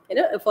motive,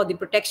 for the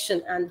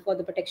protection, and for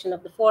the protection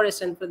of the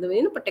forest, and for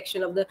the,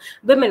 protection of the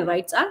women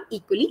rights, are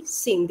equally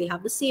same. They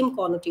have the same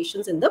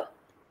connotations in the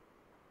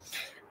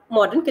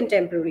modern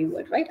contemporary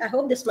world, right? I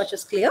hope this much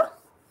is clear,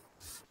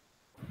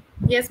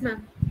 Yes,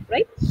 ma'am.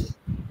 right?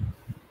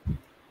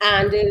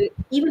 And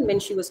even when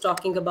she was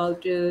talking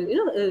about,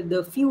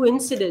 the few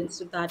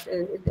incidents that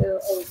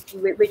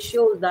which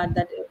shows that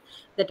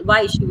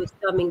why she was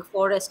terming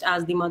forest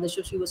as the mother.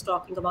 So she was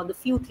talking about the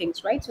few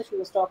things, right? So she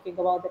was talking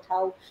about that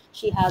how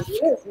she has,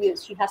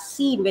 she has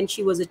seen when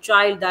she was a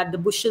child that the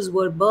bushes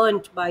were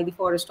burnt by the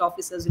forest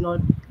officers in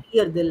order to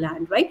clear the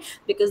land, right?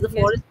 Because the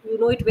Yes. forest, you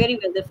know it very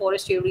well, the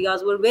forest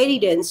areas were very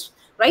dense,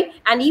 right?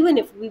 And even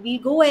if we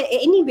go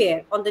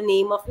anywhere on the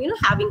name of,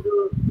 having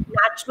a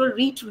natural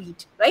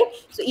retreat, right?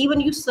 So even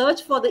you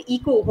search for the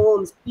eco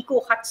homes, eco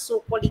huts,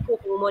 so-called eco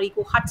home or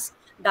eco huts,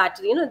 that,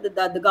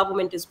 the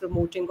government is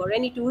promoting, or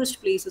any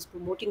tourist place is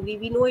promoting,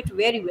 we know it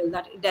very well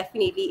that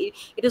definitely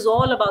it is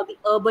all about the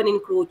urban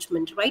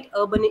encroachment, right?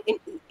 Urban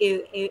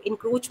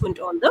encroachment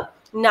on the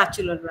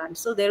natural land.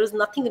 So there is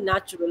nothing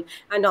natural.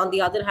 And on the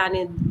other hand,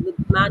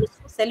 man is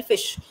so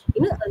selfish,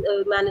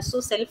 man is so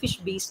selfish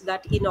beast,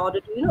 that in order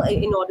to,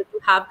 in order to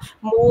have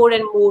more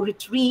and more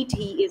retreat,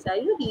 he is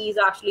actually, he's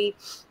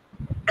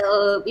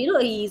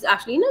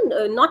actually,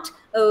 not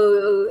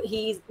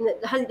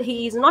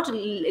he's not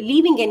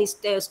leaving any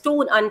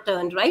stone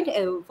unturned, right?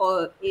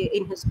 For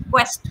in his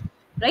quest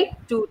right,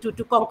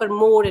 to conquer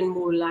more and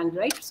more land,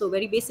 right? So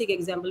very basic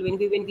example, when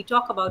we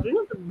talk about,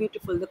 the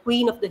beautiful, the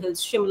queen of the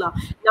hills, Shimla.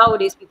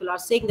 Nowadays people are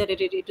saying that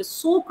it is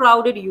so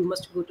crowded, you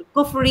must go to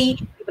Kufri.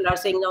 People are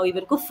saying now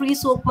even Kufri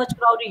is so much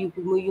crowded,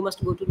 you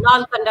must go to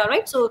Nalkanda,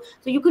 right? So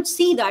you could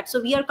see that.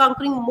 So we are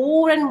conquering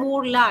more and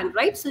more land,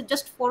 right? So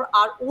just for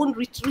our own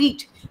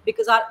retreat,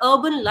 because our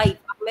urban life,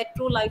 our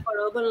metro life,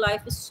 our urban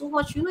life is so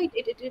much,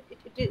 it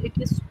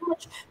is so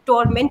much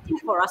tormenting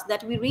for us,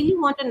 that we really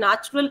want a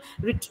natural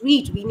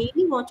retreat. We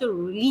really want a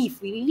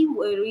relief. We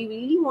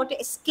really want to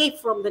escape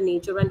from the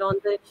nature. And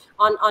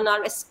on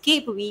our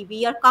escape,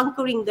 we are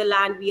conquering the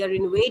land, we are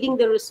invading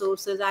the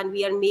resources, and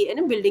we are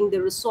building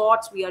the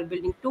resorts, we are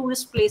building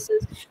tourist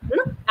places,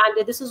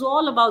 and this is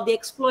all about the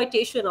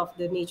exploitation of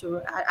the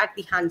nature at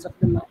the hands of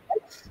the man,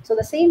 right? So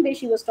the same way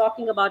she was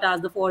talking about,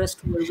 as the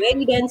forests were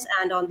very dense,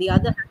 and on the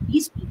other hand,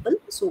 these people,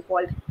 the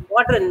so-called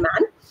modern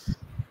man,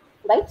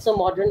 right? So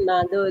modern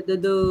man,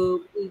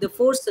 the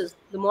forces,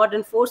 the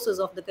modern forces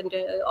of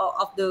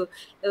the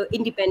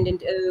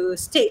independent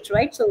state,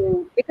 right?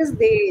 So because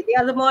they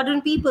are the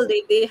modern people,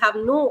 they have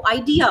no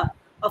idea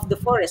of the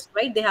forest,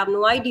 right? They have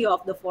no idea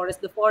of the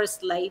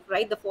forest life,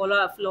 right? The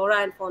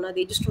flora and fauna,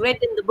 they just read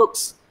in the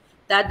books,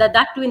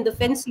 that too in the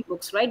fancy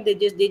books, right? They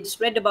just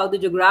read about the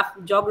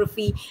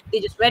geography, they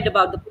just read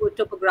about the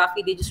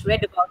topography, they just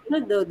read about,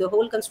 the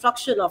whole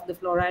construction of the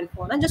flora and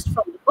fauna just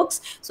from the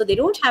books. So they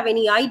don't have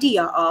any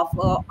idea of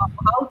how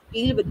to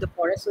deal with the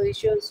forest. So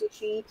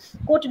she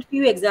quoted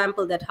few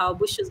examples, that how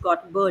bushes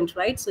got burnt,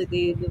 right? So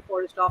the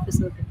forest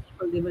officers, the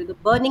people, they were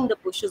burning the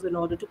bushes in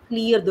order to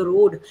clear the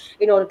road,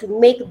 in order to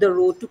make the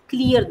road, to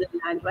clear the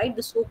land, right?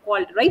 The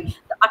so-called, right,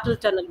 the Atal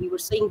tunnel, we were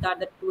saying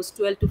that it was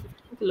 12 to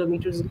 15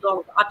 kilometers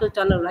long, the Atal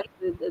tunnel, right?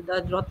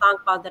 The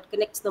Rohtang pass that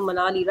connects the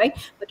Manali, right?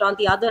 But on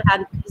the other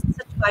hand, these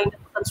such kind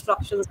of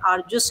constructions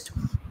are just,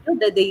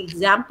 the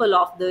example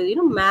of the,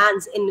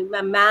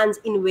 man's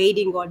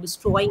invading or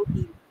destroying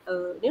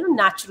the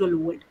natural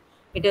world.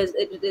 It is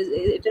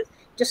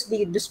just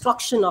the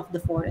destruction of the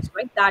forest,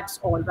 right? That's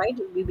all, right?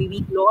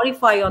 We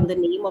glorify on the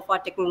name of our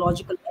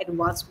technological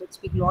advancements,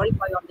 we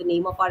glorify on the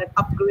name of our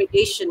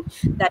upgradation,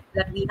 that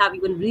we have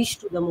even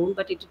reached to the moon,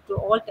 but it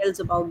all tells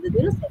about the,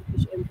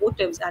 selfish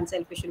motives and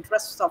selfish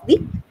interests of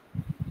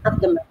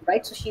the man,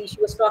 right? So she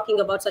was talking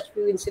about such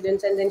few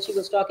incidents, and then she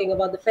was talking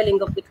about the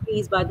felling of the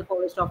trees by the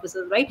forest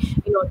officers, right?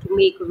 In order to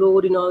make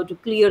road, in order to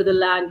clear the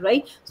land,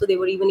 right? So they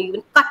were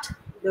even cut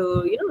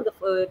the,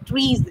 the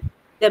trees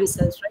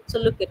themselves, right? So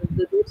look at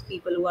it, those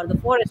people who are the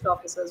forest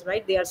officers,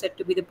 right? They are said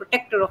to be the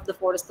protector of the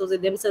forest. Those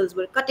themselves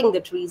were cutting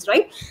the trees,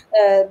 right?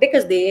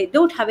 Because they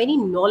don't have any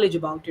knowledge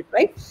about it,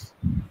 right?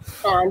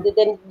 And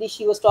then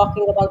she was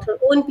talking about her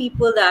own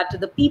people, that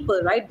the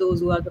people, right, those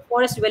who are the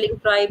forest dwelling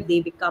tribe,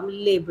 they become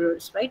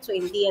laborers, right? So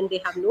in the end,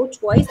 they have no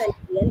choice, and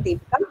in the end, they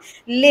become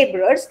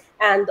laborers.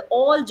 And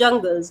all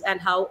jungles,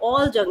 and how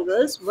all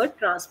jungles were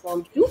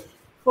transformed to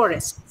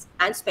forests,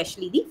 and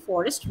especially the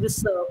forest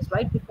reserves,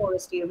 right? The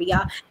forest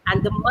area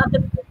and the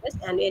mother forest.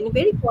 And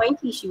very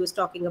pointedly, she was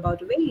talking about,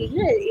 very,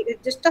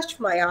 it just touched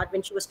my heart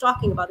when she was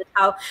talking about it,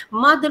 how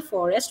mother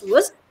forest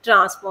was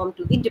transformed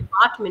to the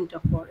department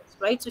of forest,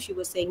 right? So she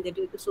was saying that,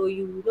 so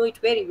you know it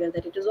very well,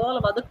 that it is all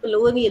about the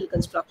colonial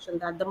construction,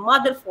 that the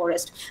mother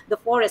forest, the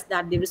forest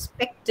that they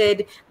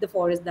respected, the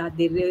forest that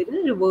they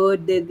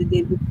revered, they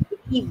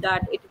believe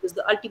that it was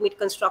the ultimate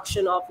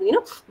construction of,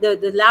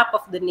 the lap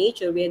of the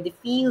nature, where they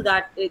feel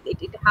that it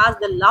has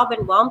the love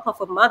and warmth of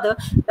a mother.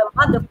 The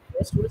mother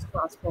forest was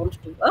transformed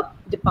to a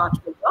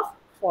department of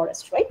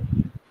forest, right?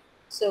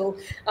 So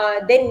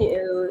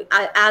then,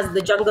 as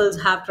the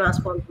jungles have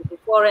transformed into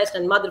forest,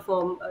 and mother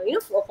form,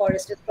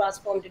 forest is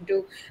transformed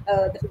into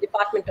the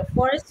department of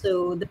forest.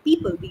 So the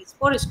people, these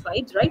forest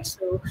tribes, right?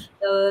 So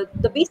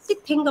the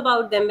basic thing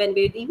about them,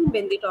 even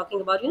when they're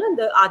talking about,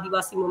 the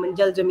Adivasi movement,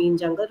 Jal Jameen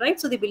Jungle, right?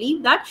 So they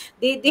believe that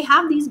they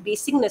have these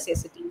basic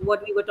necessities.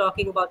 What we were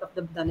talking about of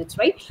the Dalits,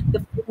 right?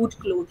 The food,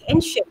 clothes,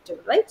 and shelter,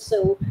 right?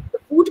 So the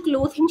food,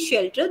 clothing,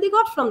 shelter they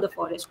got from the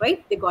forest,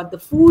 right? They got the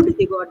food,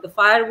 they got the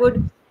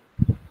firewood,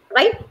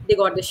 right? They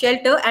got the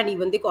shelter, and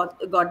even they got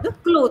the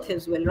cloth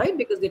as well, right?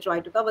 Because they try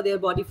to cover their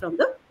body from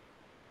the,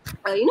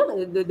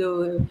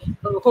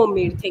 the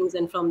homemade things,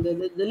 and from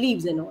the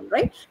leaves and all,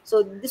 right?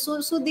 So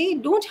they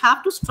don't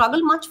have to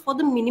struggle much for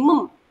the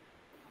minimum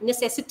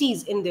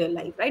necessities in their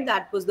life, right?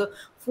 That was the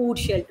food,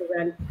 shelter,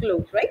 and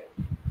clothes, right?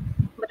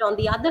 But on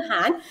the other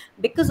hand,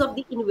 because of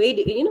the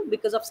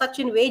because of such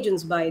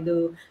invasions by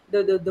the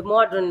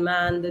modern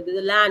man,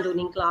 the land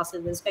owning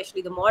classes,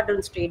 especially the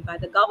modern state, by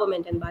the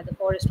government and by the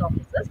forest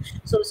officers.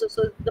 So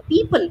the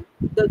people,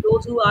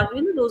 those who are,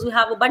 those who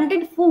have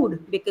abundant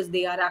food, because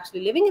they are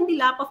actually living in the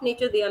lap of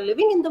nature, they are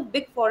living in the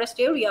big forest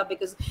area,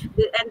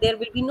 and there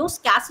will be no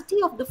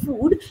scarcity of the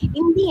food.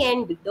 In the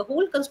end, the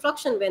whole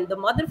construction, when the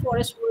mother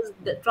forest was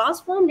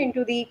transformed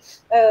into the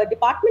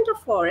department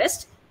of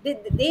forest,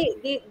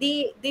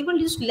 they were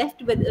just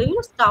left with,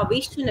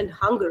 starvation and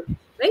hunger,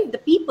 right? The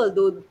people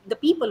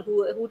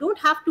who don't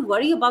have to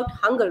worry about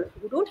hunger,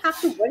 who don't have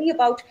to worry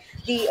about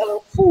the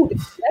food,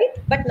 right?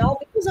 But now,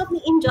 because of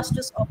the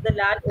injustice of the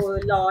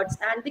landlords,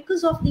 and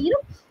because of the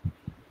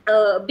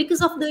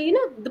because of the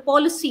the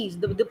policies,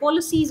 the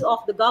policies of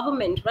the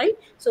government, right?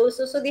 So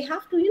they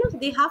have to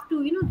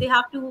they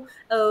have to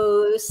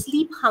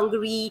sleep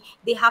hungry,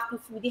 they have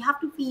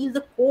to feel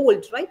the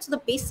cold, right? So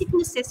the basic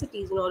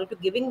necessities, in order to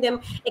giving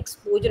them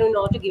exposure, in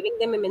order to giving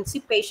them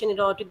emancipation, in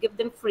order to give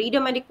them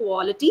freedom and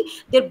equality,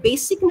 their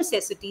basic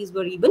necessities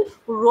were even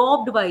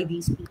robbed by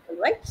these people,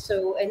 right?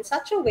 So in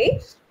such a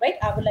way, right,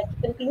 I would like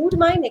to conclude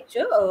my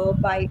lecture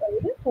by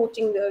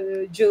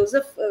quoting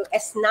Joseph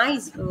S.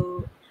 Nye's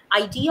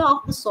idea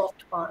of the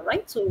soft power,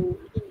 right? So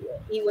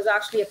he was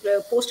actually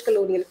a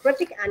post-colonial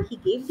critic, and he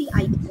gave the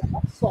idea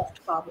of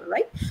soft power,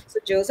 right? So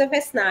Joseph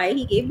S. Nye,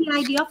 he gave the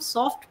idea of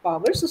soft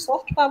power. So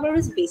soft power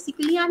is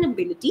basically an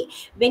ability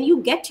when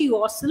you get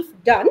yourself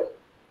done,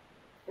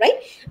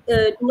 right?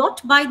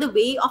 Not by the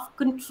way of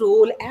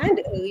control and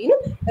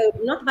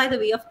not by the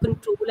way of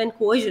control and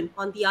coercion.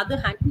 On the other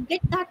hand, you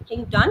get that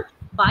thing done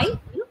by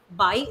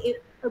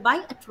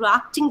by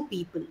attracting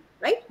people,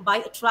 right? By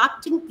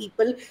attracting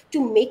people,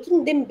 to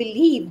making them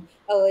believe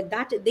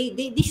that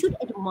they should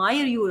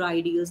admire your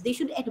ideas, they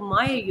should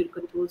admire your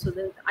control. So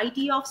the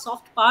idea of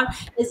soft power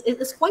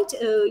is quite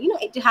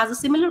it has a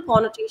similar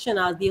connotation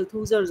as the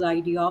Althusser's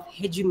idea of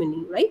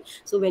hegemony, right?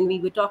 So when we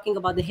were talking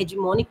about the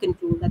hegemonic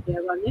control, that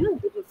there are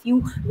a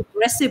few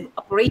repressive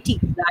apparatus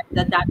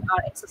that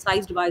are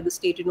exercised by the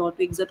state in order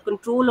to exert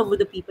control over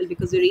the people,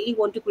 because they really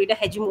want to create a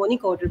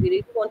hegemonic order, they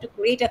really want to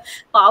create a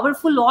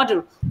powerful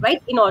order,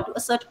 right, in order to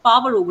assert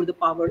power over the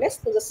powerless.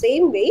 So the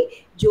same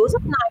way,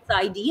 Joseph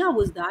Nye's idea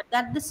was that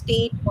the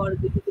state, or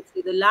you could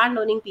say the land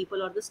owning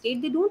people or the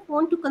state, they don't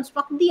want to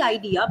construct the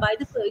idea by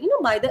the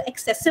by the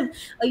excessive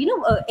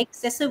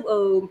excessive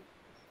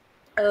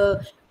uh,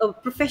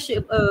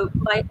 profession,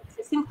 by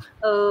accessing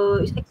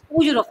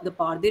exposure of the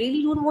power. They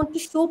really don't want to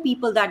show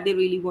people that they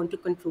really want to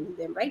control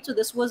them, right? So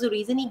this was the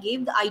reason he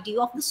gave the idea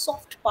of the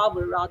soft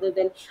power, rather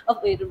than a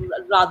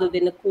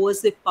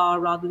coercive power,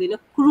 rather than a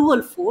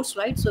cruel force,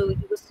 right? So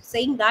he was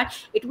saying that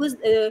it was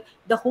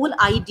the whole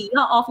idea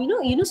of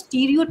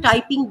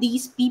stereotyping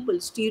these people,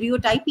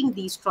 stereotyping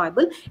these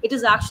tribal. It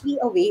is actually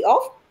a way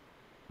of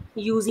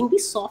using the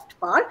soft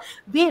power,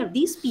 where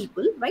these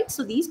people, right,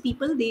 so these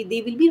people,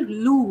 they will be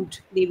lured,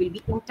 they will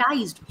be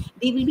enticed,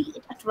 they will be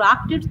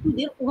attracted to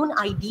their own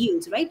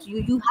ideals, right?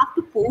 You have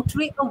to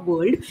portray a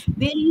world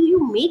where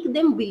you make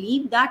them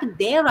believe that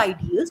their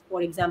ideals,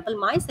 for example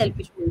my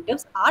selfish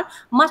motives, are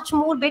much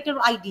more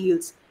better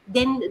ideals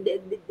than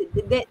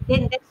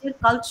than their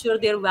culture,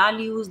 their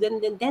values, than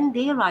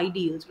their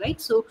ideals,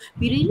 right? So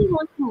we really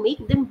want to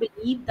make them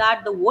believe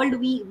that the world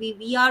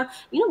we are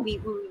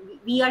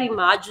we are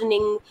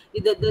imagining,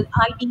 the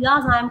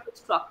ideas I am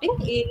constructing,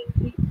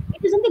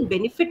 it is in the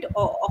benefit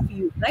of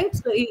you, right?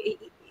 So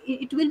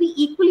it will be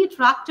equally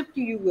attractive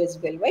to you as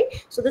well,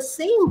 right? So the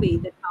same way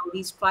that how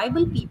these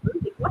tribal people,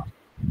 they got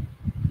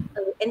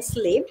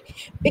enslaved,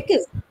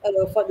 because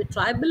for the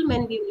tribal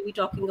men, we will be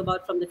talking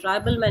about from the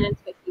tribal men, and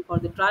especially for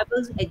the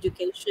tribals,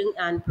 education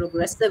and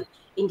progressive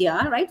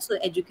India, right? So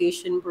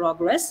education,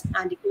 progress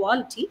and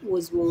equality were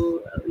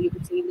you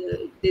could say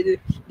they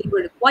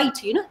were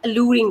quite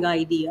alluring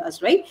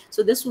ideas, right?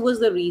 So this was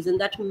the reason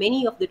that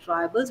many of the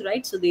tribals,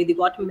 right, so they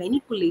got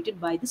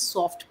manipulated by the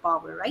soft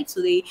power, right?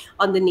 So they,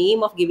 on the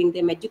name of giving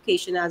them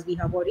education, as we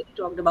have already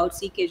talked about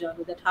CK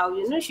Janu, that how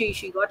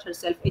she got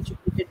herself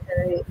educated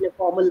in a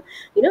formal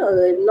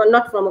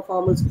not from a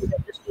formal school,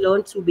 that just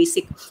learned through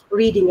basic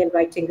reading and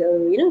writing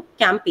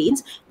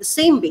campaigns. The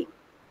same way,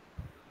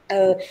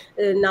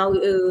 now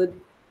in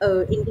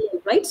the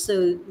end, right?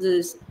 So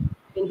this,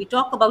 when we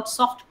talk about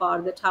soft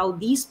power, that how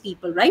these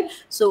people, right?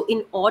 So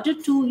in order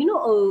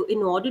to in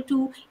order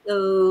to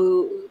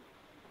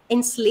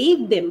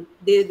enslave them,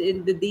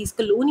 these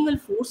colonial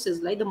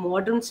forces, like the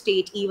modern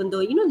state, even though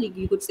like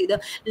you could say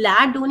the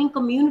land owning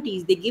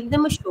communities, they give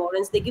them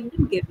assurance, they give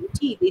them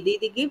guarantee,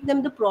 they give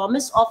them the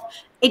promise of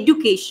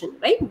education,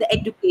 right? The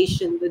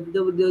education,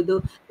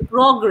 the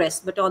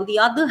progress. But on the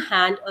other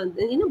hand,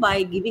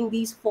 by giving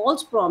these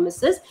false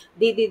promises,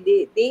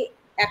 they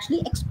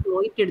actually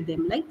exploited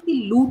them, like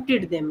they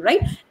looted them,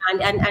 right?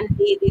 And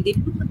they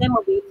took them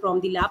away from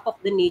the lap of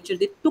the nature,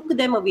 they took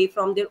them away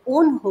from their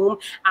own home,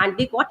 and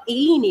they got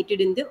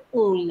alienated in their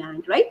own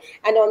land, right?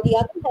 And on the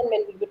other hand,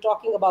 when we were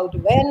talking about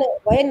when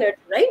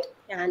right,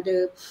 and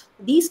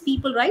these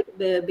people, right,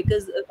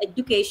 because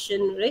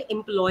education, right,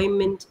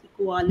 employment,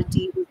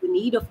 equality was the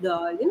need of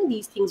the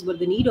these things were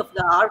the need of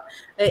the hour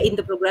in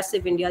the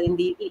progressive India, in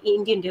the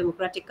Indian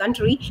democratic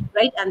country,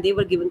 right? And they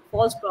were given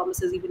false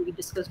promises. Even we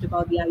discussed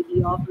about the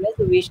idea of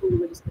reservation, we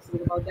were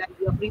discussing about the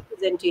idea of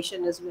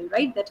representation as well,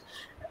 right? That,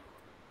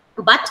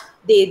 but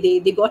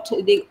they got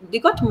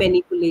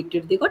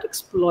manipulated, they got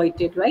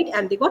exploited, right?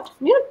 And they got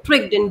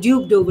tricked and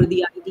duped over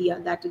the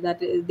idea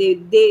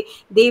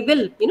they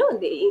will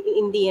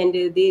in the end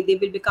they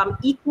will become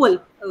equal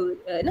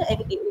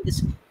in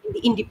this in the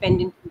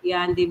independent India,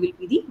 and they will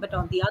be the, but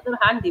on the other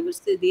hand, they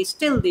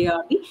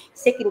are the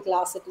second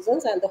class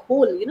citizens. And the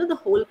whole,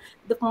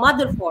 the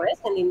mother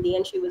forest, and in the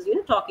end she was,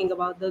 talking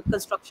about the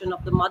construction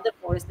of the mother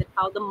forest, that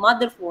how the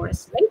mother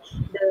forest, right,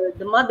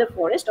 the mother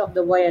forest of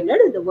the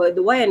Wayanad,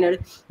 the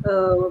Wayanad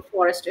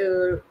forest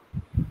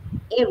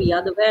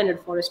area, the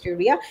Wayanad forest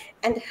area,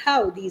 and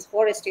how these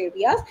forest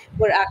areas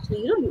were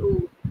actually,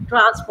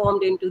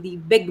 transformed into the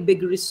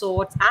big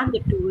resorts and the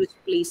tourist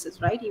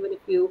places, right? Even if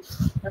you,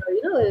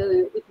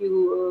 if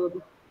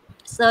you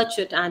search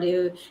it and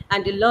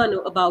learn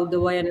about the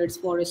Wayanad's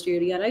forest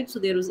area, right? So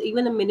there was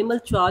even a minimal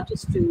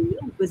charges to,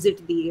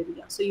 visit the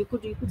area. So you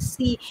could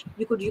see,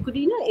 you could,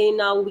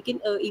 now we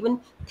can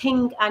even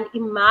think and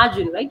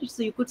imagine, right?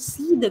 So you could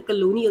see the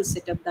colonial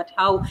setup, that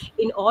how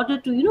in order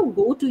to,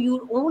 go to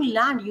your own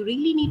land, you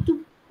really need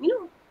to,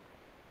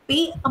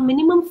 pay a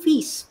minimum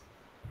fees.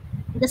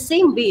 The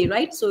same way,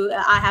 right? So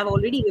I have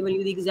already given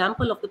you the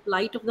example of the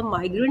plight of the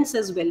migrants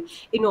as well.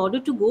 In order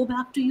to go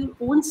back to your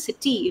own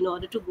city, in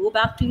order to go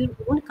back to your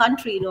own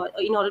country,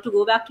 in order to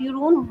go back to your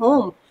own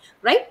home,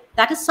 right,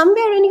 that is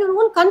somewhere in your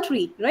own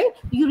country, right,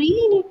 you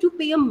really need to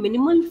pay a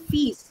minimal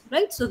fees,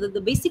 right? So that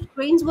the basic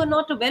trains were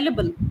not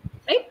available,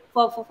 right,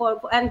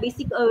 and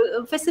basic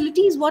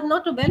facilities were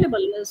not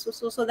available,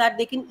 so that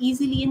they can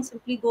easily and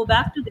simply go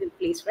back to their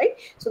place, right?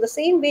 So the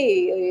same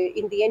way,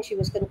 in the end she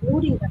was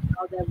concluding that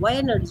how the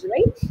Wayanad's,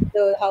 right,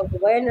 how the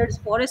Wayanad's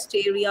forest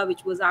area,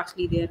 which was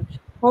actually their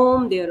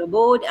home, their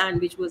abode,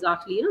 and which was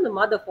actually, the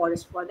mother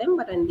forest for them,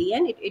 but in the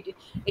end it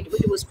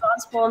was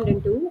transformed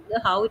into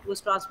how it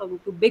was transformed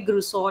into big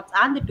resorts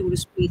and the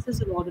tourist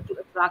places, in order to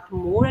attract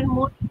more and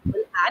more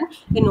people, and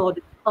in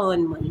order to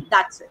earn money.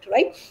 That's it,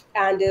 right?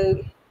 And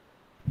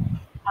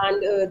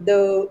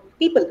the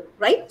people,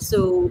 right?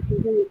 So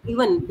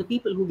even the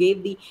people who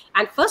gave the,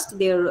 and first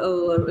their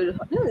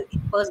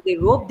first they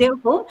robbed their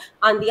home,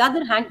 on the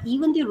other hand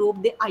even they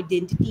robbed their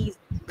identities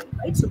as well,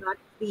 right? So that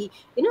the,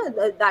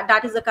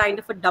 that is a kind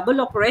of a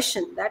double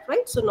oppression, that,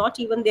 right? So not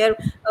even their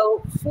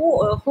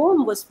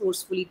home was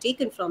forcefully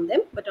taken from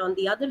them, but on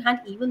the other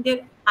hand even their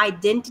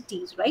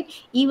identities, right,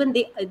 even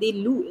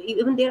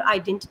even their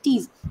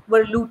identities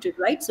were looted,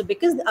 right? So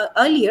because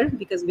earlier,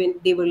 because when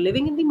they were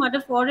living in the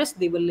mother forest,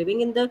 they were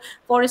living in the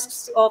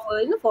forests of,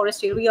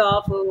 forest area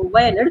of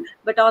Wayanad,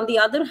 but on the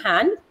other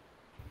hand,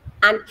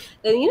 and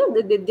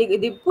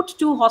they put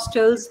two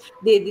hostels,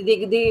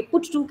 they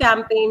put two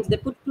campaigns, they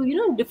put two,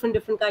 different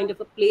kind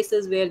of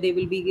places where they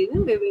will be,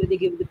 where they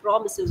give the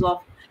promises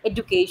of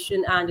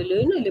education and,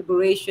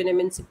 liberation,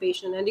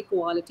 emancipation and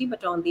equality.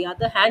 But on the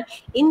other hand,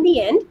 in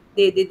the end,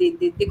 they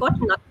got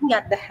nothing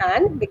at the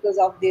hand, because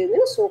of the,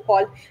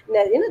 so-called,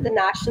 the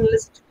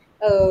nationalist,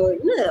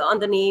 on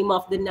the name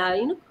of the,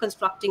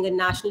 constructing a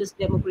nationalist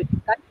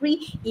democratic country.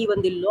 Even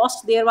they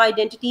lost their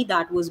identity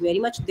that was very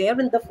much there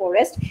in the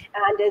forest.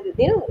 And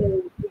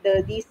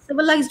these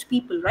civilized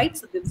people, right?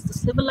 So this the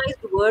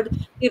civilized word,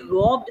 they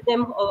robbed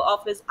them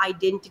of his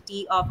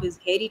identity, of his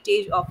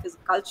heritage, of his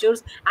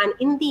cultures. And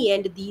in the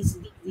end, these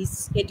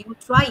scheduled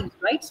tribes,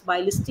 right, so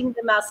by listing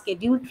them as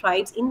scheduled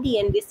tribes, in the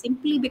end they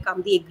simply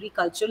become the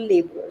agricultural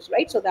laborers,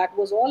 right? So that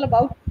was all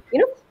about,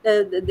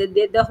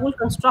 the whole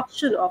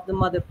construction of the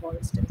mother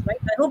forest is, right?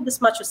 I hope this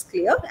much is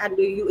clear, and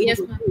you Yes,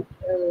 enjoy, ma'am.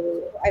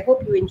 I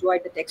hope you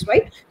enjoyed the text,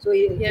 right? So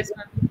Yes,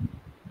 ma'am.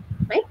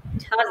 right,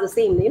 it has the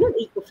same,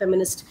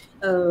 eco-feminist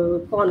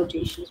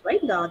connotations, right?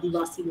 The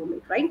Adivasi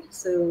movement, right?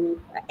 So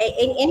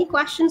any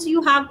questions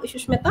you have,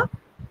 Shushmita?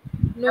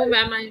 No,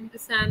 ma'am, I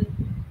understand.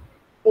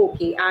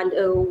 Okay, and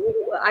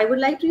I would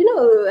like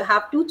to,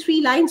 have two,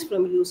 three lines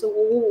from you. So,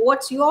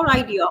 what's your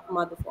idea of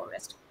mother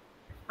forest?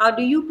 How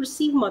do you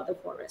perceive mother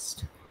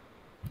forest?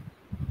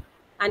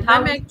 And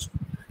how Ma'am, do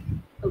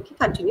you? Okay,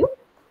 continue.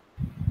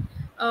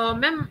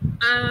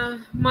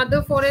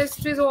 Mother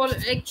Forest is all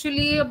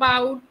actually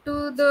about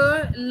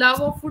the love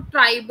of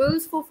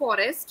tribals for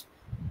forest,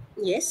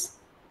 Yes,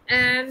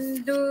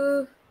 and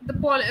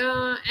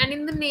and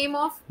in the name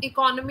of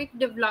economic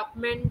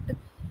development,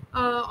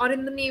 or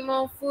in the name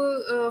of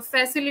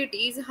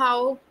facilities,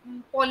 how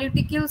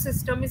political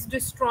system is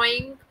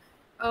destroying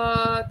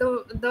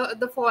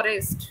the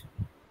forest,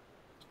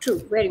 true,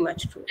 very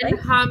much true, and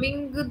right?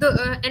 harming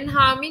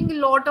a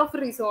lot of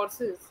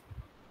resources.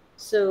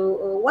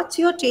 So, what's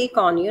your take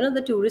on, the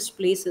natural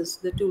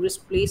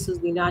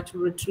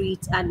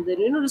retreats, and the,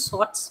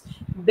 resorts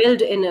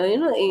built in,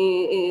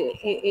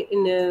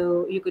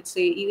 you could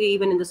say,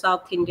 even in the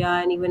South India,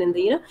 and even in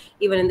the,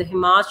 even in the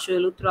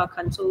Himachal,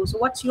 Uttarakhand. So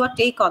what's your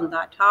take on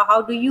that?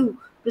 How do you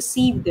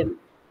perceive them?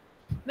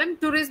 Ma'am,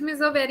 tourism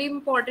is a very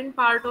important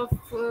part of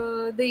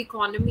the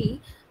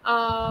economy,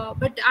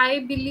 but I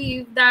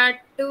believe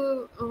that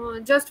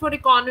just for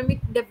economic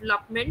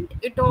development,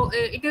 it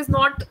is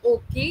not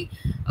okay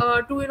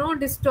to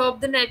disturb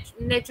the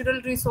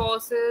natural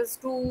resources,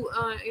 to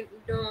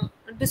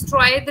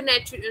destroy the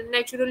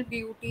natural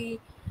beauty,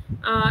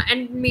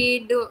 and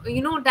made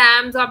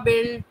dams are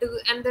built,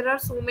 and there are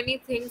so many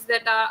things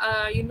that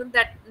are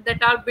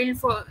that are built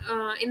for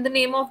in the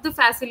name of the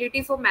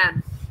facility for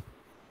man.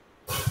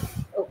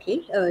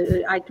 Okay,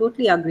 I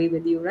totally agree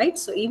with you, right?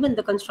 So even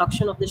the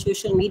construction of the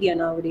social media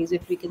nowadays,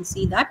 if we can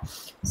see that,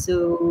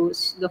 so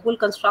the whole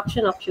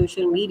construction of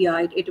social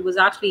media, it was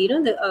actually,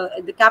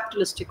 the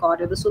capitalistic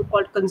order, the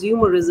so-called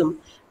consumerism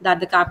that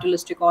the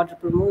capitalistic order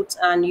promotes,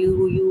 and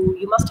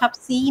you must have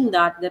seen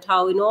that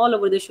how in all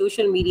over the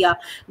social media,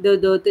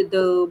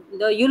 the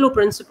YOLO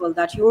principle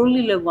that you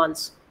only live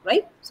once,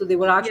 right? So they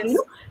were actually,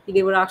 Yes,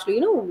 they were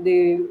actually,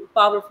 they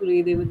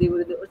powerfully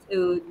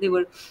they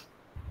were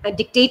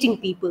dictating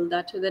people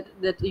that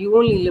you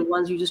only live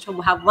once, you just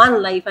have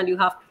one life, and you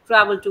have to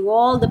travel to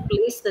all the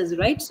places,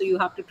 right? So you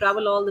have to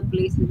travel all the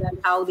places, and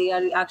how they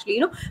are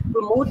actually,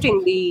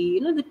 promoting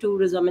the, the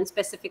tourism, and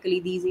specifically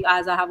these,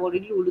 as I have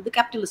already told you, the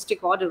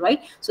capitalistic order,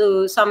 right?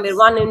 So somewhere yes,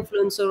 one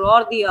influencer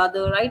or the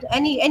other, right?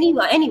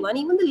 Anyone,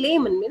 even the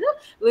layman,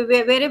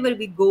 wherever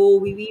we go,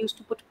 we used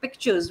to put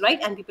pictures, right?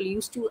 And people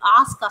used to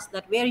ask us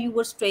that where you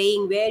were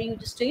staying, where you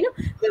just,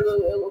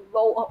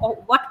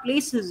 what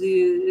places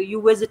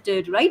you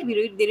visited, right?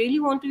 They really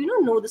want to,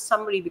 know the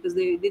summary, because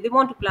they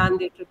want to plan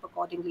their trip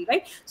accordingly,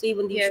 right? So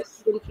even these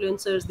yes, social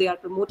influencers, they are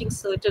promoting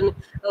certain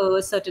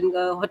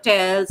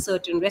hotels,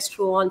 certain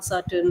restaurants,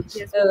 certain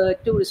yes,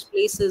 tourist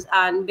places,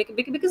 and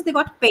because they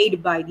got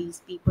paid by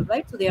these people,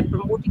 right? So they are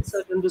promoting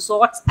certain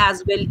resorts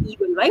as well,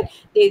 even, right?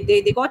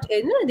 They got,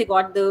 they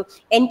got the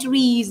entry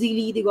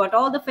easily, they got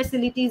all the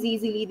facilities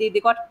easily, they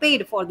got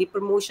paid for the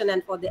promotion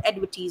and for the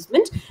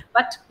advertisement.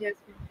 but yes,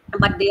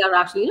 but they are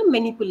actually,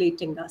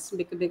 manipulating us,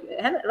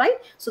 right?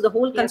 So the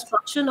whole yes,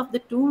 construction of the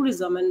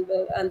tourism, and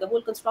the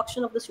whole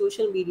construction of the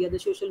social media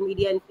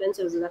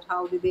influencers, that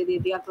how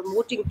they are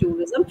promoting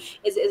tourism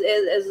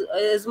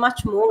is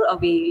much more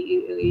away.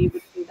 You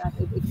could say that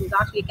it was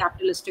actually a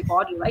capitalistic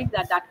order, right?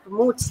 That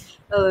promotes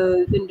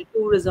in the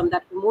tourism,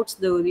 that promotes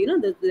the,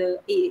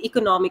 the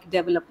economic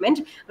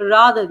development,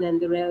 rather than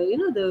the,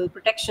 the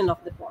protection of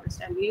the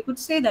forest. And you could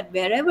say that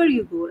wherever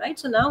you go, right?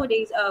 So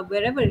nowadays,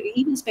 wherever,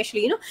 even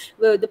especially,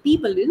 the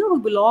people, who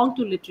belong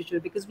to literature,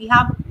 because we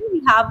have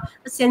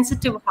a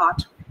sensitive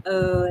heart.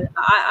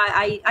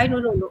 I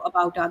don't know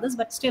about others,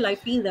 but still I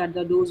feel that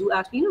those who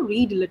actually,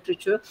 read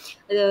literature,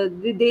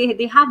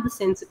 they have the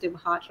sensitive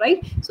heart,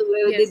 right? So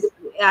yes,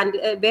 and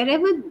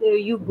wherever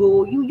you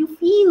go, you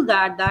feel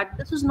that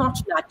this is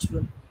not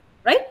natural,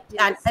 right?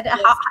 and yes, and how,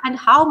 yes, and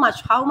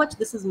how much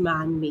this is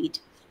man made,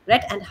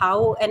 right? And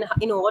how, and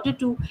in order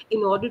to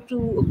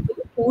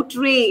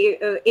portray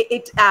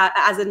it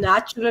as a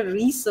natural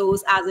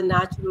resource, as a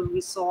natural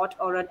resort,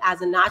 or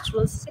as a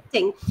natural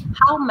setting,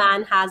 how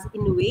man has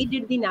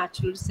invaded the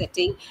natural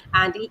setting,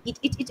 and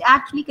it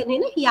actually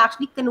he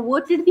actually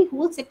converted the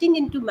whole setting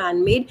into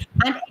man-made,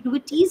 and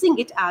advertising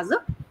it as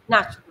a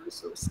natural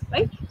resource,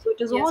 right? So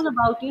it is yes, all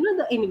about,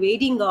 the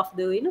invading of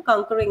the,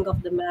 conquering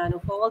of the man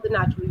of all the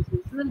natural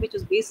resources, and which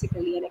is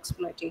basically an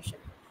exploitation,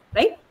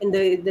 right? And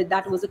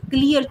that was a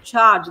clear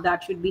charge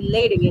that should be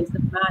laid against the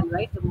man,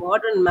 right? The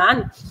modern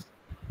man,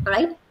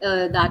 right?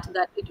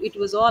 It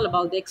was all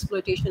about the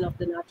exploitation of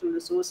the natural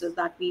resources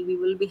that we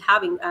will be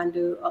having, and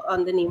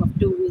on the name of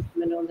tourism,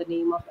 and on the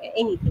name of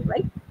anything,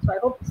 right? So I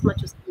hope this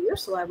much is clear.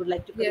 So I would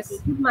like to yes,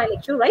 conclude my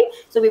lecture, right?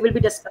 So we will be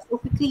discussing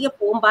quickly a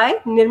poem by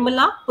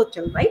Nirmala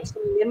Puttal, right? So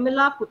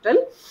Nirmala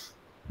Puttal,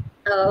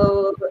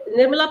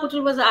 Nirmala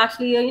Puttal was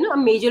actually a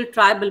major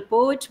tribal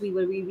poet. We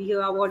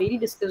have already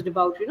discussed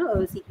about,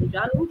 C.K.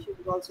 Janu. She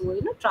was also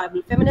a,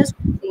 tribal feminist.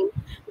 Same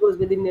goes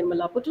within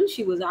Nirmala Puttal.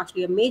 She was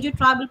actually a major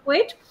tribal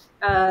poet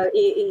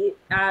in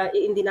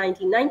the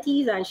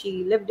 1990s, and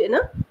she lived in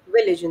a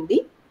village in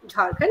the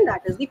Jharkhand,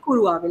 that is the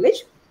Kurua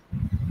village.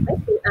 Right?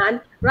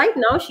 And right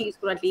now she's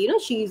currently,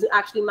 she's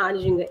actually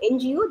managing an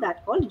NGO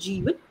that called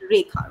Jeevan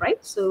Rekha, right?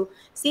 So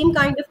same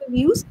kind of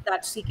views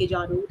that C.K.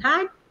 Janu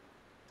had.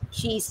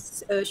 She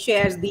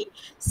shares the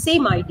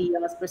same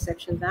ideas,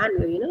 perceptions,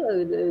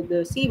 and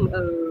the same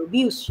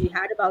views she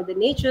had about the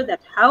nature,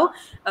 that how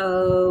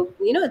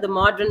the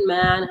modern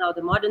man, how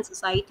the modern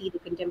society, the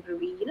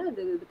contemporary,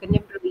 the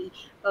contemporary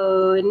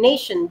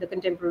nation, the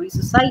contemporary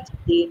society,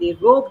 they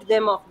robbed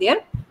them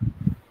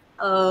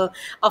uh,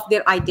 of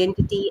their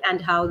identity,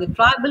 and how the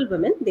tribal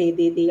women,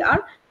 they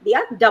are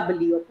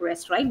doubly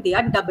oppressed, right? They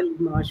are doubly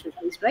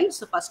marginalized, right?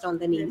 So first on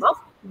the name yes, of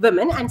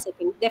women, and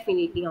second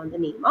definitely on the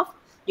name of,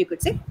 you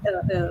could say,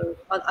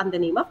 on the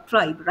name of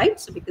tribe, right?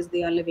 So because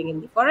they are living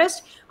in the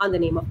forest, on the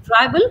name of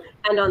tribal,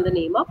 and on the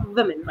name of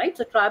women, right?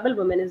 So tribal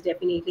women is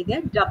definitely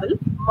their double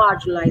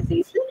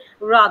marginalization,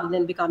 rather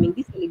than becoming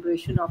the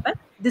celebration of a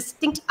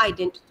distinct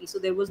identity. So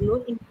there was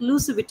no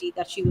inclusivity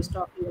that she was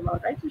talking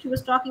about, right? So she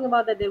was talking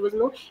about that there was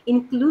no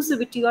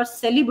inclusivity or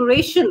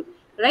celebration,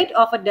 right,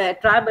 of a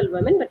tribal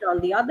women. But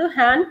on the other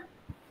hand,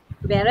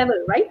 wherever,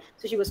 right?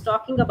 So she was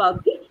talking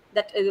about the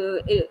that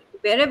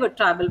wherever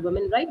tribal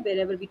women, right?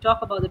 Wherever we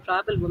talk about the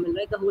tribal women,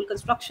 right? The whole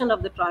construction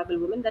of the tribal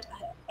women, that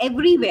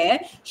everywhere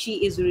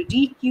she is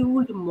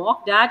ridiculed,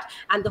 mocked at,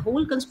 and the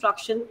whole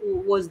construction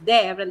was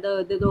there, and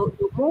the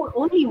more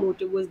only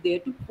motive was there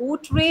to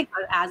portray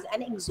her as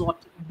an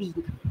exotic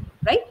being,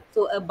 right?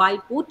 So by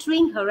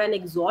portraying her an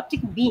exotic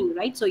being,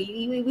 right? So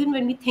even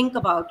when we think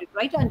about it,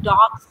 right, a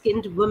dark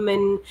skinned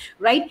woman,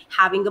 right,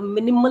 having a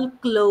minimal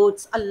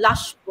clothes, a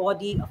lush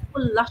body, a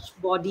full lush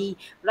body,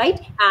 right,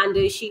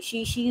 and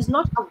she is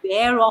not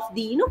aware of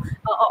the,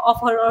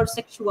 of her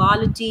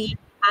sexuality,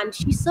 and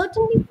she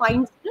certainly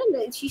finds,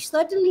 she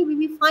certainly,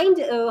 we find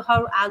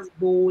her as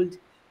bold,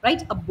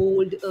 right, a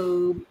bold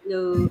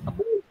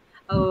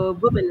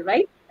woman,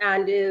 right,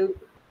 and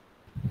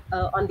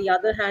on the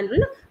other hand,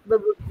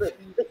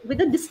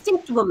 with a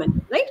distinct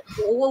woman, right?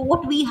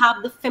 What we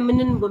have the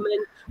feminine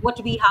woman, what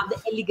we have the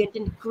elegant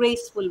and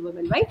graceful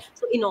woman, right?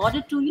 So in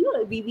order to,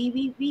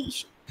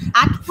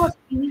 at first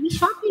we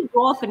sharply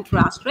draw a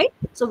contrast, right?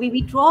 So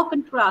we draw a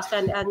contrast,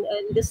 and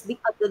this the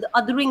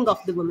othering of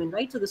the woman,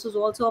 right? So this was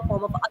also a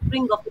form of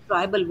othering of the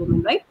tribal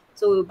woman, right?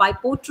 So by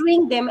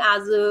portraying them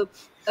as an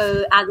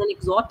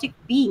exotic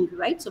being,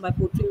 right? So by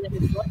portraying them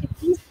as exotic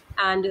beings,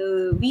 and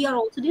we are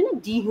also,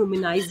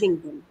 dehumanizing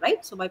them,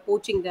 right? So by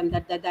poaching them,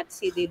 that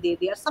say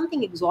they are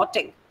something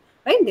exotic,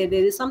 right? There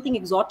is something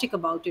exotic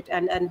about it,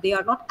 and they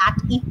are not at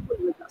equal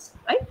with us,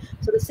 right?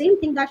 So the same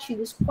thing that she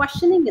was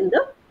questioning in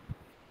the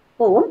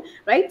poem,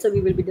 right? So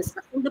we will be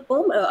discussing the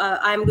poem.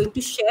 I'm going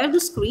to share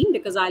the screen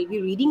because I'll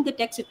be reading the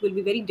text. It will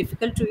be very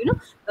difficult to,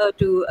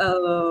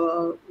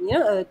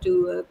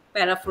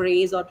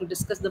 paraphrase or to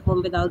discuss the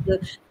poem without the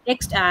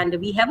text. And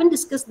we haven't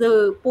discussed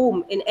the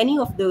poem in any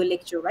of the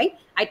lecture, right?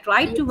 I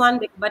tried to Yes.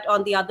 one, but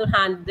on the other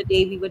hand, the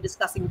day we were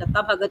discussing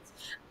Datta Bhagat's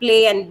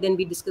play, and then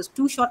we discussed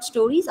two short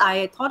stories.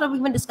 I thought of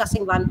even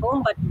discussing one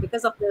poem, but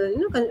because of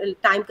the,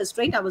 time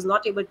constraint, I was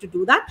not able to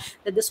do that.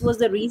 That this was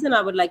the reason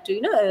I would like to,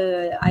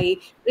 I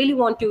really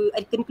want to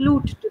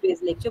conclude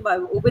today's lecture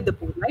with the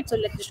poem, right? So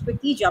let's just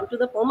quickly jump to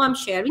the poem. I'm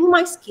sharing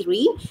my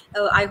screen.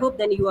 I hope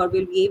then you will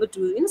be able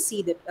to,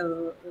 see the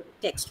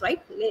text,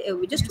 right?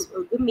 Just Yes.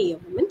 give me a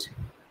moment.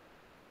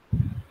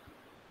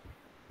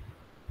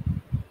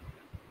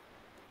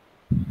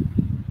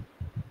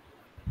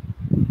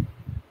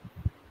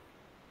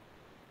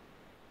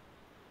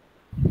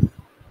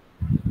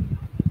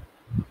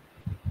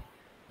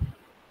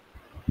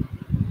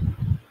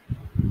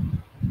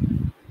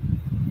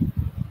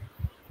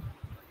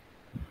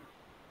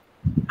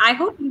 I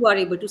hope you are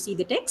able to see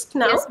the text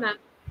Yes, now. ma'am.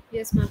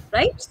 Yes, ma'am.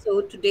 Right?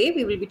 So today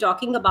we will be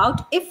talking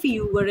about If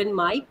You Were in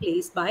My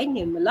Place by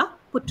Nirmala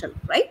Puttal,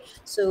 right?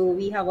 So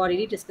we have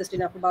already discussed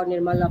enough about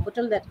Nirmala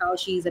Puttal, that how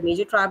she is a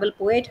major tribal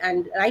poet,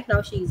 and right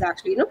now she is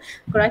actually,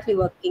 currently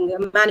working,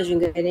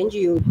 managing an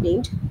NGO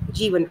named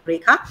Jeevan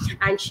Rekha,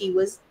 and she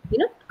was,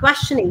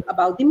 questioning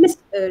about the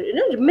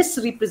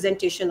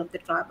misrepresentation of the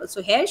tribal.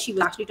 So here she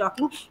was actually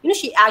talking,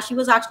 she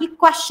was actually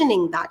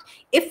questioning that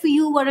if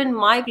you were in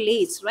my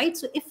place, right?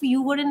 So if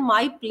you were in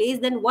my place,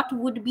 then what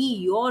would be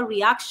your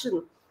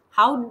reaction?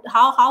 How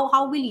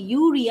will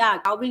you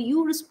react? How will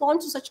you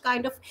respond to such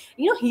kind of,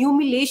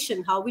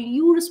 humiliation? How will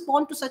you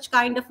respond to such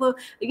kind of a,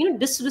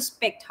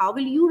 disrespect? How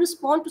will you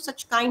respond to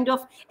such kind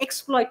of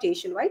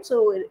exploitation, right?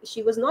 So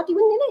she was not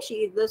even,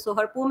 so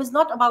her poem is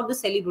not about the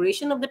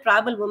celebration of the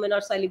tribal women or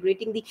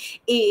celebrating the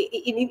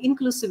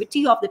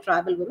inclusivity of the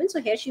tribal women.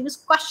 So here she was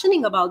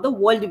questioning about the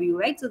worldview,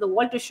 right? So the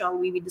Walter Song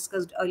we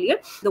discussed earlier,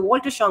 the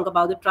Walter Song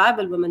about the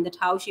tribal woman, that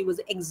how she was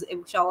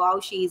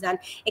how she is an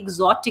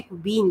exotic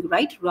being,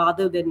 right,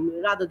 rather than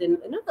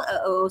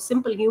a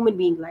simple human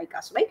being like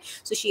us, right?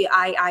 So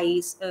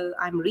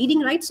I'm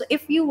reading, right? So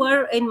If You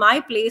Were in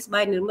My Place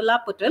by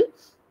Nirmala Patel.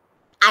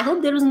 I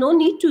hope there is no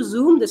need to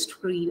zoom the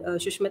screen.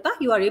 Shushmita,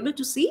 you are able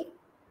to see?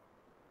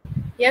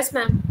 Yes,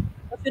 ma'am.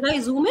 Or should I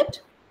zoom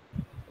it?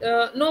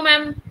 No,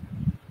 ma'am.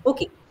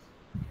 Okay.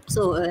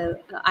 So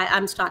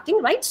I'm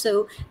starting, right?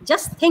 So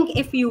just think,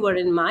 if you were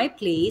in my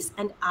place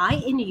and I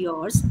in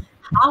yours,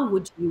 how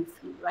would you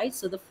feel, right?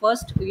 So the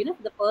first,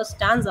 the first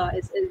stanza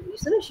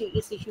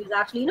she's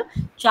actually,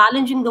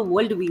 challenging the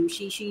worldview.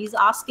 She's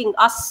asking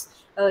us,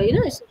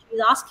 she's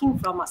asking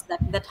from us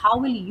that how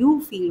will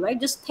you feel, right?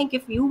 Just think,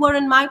 if you were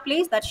in my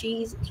place, that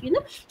she's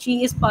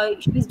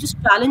just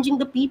challenging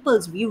the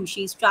people's view.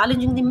 She's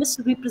challenging the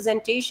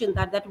misrepresentation,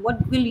 that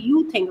what will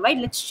you think, right?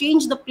 Let's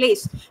change the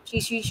place.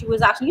 She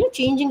was actually,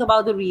 changing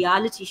about the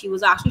reality. She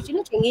was actually,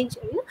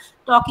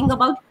 talking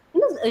about,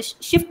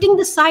 shifting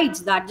the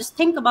sides, that just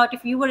think about,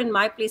 if you were in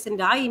my place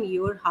and I in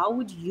your, how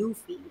would you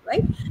feel,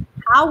 right?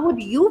 How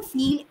would you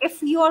feel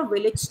if your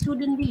village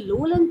stood in the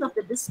lowlands of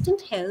the distant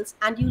hills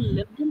and you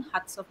lived in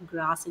huts of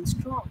grass and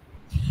straw,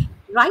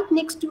 right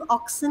next to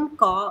oxen,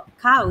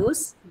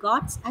 cows,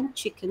 goats, and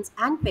chickens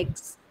and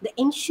pigs, the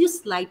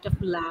anxious light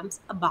of lamps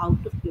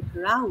about to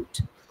flicker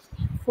out?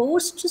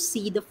 Forced to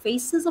see the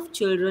faces of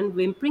children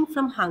whimpering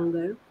from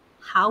hunger,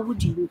 how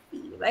would you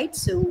feel, right?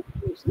 So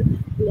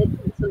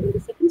in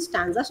the second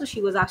stanza, so she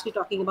was actually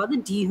talking about the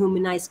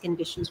dehumanized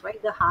conditions, right?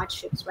 The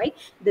hardships, right?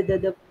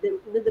 The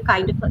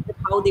kind of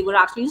how they were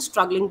actually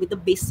struggling with the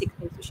basic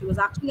things. So she was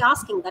actually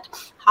asking that,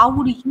 how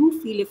would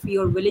you feel if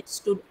your village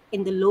stood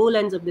in the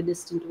lowlands of the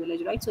distant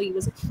village, right? So you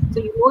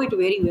know it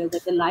very well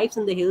that the lives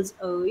in the hills,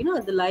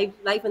 the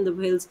life in the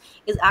hills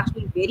is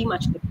actually very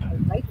much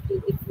difficult, right?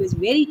 It was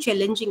very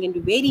challenging and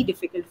very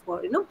difficult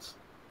for,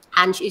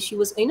 and she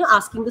was,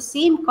 asking the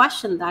same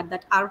question,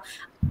 that our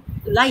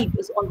life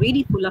is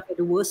already full of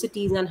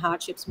adversities and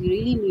hardships. We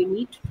really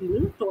need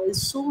to, toil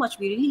so much.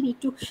 We really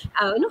need to,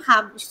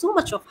 have so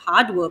much of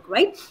hard work,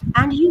 right?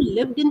 And you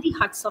lived in the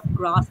huts of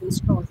grass and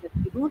straws. That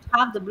you don't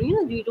have the,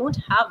 you don't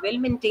have well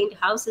maintained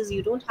houses.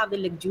 You don't have the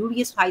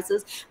luxurious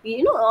houses.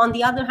 On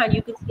the other hand,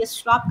 you can see a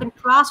sharp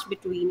contrast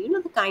between,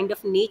 the kind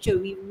of nature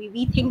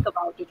we think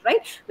about it,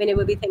 right?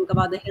 Whenever we think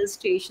about the hill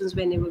stations,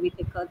 whenever we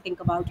think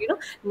about,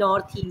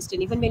 northeast,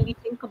 and even when we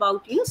think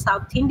about,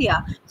 South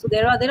India. So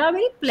there are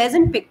very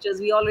pleasant pictures.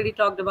 We already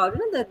talked about,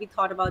 that we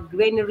thought about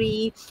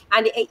greenery,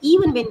 and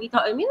even when we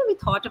thought, we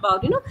thought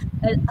about,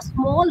 a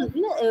small,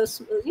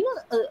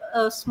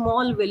 a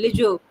small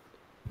villager,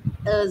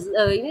 as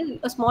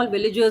a small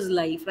villager's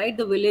life, right?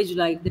 The village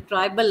life, the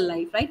tribal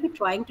life, right? We're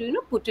trying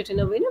to, put it in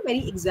a,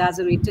 very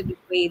exaggerated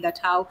way, that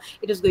how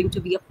it is going to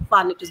be a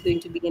fun, it is going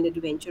to be an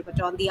adventure. But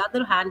on the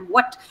other hand,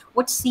 what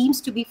seems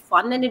to be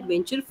fun and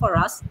adventure for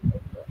us,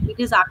 it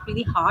is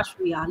actually harsh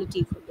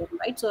reality for them,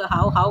 right? So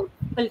how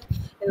difficult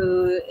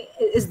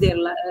is their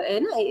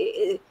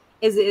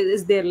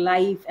is their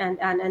life,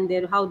 and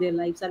their, how their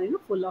lives are,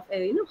 full of,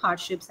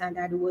 hardships and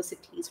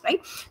adversities, right?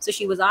 So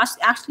she was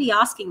actually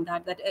asking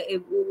that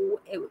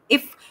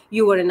if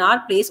you were in our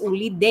place,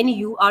 only then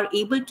you are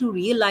able to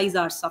realize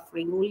our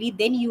suffering, only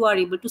then you are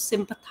able to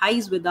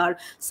sympathize with our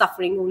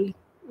suffering, only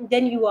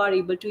then you are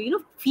able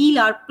to, feel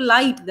our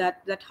plight,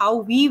 that how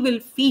we will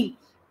feel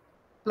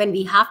when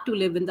we have to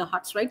live in the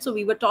huts, right? So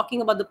we were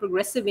talking about the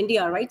progressive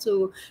India, right?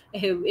 So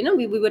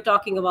we were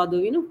talking about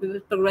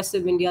the,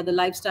 progressive India, the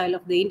lifestyle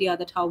of the India,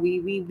 that how we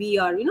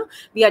are,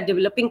 we are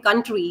developing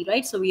country,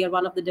 right? So we are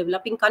one of the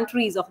developing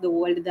countries of the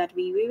world, that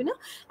we we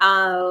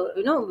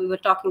were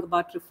talking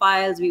about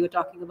reptiles, we were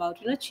talking about,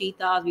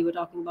 cheetahs, we were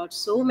talking about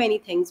so many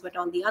things. But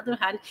on the other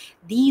hand,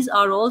 these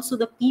are also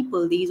the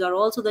people, these are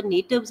also the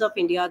natives of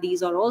India,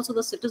 these are also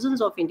the citizens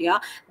of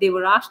India. They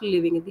were actually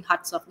living in the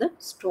huts of the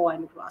straw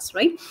and grass,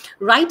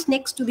 right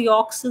next to the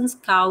oxen,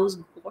 cows,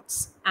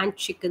 goats, and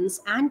chickens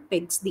and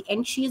pigs, the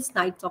ancient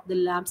nights of the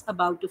lamps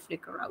about to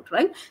flicker out,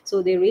 right?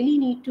 So they really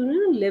need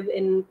to, live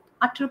in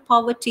utter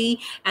poverty,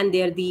 and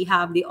there they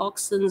have the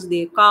oxen,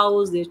 their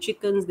cows, their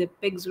chickens, their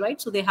pigs,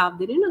 right? So they have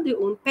their, their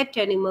own pet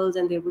animals,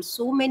 and there were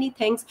so many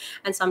things.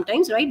 And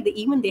sometimes, right,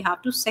 even they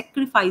have to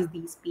sacrifice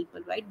these people,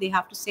 right? They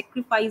have to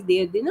sacrifice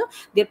their,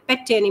 their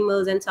pet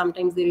animals, and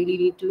sometimes they really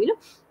need to,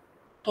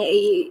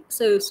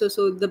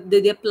 so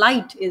their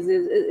plight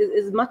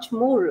is much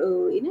more,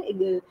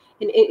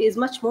 is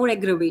much more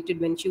aggravated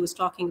when she was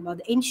talking about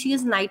the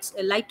ancient nights,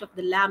 light of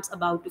the lamps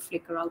about to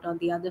flicker out. On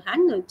the other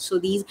hand, so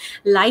these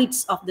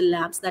lights of the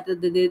lamps, that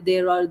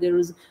there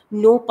is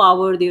no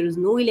power, there is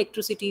no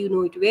electricity, you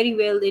know it very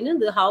well,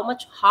 how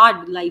much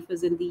hard life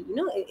is in the,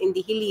 in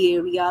the hilly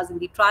areas, in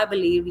the tribal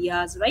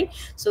areas, right?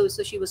 So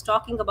she was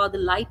talking about the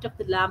light of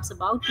the lamps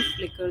about to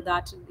flicker,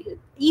 that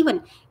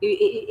even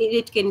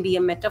it can be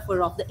a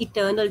metaphor of the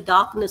eternal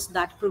darkness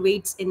that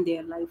pervades in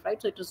their life,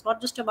 right? So it was not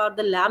just about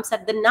the lamps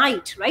at the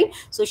night, right?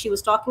 So she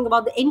was talking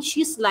about the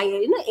anxious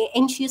light,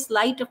 anxious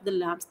light of the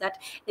lamps, that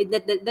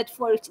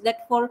for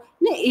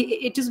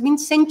it has been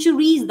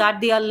centuries that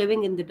they are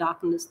living in the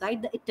darkness,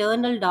 right? The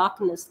eternal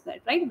darkness, that,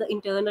 right? The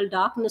internal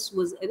darkness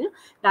was,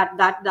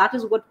 that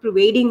is what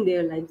pervading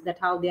their lives, that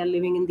how they are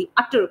living in the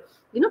utter,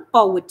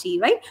 poverty,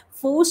 right?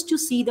 Forced to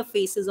see the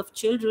faces of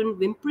children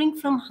whimpering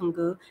from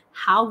hunger,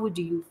 how would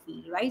you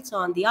feel, right? So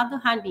on the other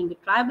hand, being a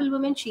tribal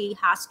woman, she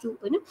has to,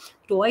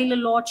 toil a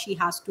lot, she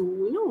has to,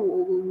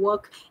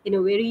 work in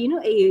a very, in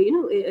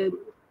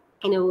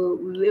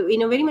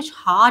a very much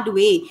hard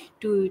way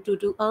to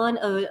earn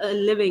a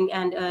living,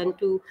 and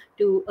to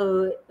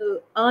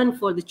earn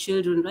for the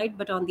children, right?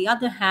 But on the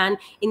other hand,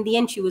 in the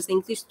end, she was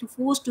saying she's too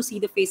forced to see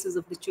the faces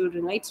of the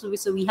children, right? So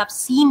we have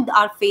seen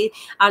our face,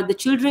 are the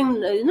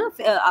children,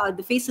 are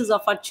the faces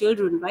of our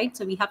children, right?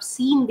 So we have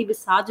seen the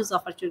visages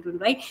of our children,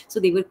 right? So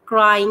they were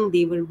crying,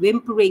 they were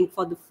whimpering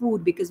for the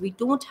food, because we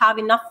don't have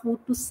enough food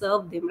to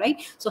serve them,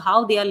 right? So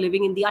how they are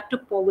living in the utter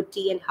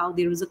poverty, and how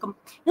there is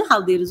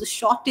how there is a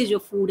shortage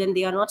of food, and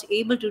they are not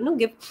able to,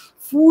 give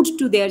food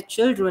to their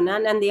children,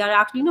 and they are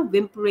actually,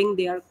 whimpering,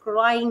 they are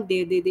crying,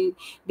 they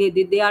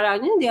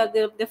are,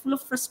 they're full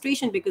of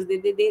frustration, because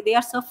they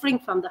are suffering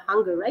from the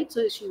hunger, right?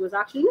 So she was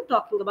actually,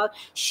 talking about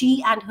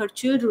she and her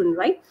children,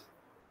 right?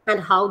 And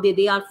how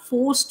they are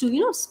forced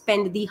to,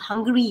 spend the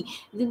hungry,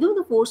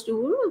 the forced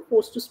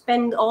to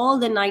spend all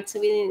the nights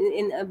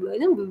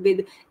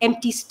with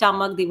empty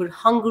stomach. They were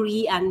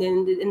hungry, and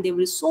there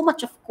was so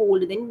much of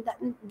cold. Then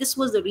this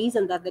was the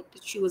reason that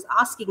she was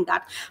asking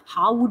that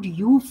how would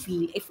you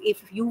feel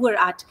if you were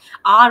at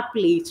our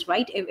place,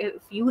 right?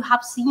 If you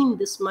have seen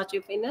this much,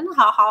 if,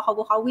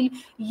 how will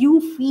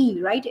you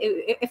feel, right?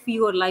 If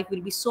your life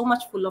will be so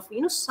much full of,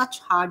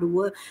 such hard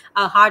work,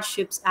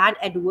 hardships and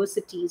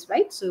adversities,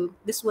 right? So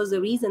this was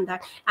the reason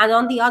that. And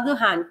on the other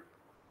hand,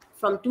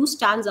 from two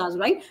stanzas,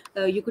 right?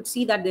 You could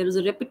see that there is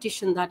a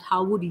repetition, that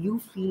how would you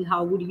feel,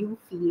 how would you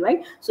feel,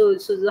 right? So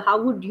the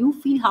how would you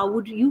feel, how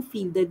would you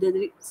feel,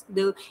 the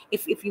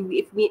if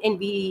we and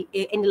we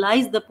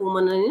analyze the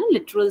poem in a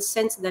literal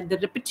sense, that the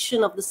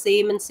repetition of the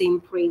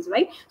same phrase,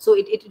 right? So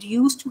it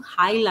used to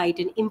highlight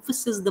and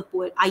emphasize the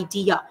poet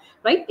idea,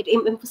 right? It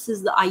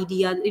emphasizes the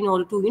idea in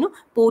order to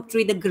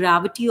portray the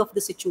gravity of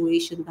the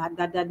situation,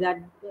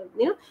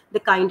 the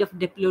kind of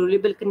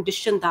deplorable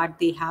condition that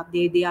they have.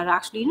 They are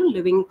actually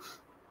living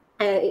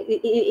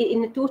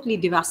in a totally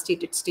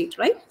devastated state,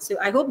 right? So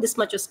I hope this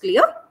much is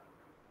clear,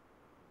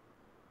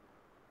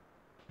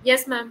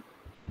 Yes, ma'am.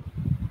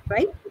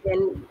 right?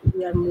 Then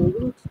we are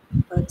moving to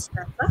the third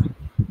stanza.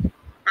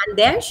 And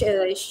there,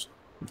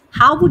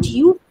 how would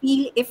you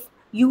feel if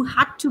you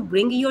had to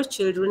bring your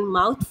children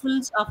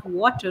mouthfuls of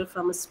water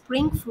from a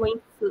spring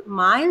flowing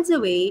miles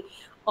away,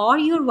 or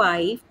your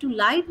wife, to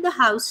light the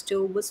house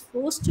stove, was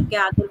forced to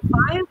gather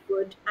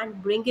firewood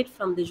and bring it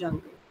from the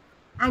jungle?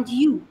 And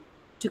you,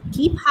 to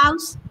keep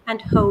house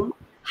and home,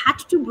 had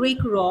to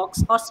break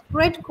rocks or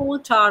spread coal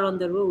tar on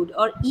the road,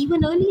 or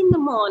even early in the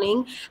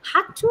morning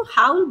had to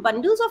haul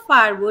bundles of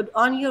firewood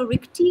on your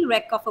rickety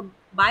wreck of a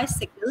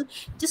bicycle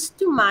just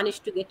to manage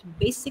to get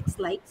basics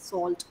like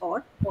salt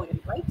or oil,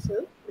 right?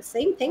 So the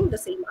same thing, the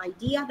same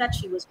idea, that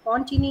she was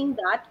continuing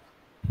that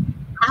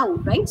how,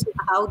 right? So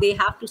how they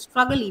have to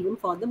struggle even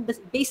for the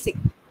basic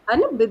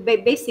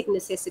basic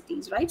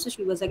necessities, right? So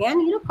she was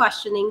again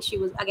questioning, she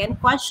was again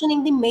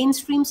questioning the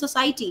mainstream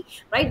society,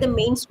 right? The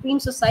mainstream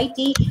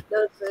society,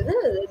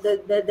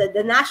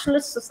 the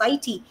nationalist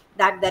society,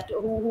 that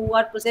who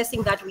are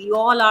possessing that we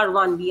all are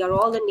one, we are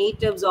all the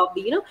natives of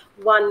the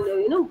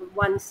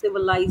one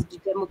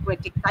civilized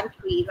democratic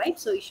country, right?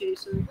 So she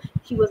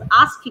was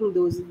asking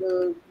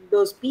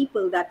those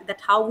people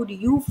that how would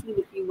you feel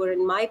if you were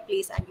in my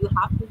place, and you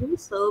have to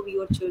serve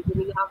your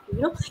children, you have to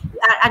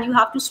and you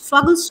have to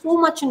struggle so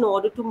much in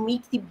order to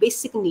meet the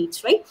basic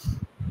needs, right?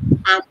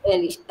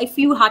 And if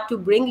you had to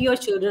bring your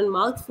children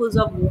mouthfuls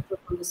of water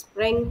from the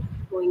spring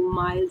going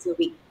miles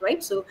away,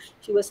 right? So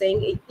she was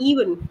saying,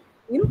 even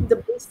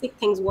the basic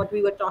things, what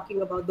we were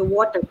talking about, the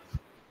water,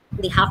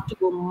 they have to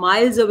go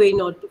miles away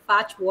not to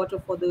fetch water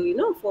for the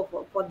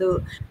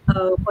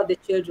for the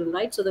children,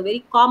 right? So the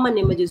very common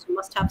images, you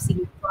must have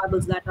seen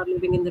tribals that are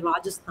living in the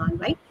Rajasthan,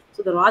 right?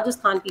 So the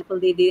Rajasthan people,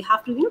 they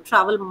have to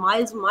travel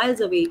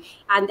miles away,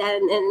 and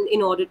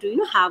in order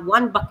to have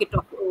one bucket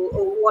of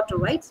water,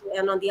 right? So,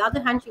 and on the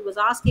other hand, she was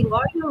asking,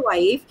 or your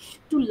wife,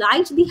 to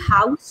light the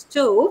house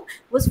stove,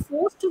 was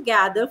forced to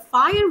gather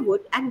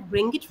firewood and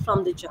bring it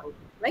from the jungle,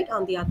 right?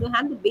 On the other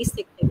hand, the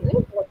basic thing,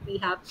 right? What we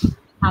have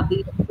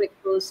the electric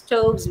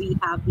stoves, we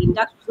have the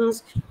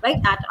inductions, right?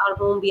 At our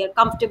home, we are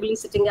comfortably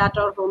sitting at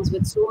our homes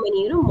with so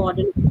many,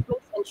 modern equipment.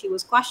 And she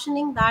was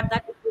questioning that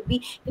it would be,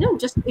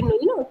 just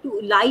to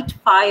light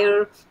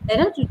fire,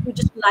 to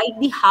just light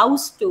the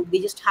house stove. They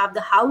just have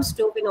the house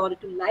stove. In order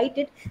to light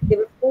it, they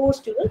were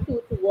forced to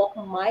walk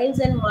miles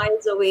and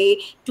miles away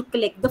to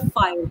collect the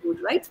firewood,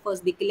 right?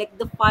 First they collect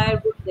the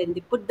firewood, then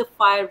they put the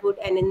firewood,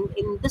 and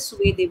in this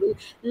way they will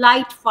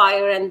light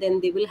fire, and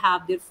then they will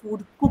have their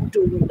food cooked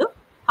over the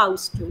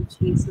house too.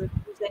 She's like,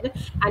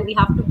 and we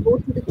have to go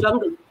to the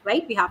jungle,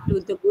 right? We have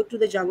to go to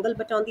the jungle.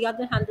 But on the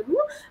other hand,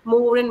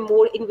 more and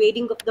more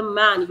invading of the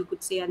man, you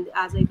could say. And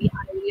as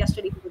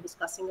yesterday we were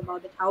discussing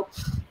about that, how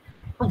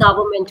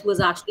government was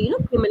actually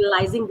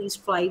criminalizing these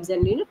tribes,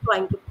 and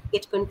trying to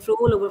get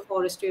control over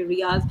forest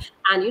areas,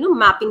 and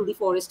mapping the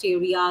forest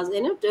areas,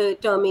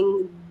 and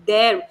terming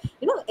their,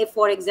 if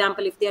for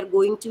example, if they are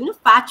going to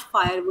patch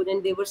firewood,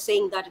 and they were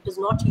saying that it is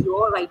not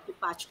your right to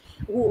patch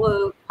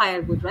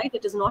firewood, right?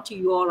 It is not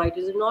your right,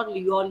 it is not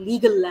your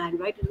legal land,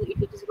 right?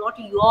 It is not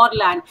your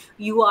land.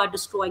 You are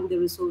destroying the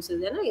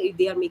resources, and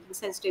they are making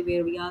sensitive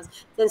areas,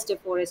 sensitive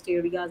forest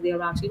areas, they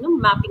are actually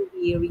mapping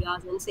the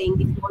areas and saying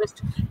the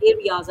forest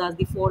areas as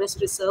the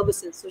forestry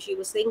services. So she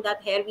was saying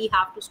that here we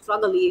have to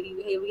struggle,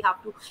 here we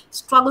have to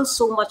struggle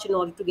so much in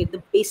order to get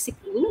the basic,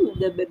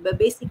 the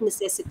basic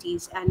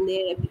necessities, and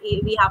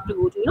we have to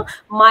go to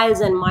miles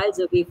and miles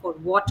away for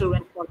water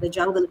and for the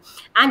jungle.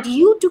 And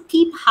you, to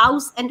keep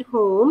house and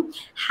home,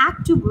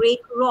 had to break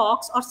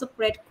rocks or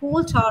spread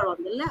coal tar on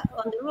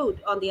on the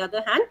road. On the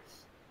other hand,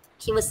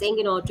 he was saying,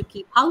 in order to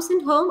keep house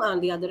and home, on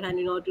the other hand,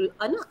 in order to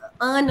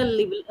earn a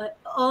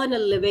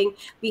living,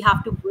 we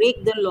have to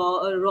break the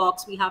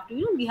rocks, we have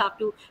to we have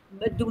to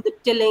do the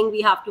tilling,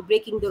 we have to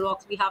breaking the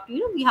rocks, we have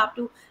to we have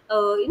to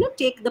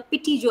take the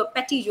petty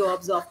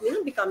jobs of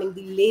becoming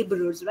the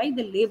laborers, right?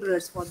 The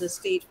laborers for the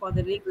state, for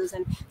the laborers,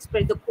 and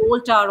spread the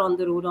coal tar on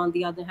the road. On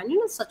the other hand,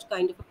 such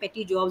kind of a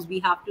petty jobs we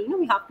have to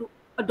we have to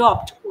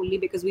adopt, only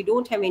because we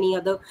don't have any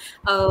other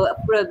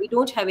we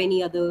don't have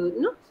any other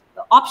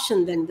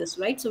option than this,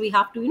 right? So we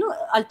have to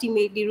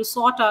ultimately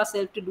resort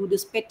ourselves to do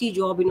this petty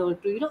job in order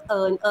to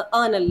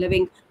earn a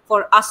living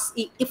for us,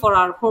 for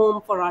our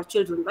home, for our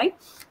children, right?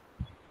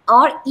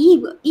 Or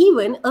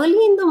even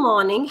early in the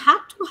morning had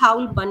to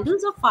haul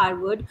bundles of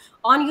firewood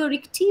on your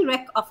rickety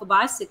wreck of a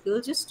bicycle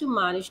just to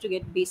manage to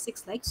get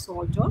basics like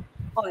salt or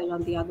Oil,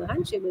 on the other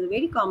hand, sugar is a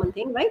very common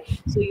thing, right?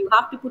 So you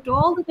have to put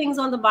all the things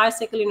on the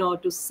bicycle in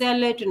order to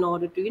sell it, in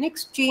order to,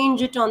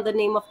 exchange it on the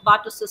name of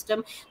barter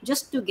system,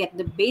 just to get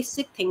the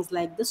basic things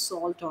like the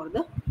salt or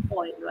the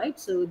oil, right?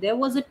 So there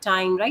was a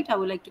time, right? I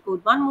would like to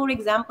quote one more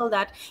example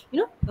that,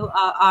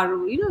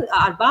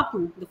 our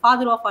Bapu, the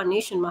father of our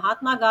nation,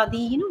 Mahatma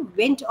Gandhi,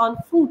 went on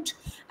foot,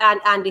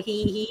 and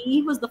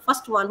he was the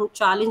first one who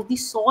challenged the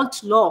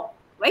salt law,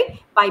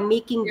 right? By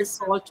making the Yes,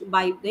 sir. salt,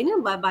 by,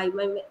 on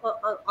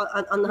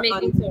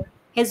Making salt.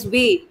 his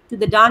way to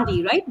the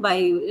Dandi, right?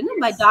 By,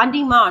 by Yes.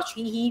 Dandi march,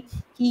 he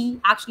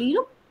actually,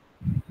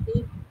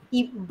 he,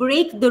 he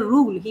break the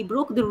rule. He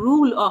broke the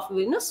rule of,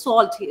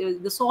 salt,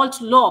 the salt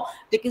law,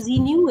 because he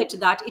knew it,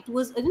 that it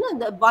was,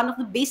 one of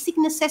the basic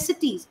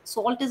necessities.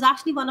 Salt is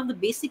actually one of the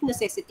basic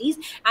necessities,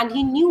 and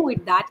he knew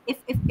it, that if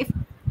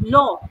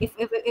law, if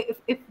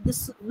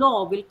this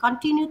law will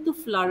continue to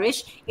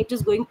flourish, it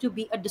is going to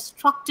be a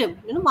destructive,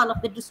 one of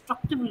the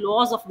destructive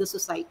laws of the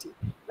society,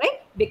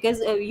 right? Because,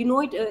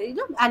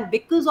 and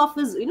because of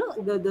his,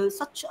 the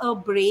such a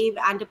brave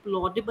and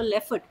applaudable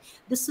effort,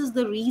 this is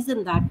the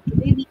reason that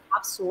today we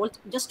have salt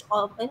just,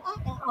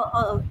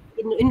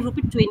 in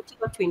rupee 20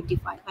 or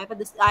 25.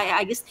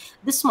 I guess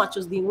this much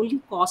is the only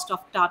cost of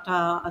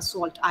Tata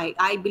salt.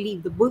 I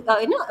believe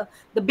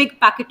the big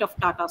packet of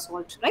Tata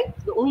salt, right?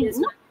 The only, Yes,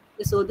 ma'am.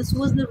 so this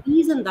was the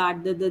reason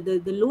that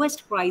the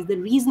lowest price, the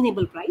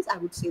reasonable price, I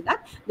would say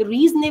that the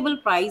reasonable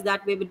price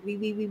that we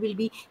will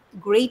be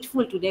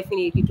grateful to,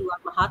 definitely, to our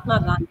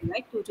Mahatma Gandhi,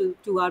 right?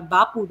 To our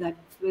Bapu, that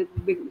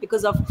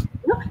because of,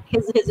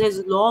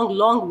 his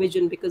long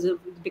vision, because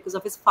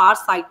of his far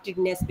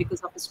sightedness,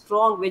 because of his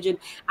strong vision,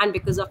 and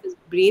because of his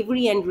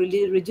bravery and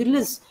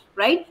resilience,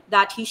 right?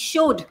 That he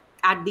showed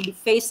at the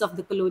face of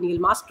the colonial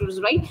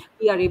masters, right?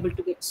 We are able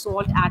to get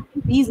salt at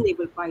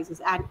reasonable prices,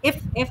 and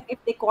if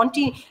they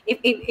continue,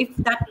 if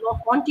that law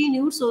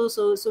continues,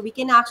 so we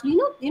can actually,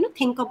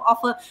 think of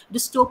a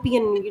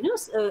dystopian,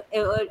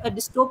 a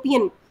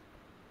dystopian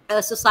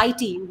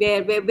society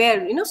where,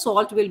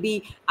 salt will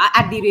be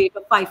at the rate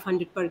of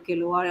 500 per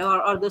kilo,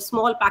 or the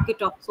small packet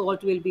of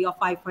salt will be of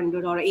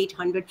 500 or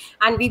 800,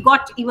 and we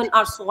got even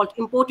our salt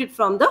imported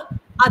from the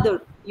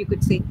other, you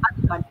could say,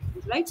 other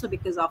countries, right? So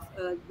because of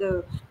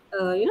the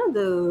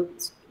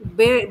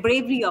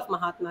bravery of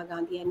Mahatma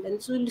Gandhi,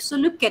 and so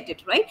look at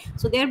it, right?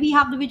 So there we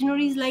have the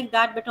visionaries like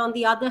that, but on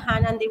the other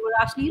hand, and they were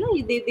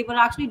actually, they were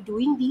actually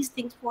doing these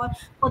things for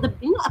the,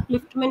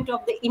 upliftment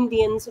of the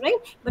Indians, right?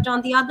 But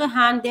on the other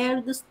hand,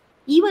 there this,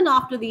 even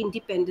after the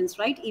independence,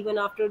 right? Even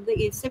after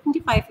the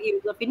 75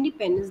 years of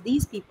independence,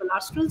 these people are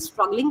still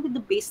struggling with the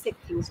basic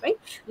things, right?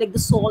 Like the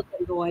salt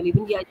and the oil.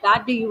 Even, yeah,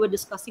 that day you were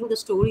discussing the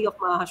story of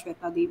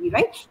Mahashweta Devi,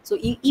 right? So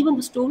even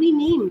the story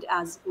named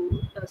as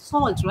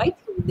salt, right?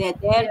 So there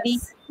the,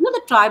 Yes.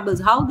 the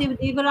tribals, how they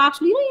were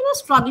actually,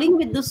 struggling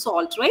with the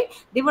salt, right?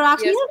 They were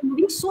actually, Yes.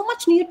 living so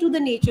much near to the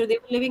nature. They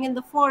were living in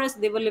the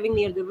forest, they were living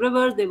near the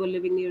rivers, they were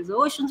living near the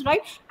oceans,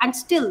 right? And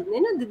still,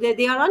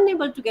 they are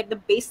unable to get the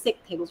basic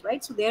things,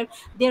 right? So their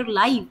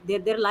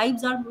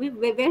lives are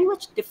very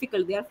much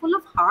difficult. They are full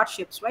of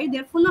hardships, right?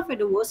 They're full of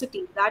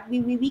adversity that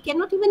we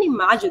cannot even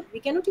imagine, we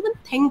cannot even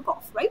think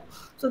of, right?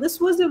 So this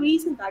was the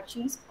reason that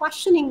she's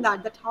questioning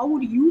that how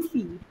would you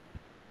feel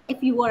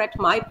if you were at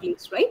my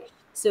place, right?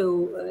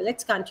 So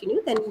let's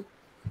continue then.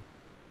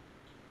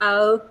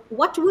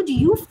 What would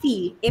you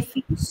feel if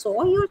you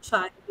saw your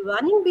child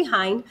running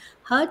behind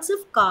herds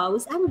of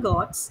cows and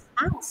goats,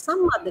 and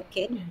some other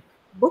kid,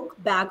 book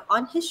bag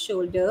on his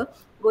shoulder,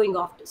 going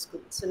off to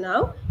school? So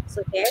now,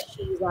 so there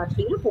she is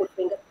actually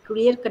portraying a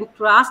clear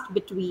contrast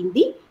between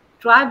the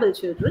tribal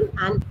children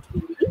and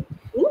between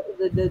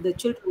the, the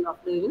children of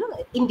the,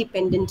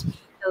 independent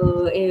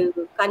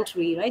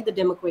country, right? The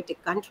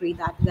democratic country,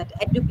 that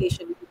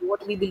education,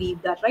 what we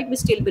believe that, right? We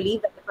still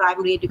believe that the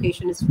primary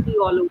education is free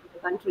all over the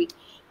country,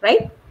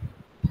 right?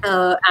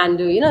 And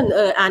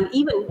and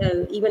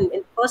even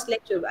in first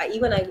lecture,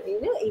 even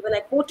I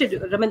quoted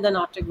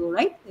Rabindranath Tagore,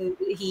 right?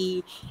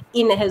 He,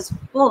 in his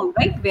poem,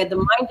 right, where the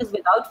mind is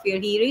without fear,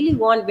 he really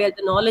want where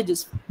the knowledge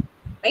is free,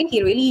 right?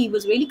 He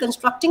was really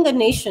constructing a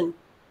nation.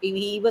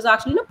 He was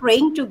actually,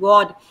 praying to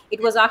God. It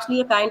was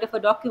actually a kind of a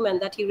document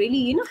that he really,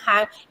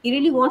 he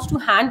really wants to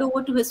hand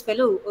over to his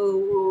fellow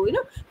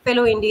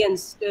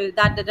Indians,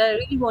 that I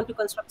really want to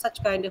construct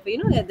such kind of,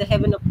 the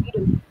heaven of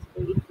freedom.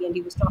 In the end,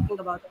 he was talking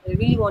about that. I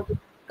really want to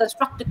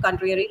construct a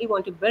country. I really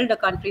want to build a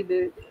country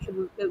who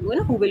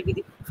will be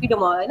the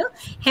freedom, or,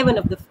 heaven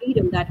of the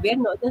freedom, that where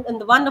and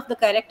the one of the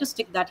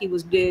characteristic that he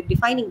was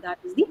defining, that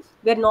is the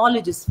where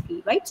knowledge is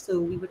free, right? So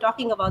we were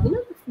talking about,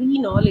 the free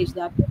knowledge,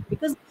 that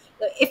because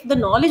if the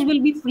knowledge will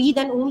be free,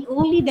 then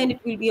only then it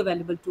will be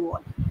available to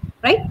all,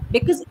 right?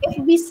 Because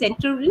if we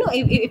center,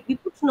 if we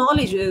put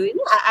knowledge,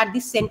 at the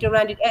center,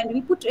 and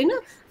we put,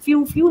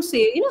 few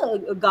say,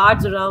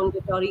 guards around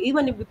it, or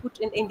even if we put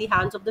in the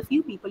hands of the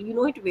few people,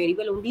 it very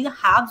well, only the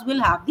haves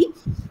will have the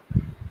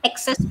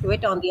access to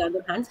it. On the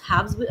other hand,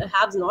 haves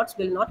nots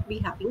will not be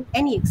having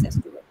any access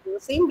to it.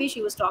 the same way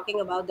she was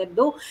talking about that,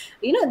 though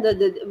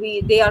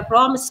they are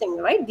promising,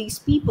 right, these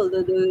people,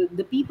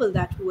 the people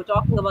that who were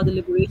talking about the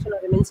liberation or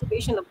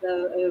emancipation of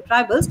the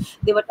tribals,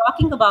 they were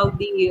talking about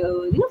the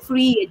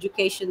free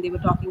education. They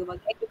were talking about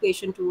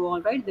education to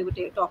all, right? They were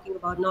talking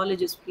about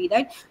knowledge is free,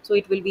 right? So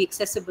it will be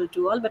accessible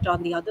to all. But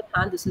on the other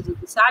hand, this is the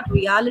sad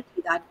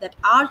reality that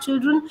our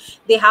children,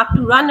 they have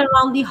to run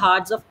around the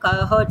herds of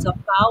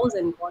cows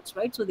and goats,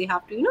 right? So they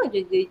have to,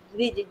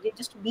 they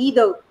just be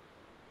the,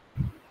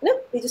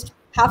 they just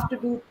have to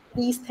do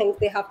these things.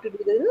 They have to do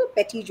the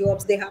petty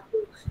jobs. They have to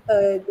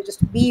they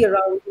just be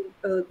around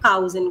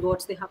cows and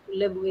goats. They have to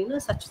live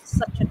such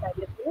a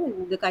kind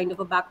of the kind of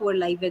a backward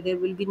life where there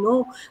will be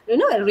no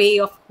a ray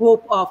of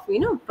hope of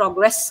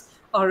progress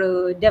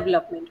or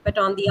development. But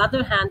on the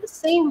other hand, the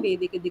same way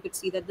they could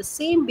see that the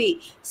same way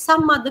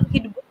some other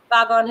kid with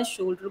bag on his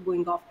shoulder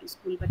going off to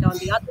school. But on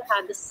the other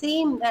hand, the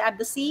same at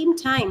the same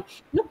time,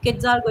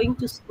 kids are going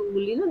to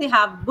school. They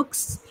have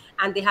books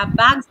and they have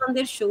bags on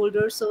their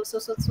shoulders. So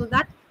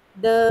that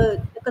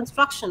the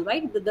construction,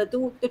 right? The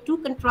two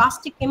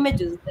contrasting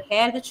images, the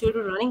hair, the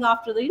children running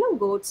after the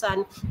goats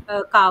and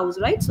cows,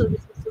 right? So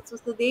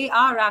they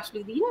are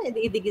actually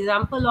the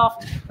example of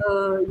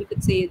you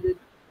could say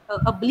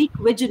a bleak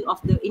vision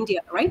of the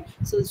India, right?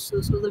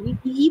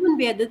 Even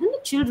where the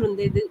children,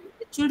 the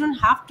children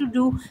have to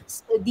do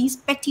these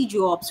petty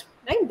jobs,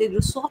 right? They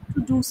resort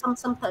to do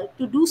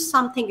to do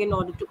something in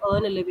order to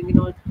earn a living, in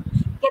order to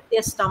get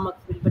their stomach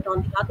filled. But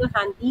on the other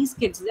hand, these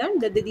kids, then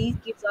these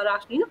kids are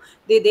actually,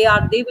 they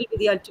will be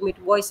the ultimate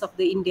voice of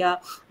the India.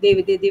 They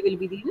will be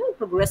the,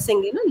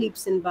 progressing,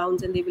 leaps and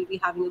bounds, and they will be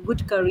having a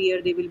good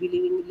career. They will be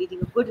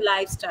leading a good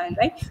lifestyle,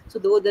 right? So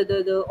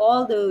the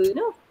all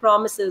the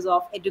promises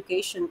of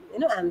education,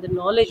 and the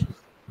knowledge,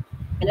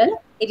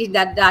 it is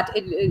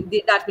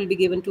that will be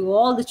given to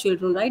all the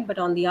children, right? But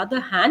on the other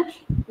hand,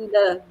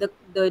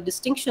 the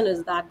distinction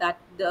is that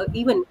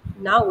even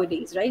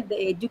nowadays, right,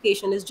 the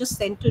education is just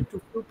centered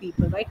to few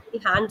people, right, in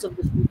the hands of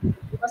the few people.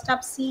 You must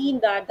have seen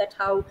that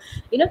how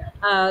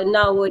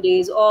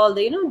nowadays all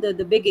the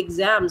the big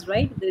exams,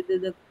 right,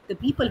 the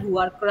people who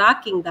are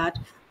cracking that,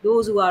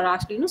 those who are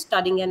actually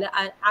studying and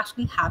are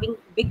actually having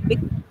big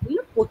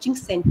coaching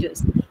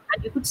centers.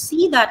 And you could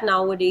see that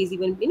nowadays,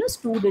 even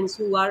students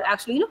who are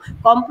actually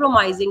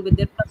compromising with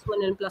their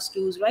 +1 and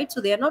 +2s, right? So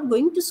they are not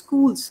going to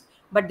schools,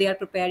 but they are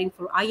preparing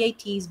for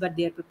IITs, but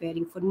they are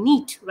preparing for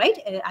NEET, right?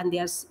 And they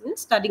are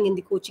studying in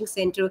the coaching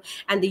center,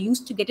 and they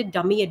used to get a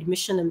dummy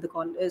admission in the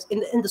college,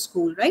 in the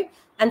school, right?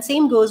 And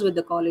same goes with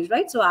the college,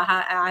 right? So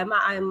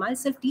I'm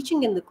myself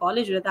teaching in the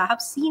college, that I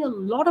have seen a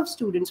lot of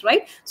students,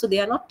 right? So they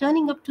are not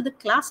turning up to the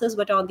classes.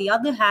 But on the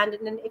other hand,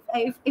 and then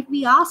if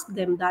we ask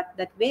them that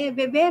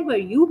where were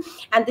you,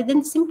 and they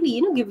then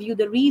simply give you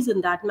the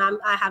reason that, ma'am,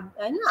 I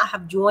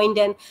have joined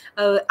an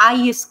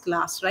IS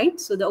class, right?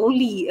 So the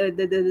only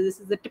this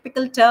is the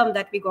typical term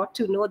that we got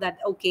to know, that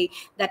okay,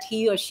 that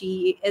he or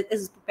she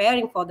is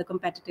preparing for the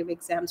competitive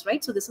exams,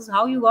 right? So this is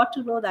how you got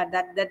to know that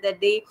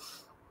they,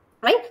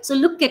 right? So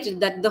look at it,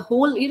 that the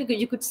whole,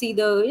 you could see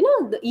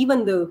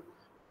even the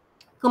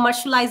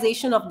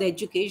commercialization of the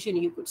education,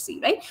 you could see,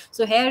 right?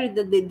 So here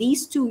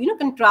these two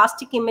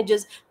contrasting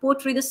images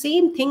portray the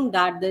same thing,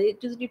 that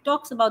it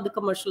talks about the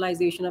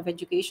commercialization of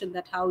education,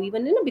 that how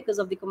even because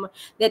of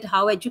that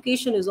how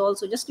education is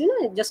also just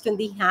in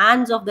the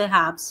hands of the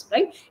haves,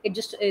 right? It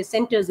just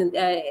centers in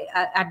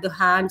at the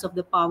hands of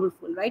the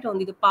powerful, right?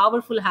 Only the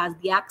powerful has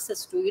the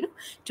access to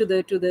to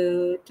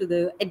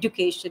the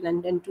education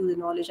and to the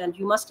knowledge. And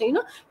you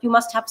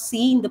must have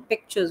seen the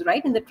pictures,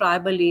 right, in the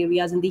tribal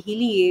areas, in the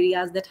hilly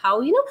areas, that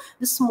how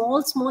the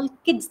small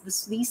kids,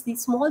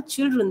 these small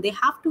children, they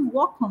have to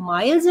walk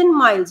miles and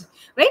miles,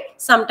 right?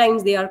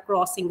 Sometimes they are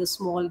crossing a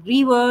small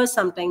river,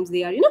 sometimes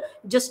they are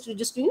just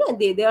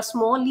they are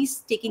smallly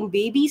taking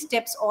baby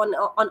steps on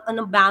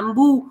a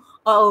bamboo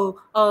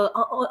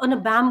on a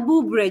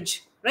bamboo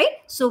bridge, right?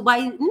 So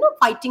by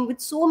fighting with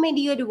so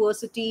many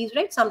adversities,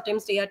 right?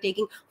 Sometimes they are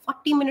taking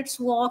 40 minutes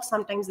walk,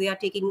 sometimes they are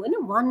taking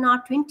 1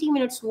 hour 20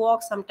 minutes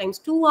walk, sometimes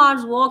 2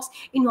 hours walks,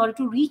 in order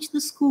to reach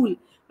the school,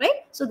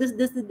 right? So this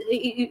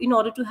in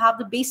order to have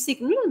the basic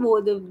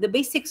the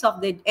basics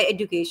of the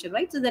education,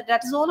 right? So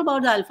that is all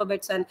about the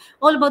alphabets and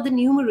all about the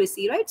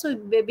numeracy, right? So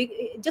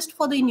just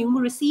for the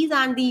numeracies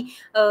and the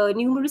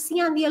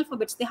numeracy and the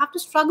alphabets, they have to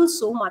struggle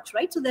so much,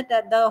 right? So that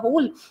the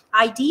whole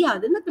idea,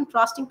 then the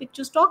contrasting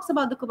pictures talks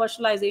about the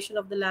commercialization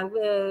of the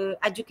language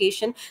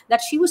education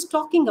that she was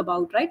talking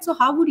about, right? So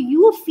how would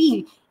you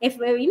feel if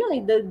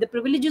the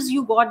privileges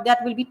you got,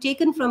 that will be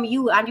taken from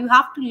you, and you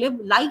have to live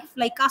life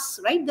like us,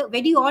 right? The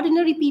very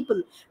ordinary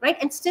people, right?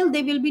 And still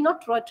they will be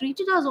not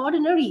treated as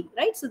ordinary,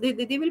 right? So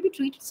they will be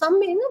treated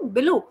some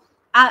below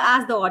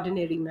as the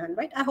ordinary man,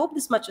 right? I hope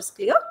this much is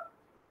clear.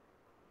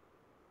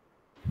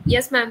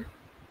 Yes, ma'am.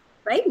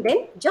 Right?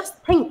 Then just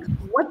think,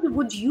 what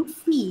would you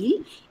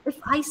feel if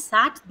I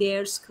sat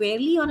there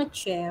squarely on a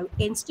chair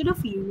instead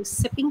of you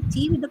sipping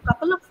tea with a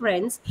couple of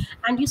friends,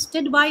 and you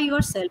stood by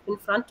yourself in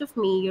front of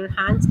me, your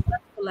hands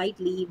clasped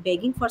politely,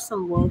 begging for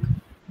some work,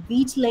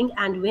 beetling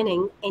and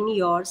winning in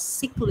your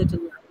sick little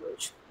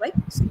language, right?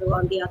 So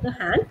on the other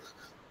hand,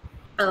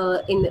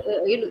 in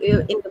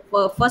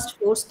the first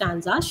four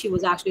stanzas, she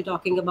was actually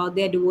talking about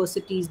the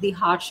adversities, the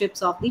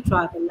hardships of the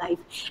tribal life,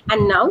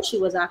 and now she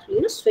was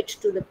actually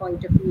switched to the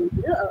point of view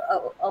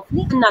of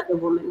the another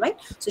woman, right?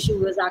 So she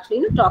was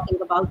actually talking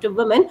about a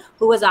woman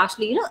who was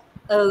actually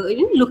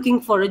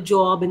looking for a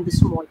job in the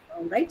small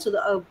town, right? So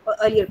the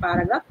earlier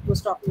paragraph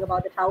was talking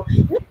about it, how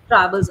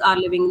tribals are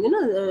living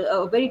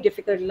a very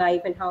difficult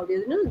life, and how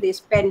they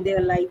spend their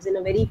lives in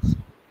a very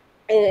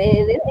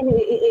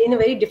in a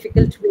very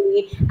difficult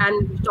way,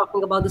 and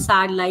talking about the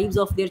sad lives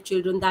of their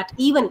children, that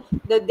even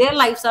their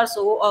lives are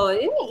so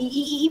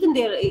even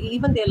their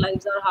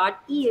lives are hard,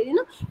 they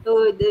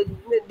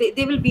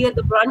will bear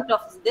the brunt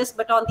of this,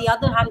 but on the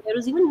other hand there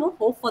is even no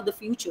hope for the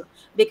future,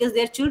 because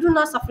their children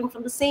are suffering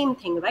from the same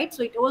thing, right?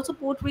 So it also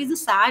portrays the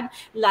sad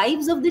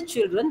lives of the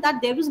children,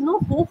 that there is no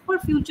hope for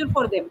future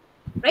for them,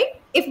 right?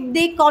 If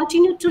they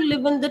continue to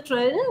live in the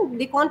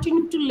they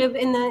continue to live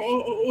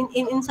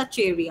in such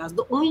areas,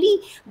 the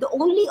only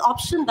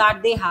option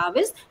that they have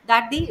is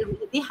that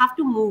they have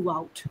to move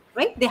out,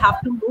 right? They have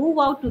to move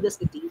out to the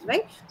cities,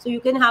 right? So you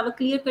can have a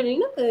you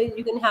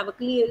can have a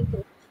clear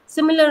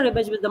similar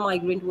image with the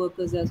migrant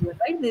workers as well,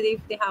 right?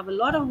 If they have a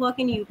lot of work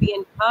in UP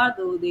and Bihar,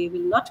 though, they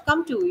will not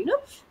come to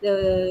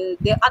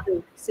their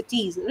other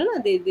cities.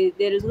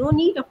 There is no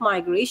need of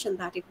migration.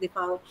 That if they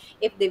found,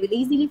 if they will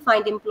easily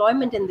find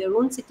employment in their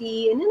own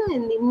city, and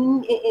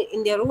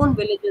in their own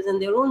villages, in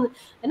their own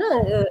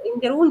in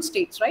their own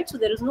states, right? So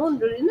there is no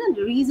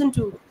reason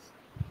to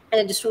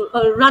just to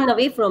run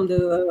away from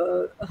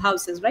the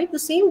houses, right? The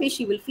same way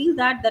she will feel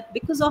that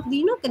because of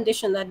the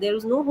condition, that there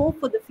is no hope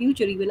for the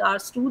future. Even our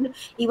student,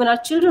 even our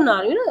children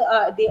are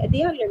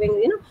they are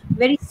living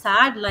very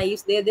sad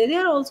lives. They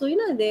are also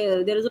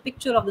there is a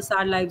picture of the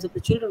sad lives of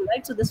the children,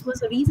 right? So this was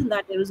the reason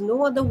that there is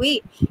no other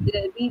way.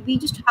 We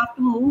just have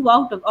to move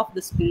out of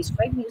the space,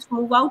 right? We just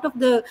move out of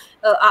the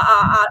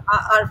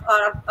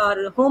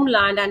our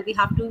homeland, and we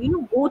have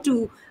to go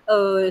to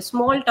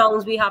small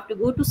towns. We have to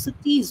go to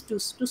cities to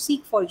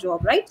seek for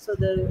job, right? So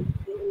in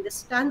the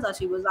stanza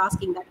she was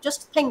asking that,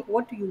 just think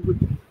what you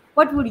would,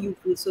 what would you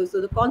feel. So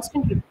the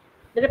constant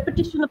the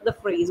repetition of the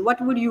phrase, what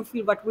would you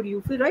feel, what would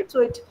you feel, right? So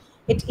it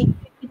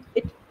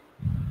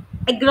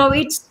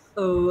aggravates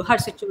her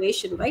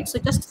situation, right? So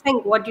just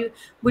think, what you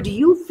would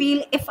you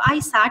feel if I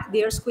sat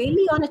there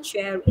squarely on a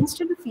chair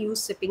instead of you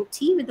sipping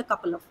tea with a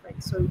couple of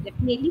friends. So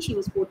definitely she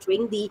was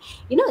portraying the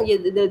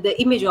the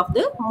image of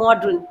the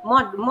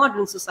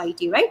modern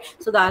society, right?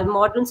 So the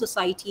modern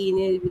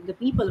society, with the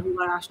people who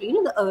are actually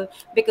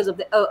because of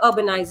the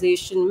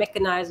urbanization,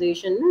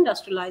 mechanization,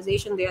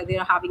 industrialization, they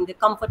are having the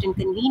comfort and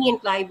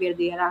convenient life, where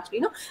they are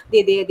actually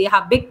they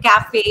have big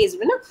cafes,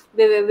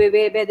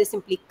 where they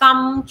simply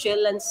come,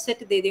 chill, and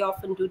sit. They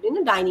often do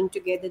dining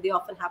together. They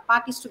often have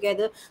parties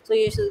together. So,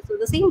 so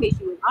the same way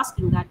she was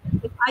asking that,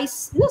 if I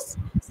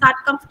sat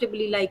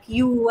comfortably like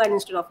you, and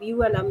instead of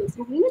you and I'm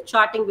simply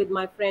chatting with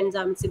my friends,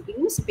 I'm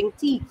simply sipping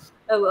tea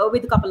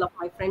with a couple of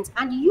my friends,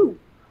 and you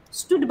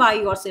stood by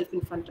yourself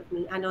in front of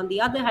me. And on the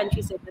other hand,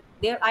 she said that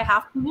there I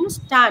have to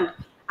stand.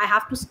 I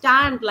have to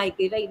stand like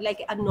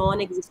like a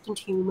non-existent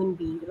human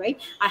being, right?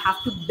 I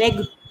have to beg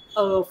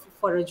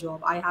for a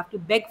job. I have to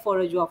beg for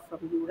a job from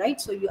you, right?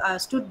 So you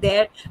stood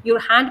there, your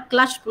hand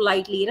clutched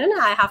politely,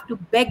 I have to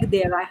beg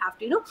there. I have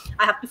to,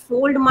 I have to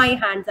fold my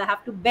hands. I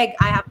have to beg.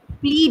 I have to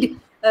plead.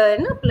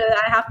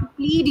 I have to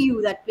plead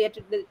you that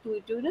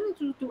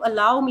to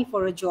allow me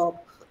for a job,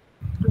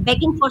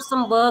 begging for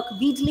some work,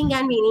 wheedling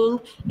and meaning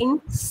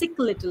in sick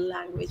little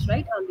language,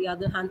 right? On the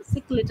other hand, the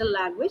sick little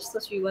language. So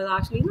she was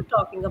actually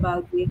talking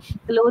about the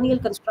colonial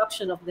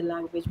construction of the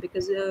language,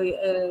 because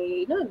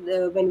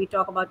when we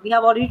talk about, we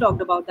have already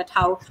talked about that,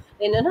 how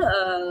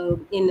Janu,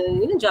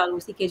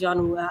 CK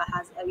Janu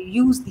has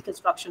used the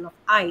construction of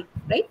I,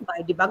 right,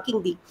 by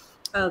debunking the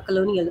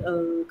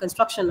colonial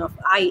construction of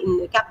I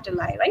in capital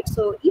I, right?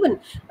 So even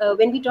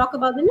when we talk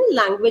about the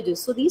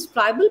languages, so these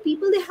tribal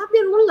people, they have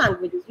their own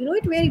languages. You know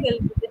it very well.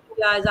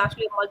 India is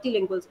actually a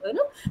multilingual,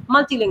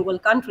 multilingual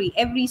country.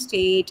 Every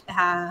state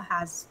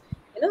has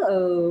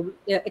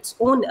its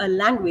own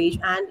language,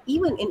 and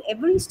even in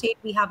every state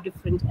we have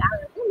different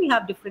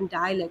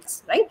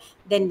dialects, right?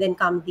 Then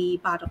come the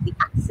part of the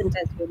accent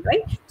as well,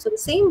 right? So the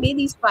same way,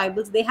 these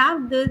tribals, they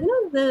have the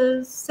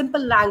the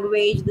simple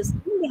language.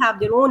 They have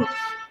their own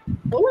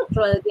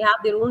they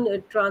have their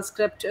own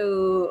transcript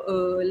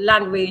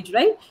language,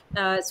 right?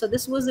 So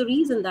this was the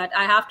reason that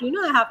I have to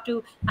I have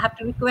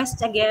to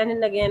request again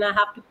and again. I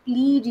have to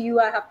plead you.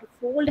 I have to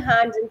fold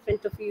hands in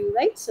front of you,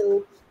 right?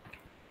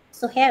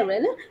 So here,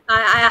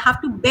 I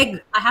have to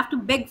beg. I have to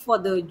beg for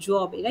the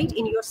job, right?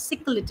 In your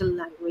sick little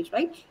language,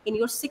 right? In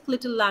your sick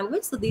little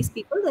language. So these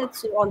people, that,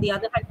 so on the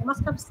other hand, you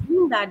must have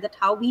seen that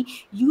how we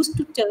used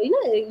to term,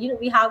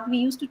 we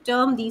used to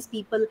term these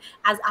people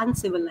as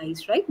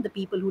uncivilized, right? The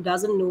people who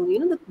doesn't know,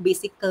 the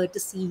basic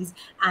courtesies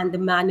and the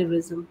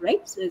mannerism,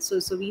 right? So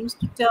we used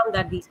to term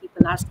that these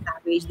people are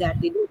savage, that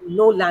they don't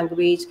know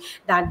language,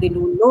 that they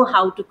don't know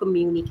how to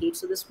communicate.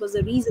 So this was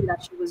the reason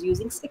that she was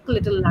using sick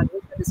little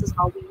language. This is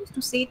how we used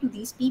to say to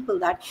these people,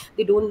 that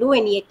they don't know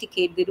any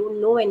etiquette, they don't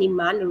know any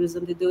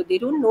mannerism, they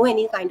don't know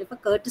any kind of a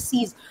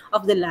courtesies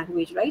of the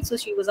language, right? So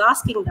she was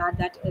asking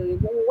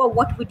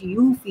what would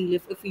you feel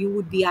if you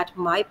would be at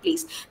my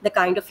place, the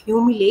kind of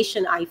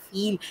humiliation I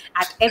feel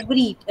at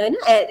every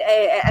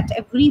at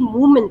every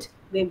moment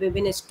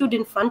when I stood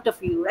in front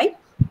of you, right?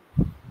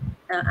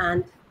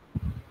 And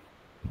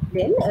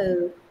then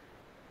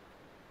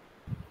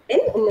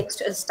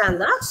next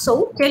stanza.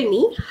 So tell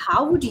me,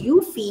 how would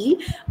you feel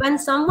when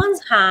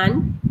someone's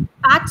hand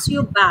pats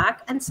your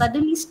back and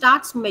suddenly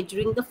starts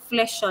measuring the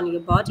flesh on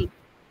your body?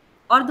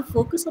 Or the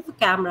focus of a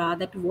camera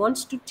that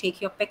wants to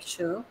take your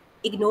picture,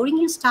 ignoring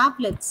your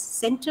tablets,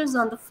 centers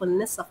on the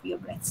fullness of your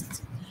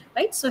breasts.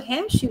 Right. So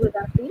here she was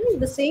actually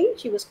the same.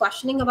 She was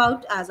questioning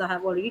about, as I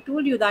have already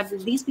told you, that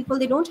these people,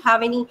 they don't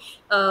have any,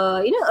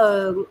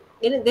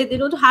 they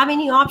don't have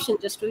any option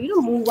just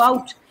to move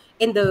out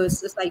in the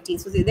society.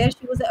 So there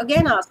she was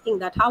again asking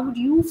that how would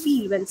you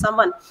feel when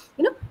someone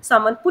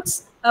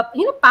puts up,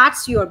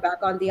 pats your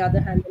back. On the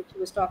other hand, when she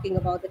was talking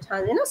about the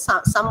time,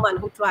 someone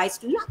who tries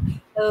to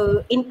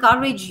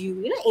encourage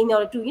you, in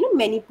order to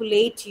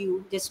manipulate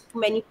you, just to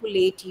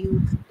manipulate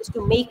you, just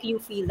to make you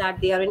feel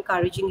that they are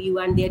encouraging you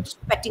and they're just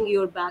petting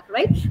your back,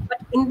 right? But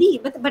in the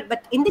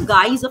but in the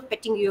guise of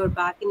petting your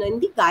back, in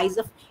the guise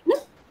of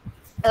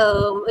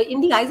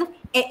in the guise of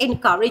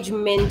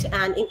encouragement,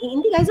 and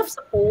in the guise of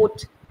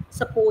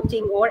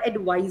supporting or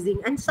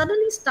advising, and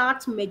suddenly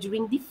starts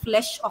measuring the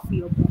flesh of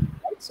your body,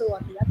 right? So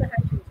on the other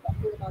hand, she was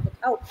talking about that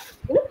how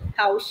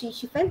how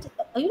she felt,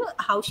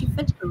 how she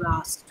felt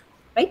harassed,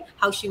 right?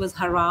 How she was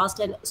harassed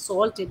and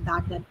assaulted,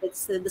 that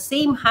it's the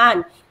same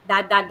hand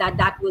that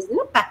was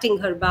patting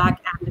her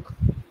back, and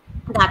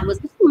that was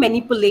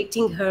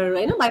manipulating her,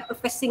 by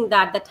professing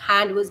that that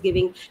hand was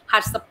giving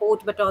her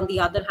support, but on the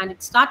other hand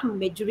it started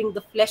measuring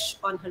the flesh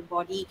on her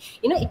body.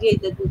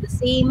 The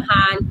same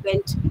hand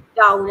went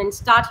down and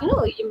start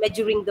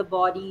measuring the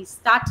body,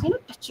 start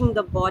touching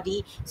the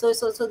body. So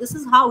this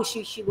is how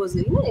she was,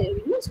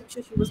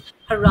 so she was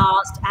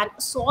harassed and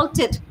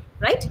assaulted,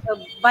 right,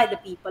 by the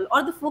people.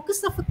 Or the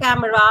focus of a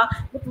camera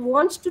that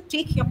wants to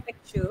take your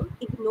picture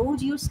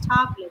ignores your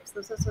star lips.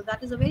 So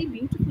that is a very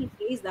beautiful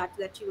phrase that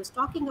she was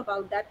talking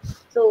about. That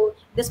so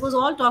this was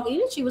all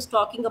talking, she was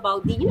talking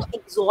about the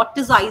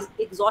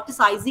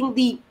exoticizing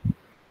the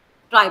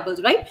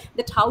tribals, right?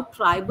 That how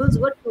tribals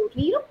were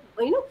totally,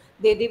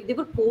 they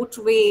were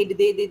portrayed,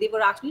 they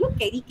were actually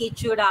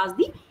caricatured as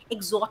the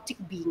exotic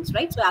beings,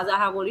 right? So as I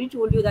have already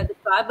told you, that the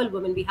tribal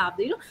woman, we have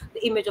the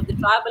the image of the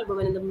tribal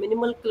woman in the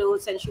minimal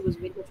clothes, and she was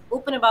very much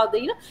open about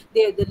the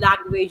the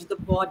language, the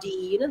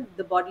body,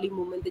 the bodily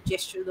movement, the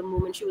gesture, the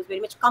movement. She was very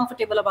much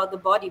comfortable about the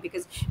body,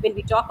 because when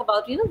we talk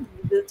about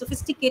the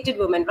sophisticated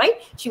woman, right,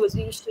 she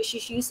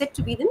said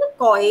to be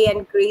coy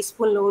and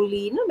graceful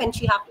only, when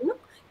she have to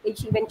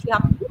when she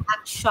have to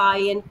act shy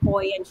and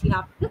coy, and she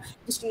have to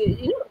just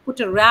put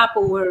a wrap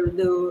over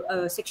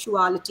the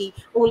sexuality.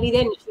 Only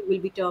then she will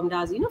be termed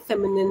as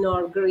feminine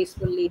or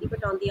graceful lady.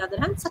 But on the other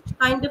hand, such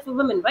kind of a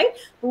woman, right,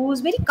 who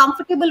is very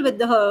comfortable with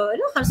her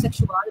her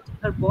sexuality,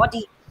 her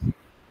body,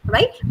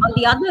 right? On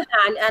the other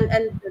hand,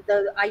 and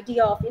the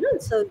idea of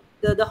so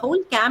the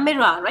whole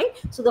camera, right?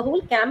 So the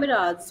whole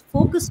camera is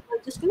focused on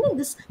just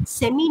this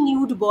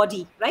semi-nude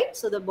body, right?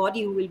 So the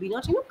body who will be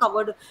not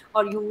covered,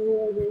 or you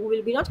who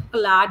will be not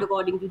clad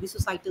according to the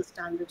societal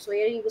standards. So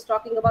here he was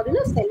talking about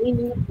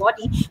semi-nude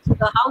body. So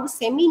how the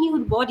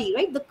semi-nude body,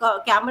 right? The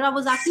camera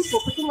was actually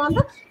focusing on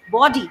the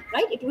body,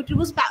 right? It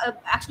was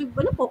actually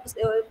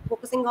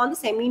focusing on the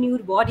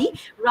semi-nude body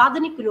rather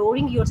than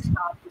ignoring your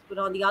stars. But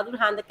on the other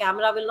hand, the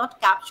camera will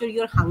not capture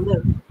your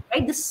hunger,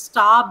 right? The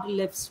starved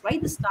lips, right?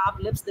 The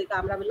starved lips, the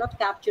camera will not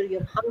capture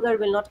your hunger,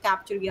 will not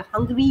capture your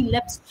hungry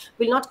lips,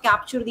 will not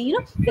capture the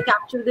they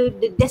capture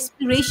the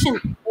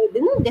desperation,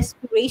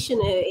 desperation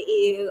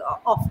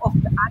of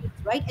the eyes,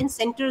 right? And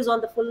centers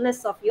on the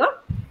fullness of your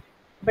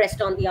breast.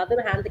 On the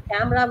other hand, the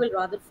camera will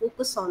rather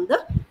focus on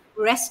the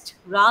breast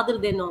rather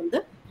than on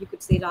the, you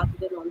could say, rather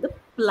than on the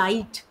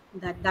plight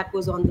that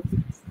was on the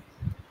face,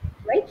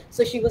 right?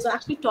 So she was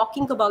actually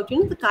talking about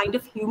the kind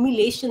of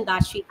humiliation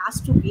that she has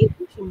to be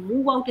able to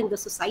move out in the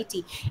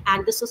society,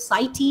 and the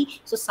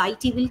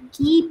society will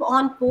keep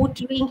on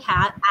portraying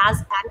her as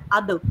an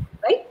other,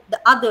 right? The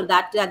other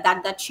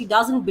that she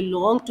doesn't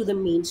belong to the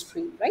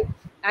mainstream, right?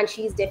 And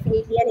she is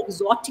definitely an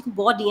exotic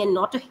body and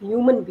not a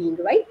human being,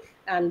 right?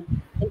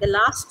 And in the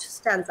last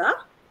stanza,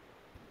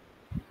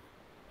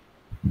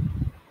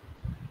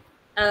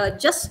 uh,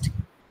 just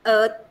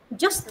uh,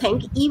 just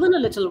think even a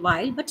little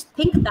while, but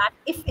think that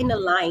if in a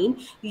line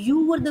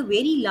you were the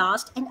very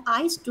last and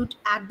I stood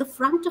at the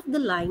front of the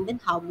line, then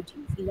how would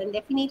you feel? And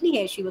definitely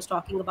here she was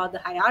talking about the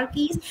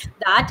hierarchies,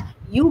 that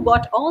you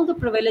got all the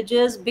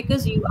privileges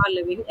because you are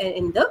living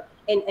in the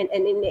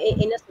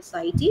in a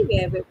society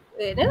where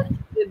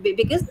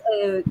because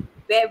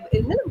where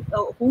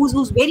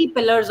whose very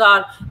pillars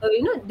are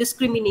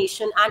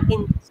discrimination and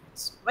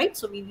injustice, right?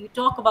 So we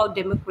talk about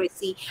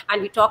democracy,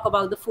 and we talk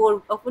about the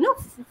four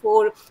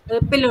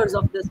pillars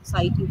of the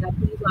society, that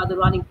these are the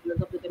running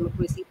pillars of the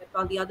democracy. But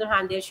on the other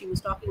hand, there she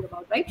was talking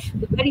about, right,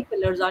 the very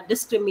pillars are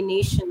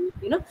discrimination,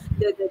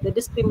 the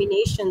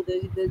discrimination, the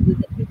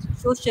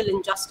social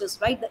injustice,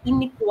 right, the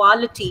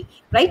inequality,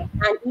 right,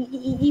 and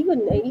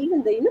even the,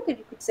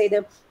 you could say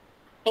the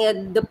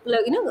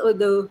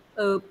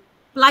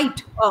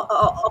plight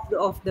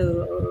of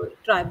the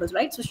tribals,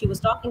 right? So she was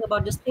talking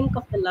about, just think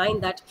of the line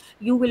that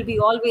you will be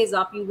always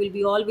up, you will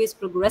be always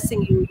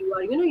progressing, you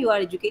are, you are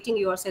educating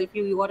yourself,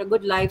 you got a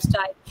good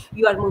lifestyle,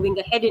 you are moving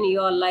ahead in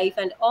your life,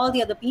 and all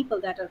the other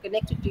people that are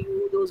connected to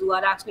you, those who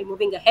are actually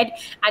moving ahead,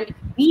 and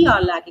we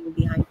are lagging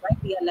behind,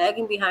 right? We are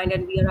lagging behind,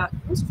 and we are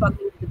actually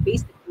struggling with the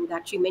basic thing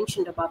that she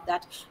mentioned about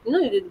that,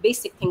 the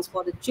basic things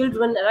for the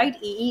children, right?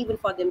 Even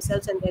for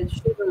themselves and their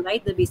children,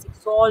 right? The basic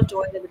salt,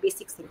 oil, and the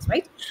basic things,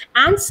 right?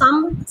 And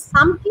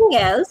something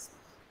else,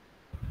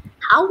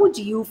 how would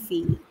you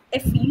feel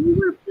if you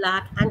were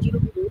black and your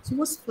nose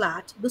was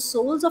flat, the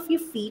soles of your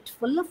feet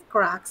full of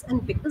cracks,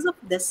 and because of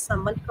this,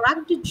 someone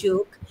cracked a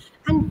joke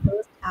and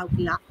burst out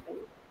laughing?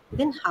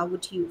 Then how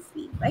would you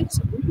feel, right?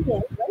 So in the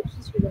end, right,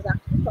 she was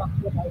actually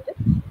talking about a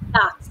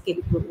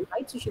dark-skinned woman,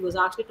 right? So she was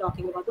actually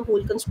talking about the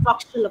whole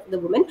construction of the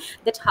woman,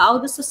 that how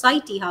the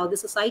society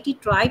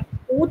tried to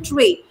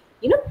portray,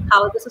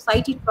 how the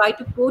society tried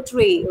to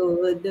portray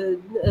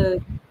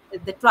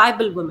the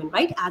tribal woman,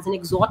 right, as an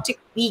exotic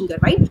being,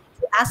 right?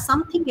 So as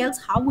something else,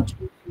 how would you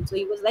feel? So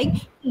he was like,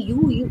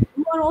 you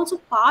are also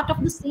part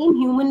of the same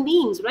human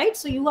beings, right?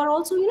 So you are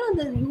also,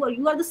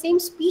 you are the same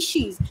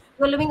species.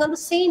 You are living on the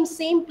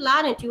same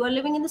planet. You are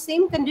living in the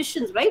same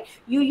conditions, right?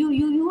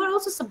 You are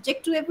also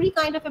subject to every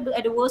kind of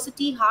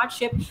adversity,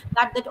 hardship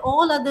that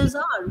all others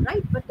are,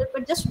 right?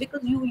 But just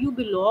because you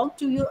belong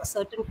to a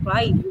certain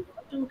tribe,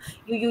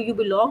 you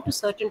belong to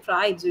certain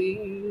tribes,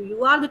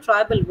 you are the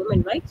tribal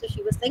woman, right? So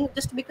she was saying,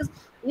 just because,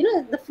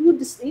 the few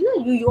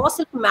you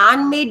yourself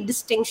man-made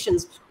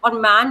distinctions or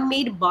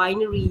man-made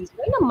binaries,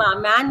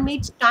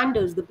 man-made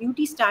standards, the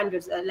beauty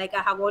standards, like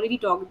I have already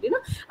talked,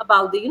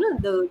 about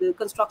the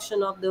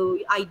construction of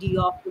the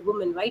idea of the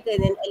woman, right?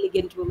 And an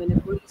elegant woman, a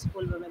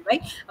graceful woman,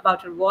 right?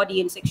 About her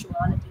body and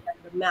sexuality and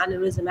the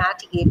mannerism,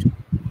 etiquette,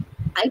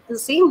 right? The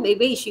same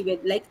way she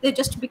went, like,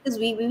 just because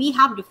we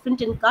have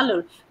different in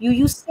color,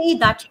 you say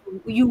that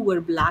you were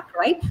black,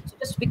 right? So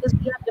just because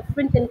we are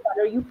different in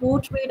color, you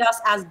portrayed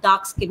us as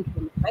dark skinned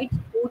women, right?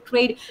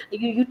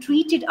 You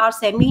treated our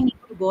semi-nude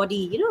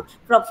body,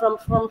 from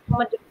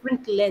a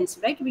different lens,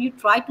 right? You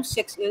try to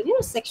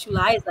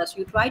sexualize us,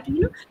 you try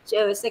to,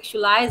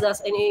 sexualize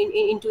us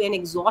into an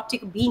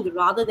exotic being,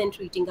 rather than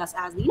treating us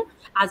as,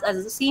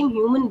 as the same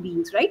human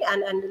beings, right?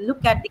 And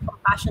look at the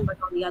compassion, but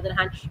on the other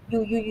hand,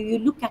 you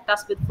look at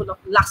us with full of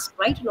lust,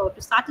 right? To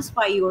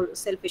satisfy your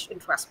selfish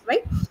interest,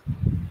 right?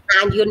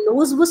 And your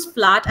nose was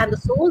flat and the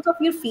soles of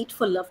your feet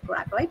full of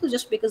crack, right? So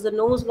just because the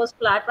nose was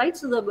flat, right?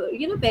 So the,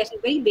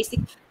 very basic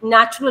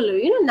natural,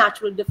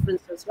 natural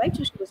differences, right?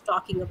 So she was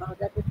talking about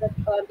that. But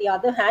on the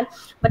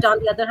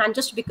other hand,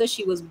 just because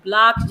she was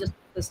black, just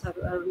because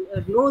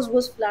her nose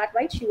was flat,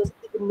 right? She was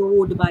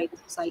ignored by the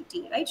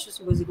society, right? She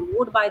was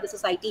ignored by the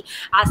society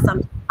as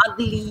something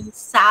ugly,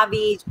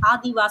 savage,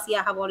 Adivasi.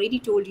 I have already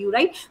told you,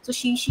 right? So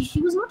she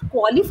was not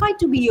qualified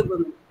to be a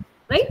woman,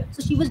 right?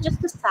 So she was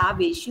just a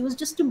savage. She was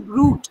just a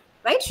brute,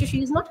 right? So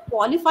she is not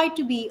qualified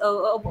to be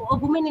a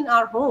woman in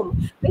our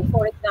home, right?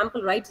 For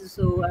example, right?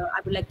 So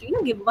I would like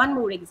to, give one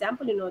more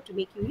example, to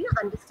make you,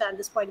 understand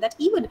this point, that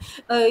even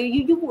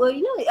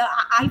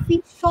I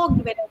feel shocked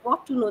when I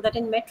got to know that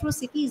in metro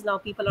cities now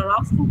people are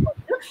asking for,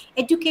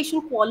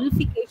 education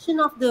qualification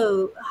of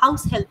the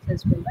house helps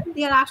as well, right?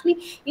 They are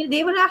actually,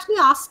 they were actually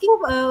asking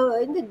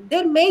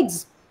their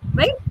maids,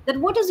 right, that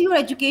what is your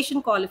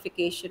education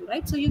qualification,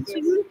 right? So Yes.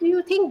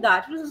 you think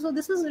that, so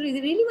this is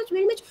really much,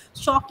 very much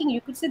shocking.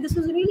 You could say this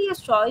is really a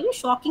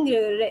shocking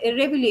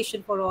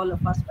revelation for all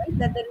of us, right?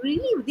 That they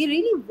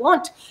really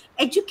want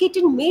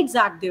educated maids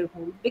at their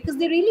home, because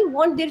they really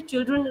want their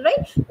children,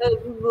 right?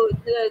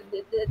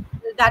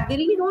 That they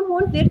really don't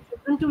want their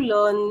children to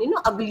learn,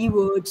 ugly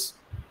words,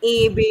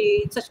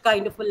 a such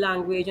kind of a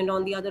language. And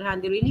on the other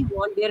hand, they really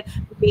want their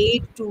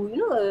maid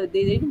to,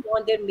 they really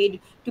want their maid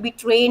to be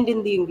trained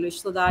in the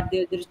English, so that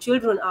their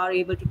children are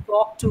able to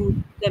talk to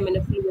them in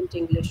a fluent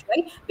English,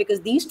 right? Because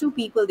these two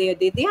people, they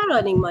are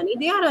earning money,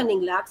 they are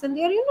earning lakhs, and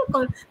they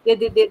are,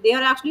 they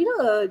are actually,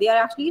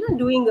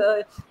 doing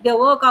their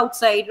work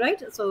outside, right?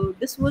 So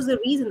this was the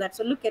reason that,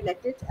 so look at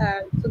it.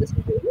 So this is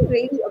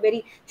really a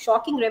very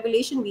shocking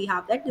revelation we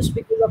have, that just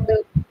because of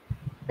the,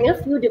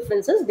 few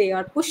differences, they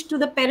are pushed to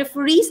the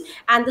peripheries,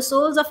 and the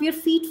soles of your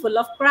feet full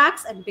of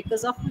cracks, and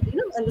because of,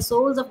 and the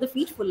soles of the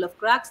feet full of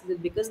cracks,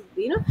 because,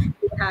 they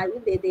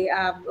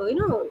have,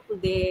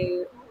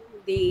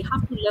 they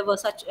have to live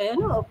such a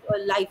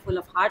life full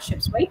of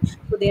hardships, right?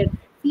 So their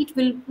feet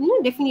will,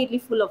 definitely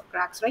full of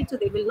cracks, right? So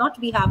they will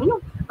not be having, a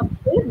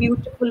very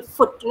beautiful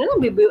foot,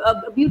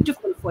 a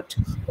beautiful foot,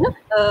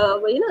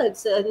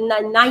 it's a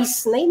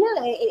nice, in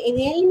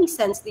any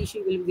sense,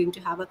 she will be going to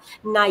have a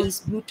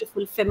nice,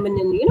 beautiful,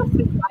 feminine,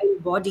 fragile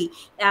body.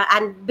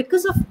 And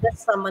because of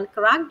this, someone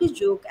cracked a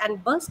joke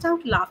and burst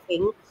out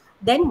laughing.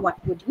 Then what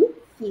would you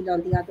feel on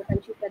the other hand.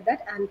 She said that,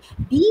 and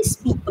these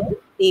people,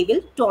 they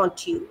will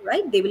taunt you,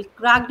 right? They will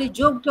crack the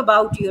joke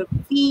about your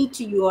feet,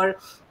 your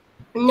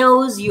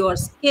nose, your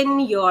skin,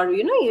 your,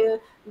 the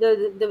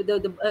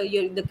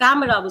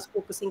camera was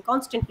focusing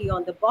constantly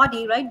on the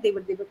body, right? They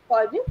were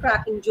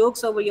cracking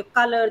jokes over your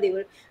color. They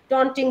were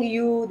taunting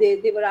you.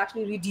 They were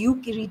actually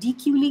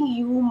ridiculing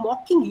you,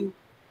 mocking you,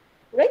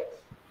 right?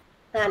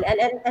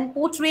 And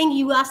portraying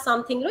you as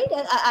something, right?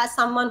 As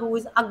someone who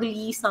is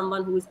ugly,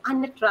 someone who is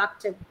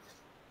unattractive,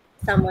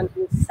 someone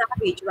who is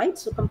savage, right?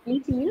 So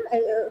completely,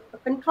 a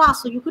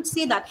contrast. So you could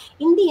say that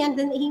in the end,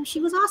 then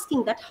she was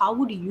asking that, how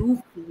would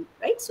you feel,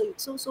 right? So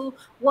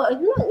what,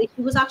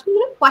 he was actually,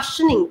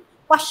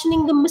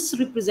 questioning the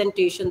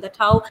misrepresentation, that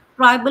how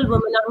tribal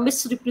women are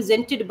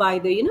misrepresented by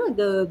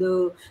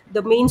the,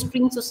 the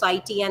mainstream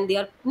society, and they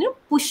are,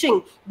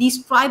 pushing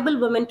these tribal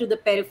women to the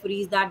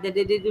peripheries, that they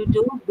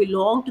don't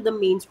belong to the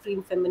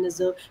mainstream feminists,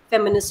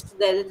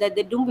 that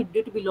they don't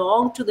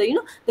belong to the,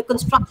 the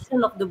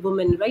construction of the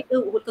woman, right?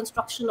 The whole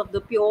construction of the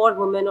pure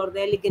woman or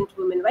the elegant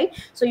woman, right?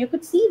 So you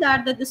could see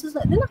that this is,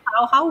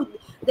 how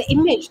the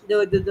image,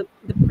 the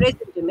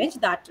present image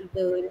that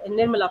the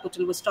Nirmala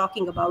Patel was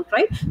talking about,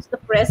 right? So the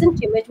present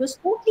image was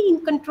totally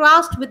in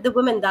contrast with the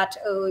women that,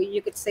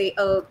 you could say,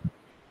 uh,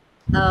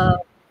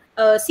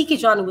 C.K.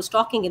 Janu was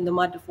talking in the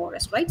mud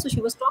forest, right? So she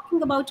was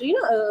talking about,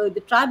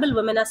 the tribal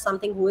woman as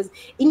something who is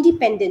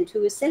independent,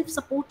 who is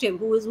self-supportive,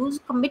 who's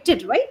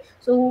committed, right?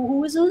 So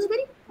who's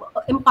very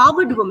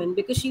empowered woman,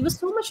 because she was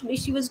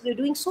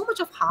doing so much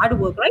of hard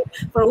work, right?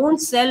 For her own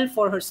self,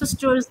 for her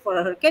sisters,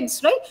 for her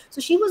kids, right?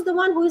 So she was the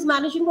one who is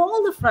managing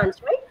all the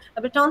fronts, right?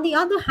 But on the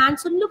other hand,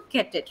 so look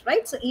at it,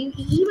 right? So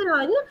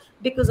even,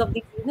 because of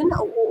the,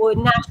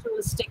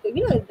 nationalistic,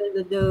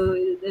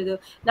 the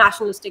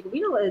nationalistic,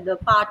 the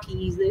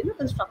parties, the,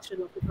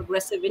 construction of the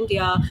progressive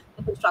India,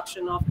 the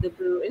construction of the,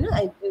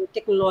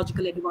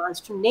 technological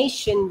advanced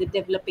nation, the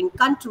developing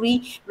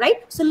country,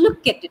 right? So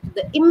look at it,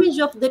 the image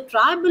of the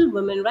tribal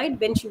woman, right?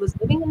 When she was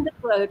living in the,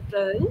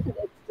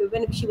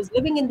 when she was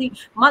living in the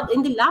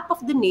in the lap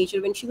of the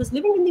nature, when she was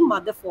living in the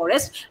mother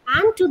forest,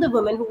 and to the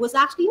woman who was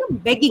actually,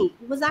 begging,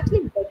 who was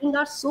actually begging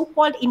our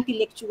so-called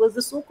intellectuals,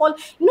 the so-called,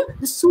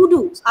 the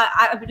pseudos.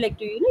 I would like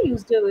to,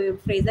 use the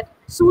phrase that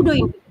pseudo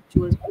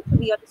intellectuals, right? So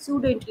we are the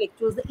pseudo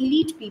intellectuals, the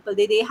elite people.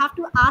 They have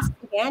to ask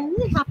again,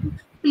 they have to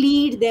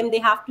plead them, they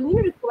have to,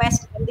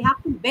 request them, they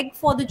have to beg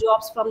for the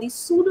jobs from these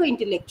pseudo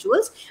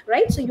intellectuals,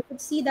 right? So you could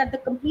see that the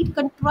complete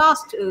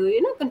contrast,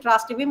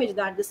 contrastive image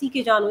that the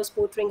C.K. Janu is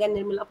portraying, and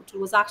Nirmala Patel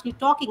was actually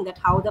talking, that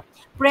how the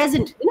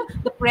present,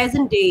 the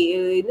present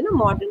day,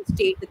 modern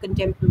state, the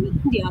contemporary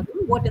India,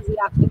 what is the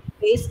actual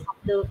face of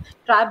the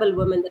tribal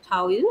women, that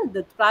how,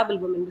 the tribal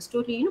women was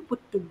totally, put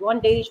to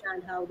bondage,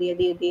 and how they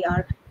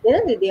are,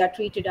 they are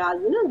treated as,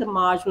 the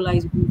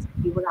marginalized groups.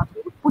 They were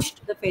actually pushed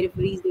to the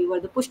peripheries, they were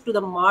the pushed to the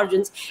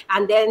margins,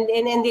 and then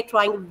and they're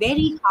trying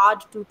very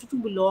hard to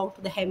belong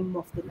to the hem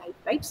of the life,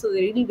 right? So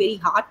they're really very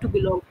hard to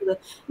belong to the,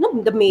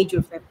 the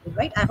major family,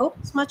 right? I hope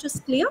this much is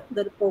clear.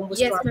 The poem was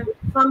Yes, ma'am.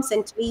 translated from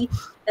Century,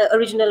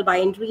 original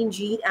by Indreen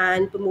Jeet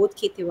and Pramod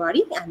K.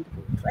 Tiwari, and the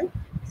book, right?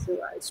 So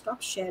I'll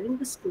stop sharing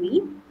the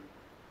screen.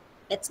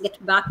 Let's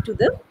get back to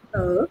the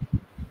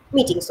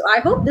meeting. So I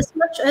hope this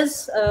much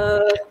is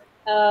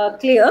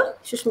clear.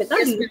 Shushmita,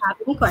 Yes, do you ma'am. have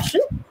any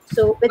question?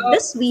 So with Uh,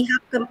 this, we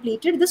have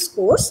completed this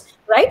course,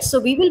 right? So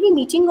we will be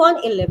meeting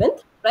on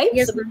 11th, right? So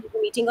yes, we ma'am. will be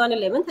meeting on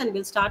 11th, and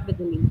we'll start with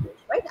the main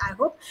course, right? I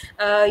hope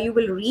you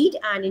will read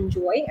and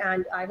enjoy,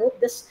 and I hope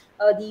this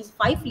these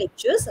 5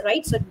 lectures,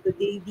 right? So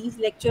these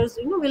lectures,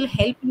 will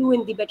help you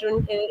in the better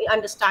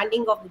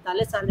understanding of the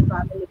Dalits and the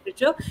tribal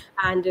literature,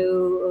 and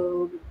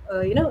the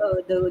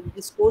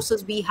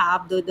discourses we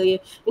have, the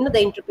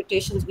the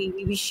interpretations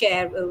we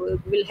share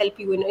will help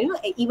you in,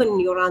 even in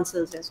your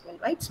answers as well,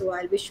 right? So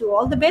I'll wish you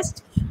all the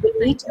best. We'll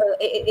Thank meet you.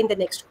 in the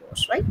next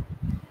course, right?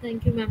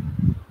 Thank you, ma'am.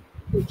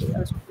 Okay,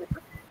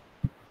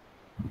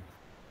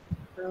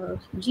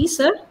 ji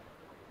sir.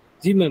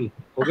 Ji ma'am,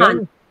 हो गया हाँ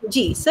ना?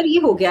 जी sir, ये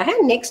हो गया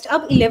है. Next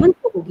अब 11th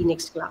को होगी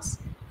नेक्स्ट क्लास.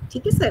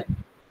 ठीक है सर?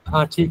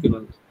 हाँ ठीक है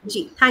ma'am.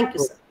 Ji, thank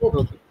you sir.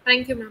 Okay.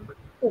 Thank you, ma'am.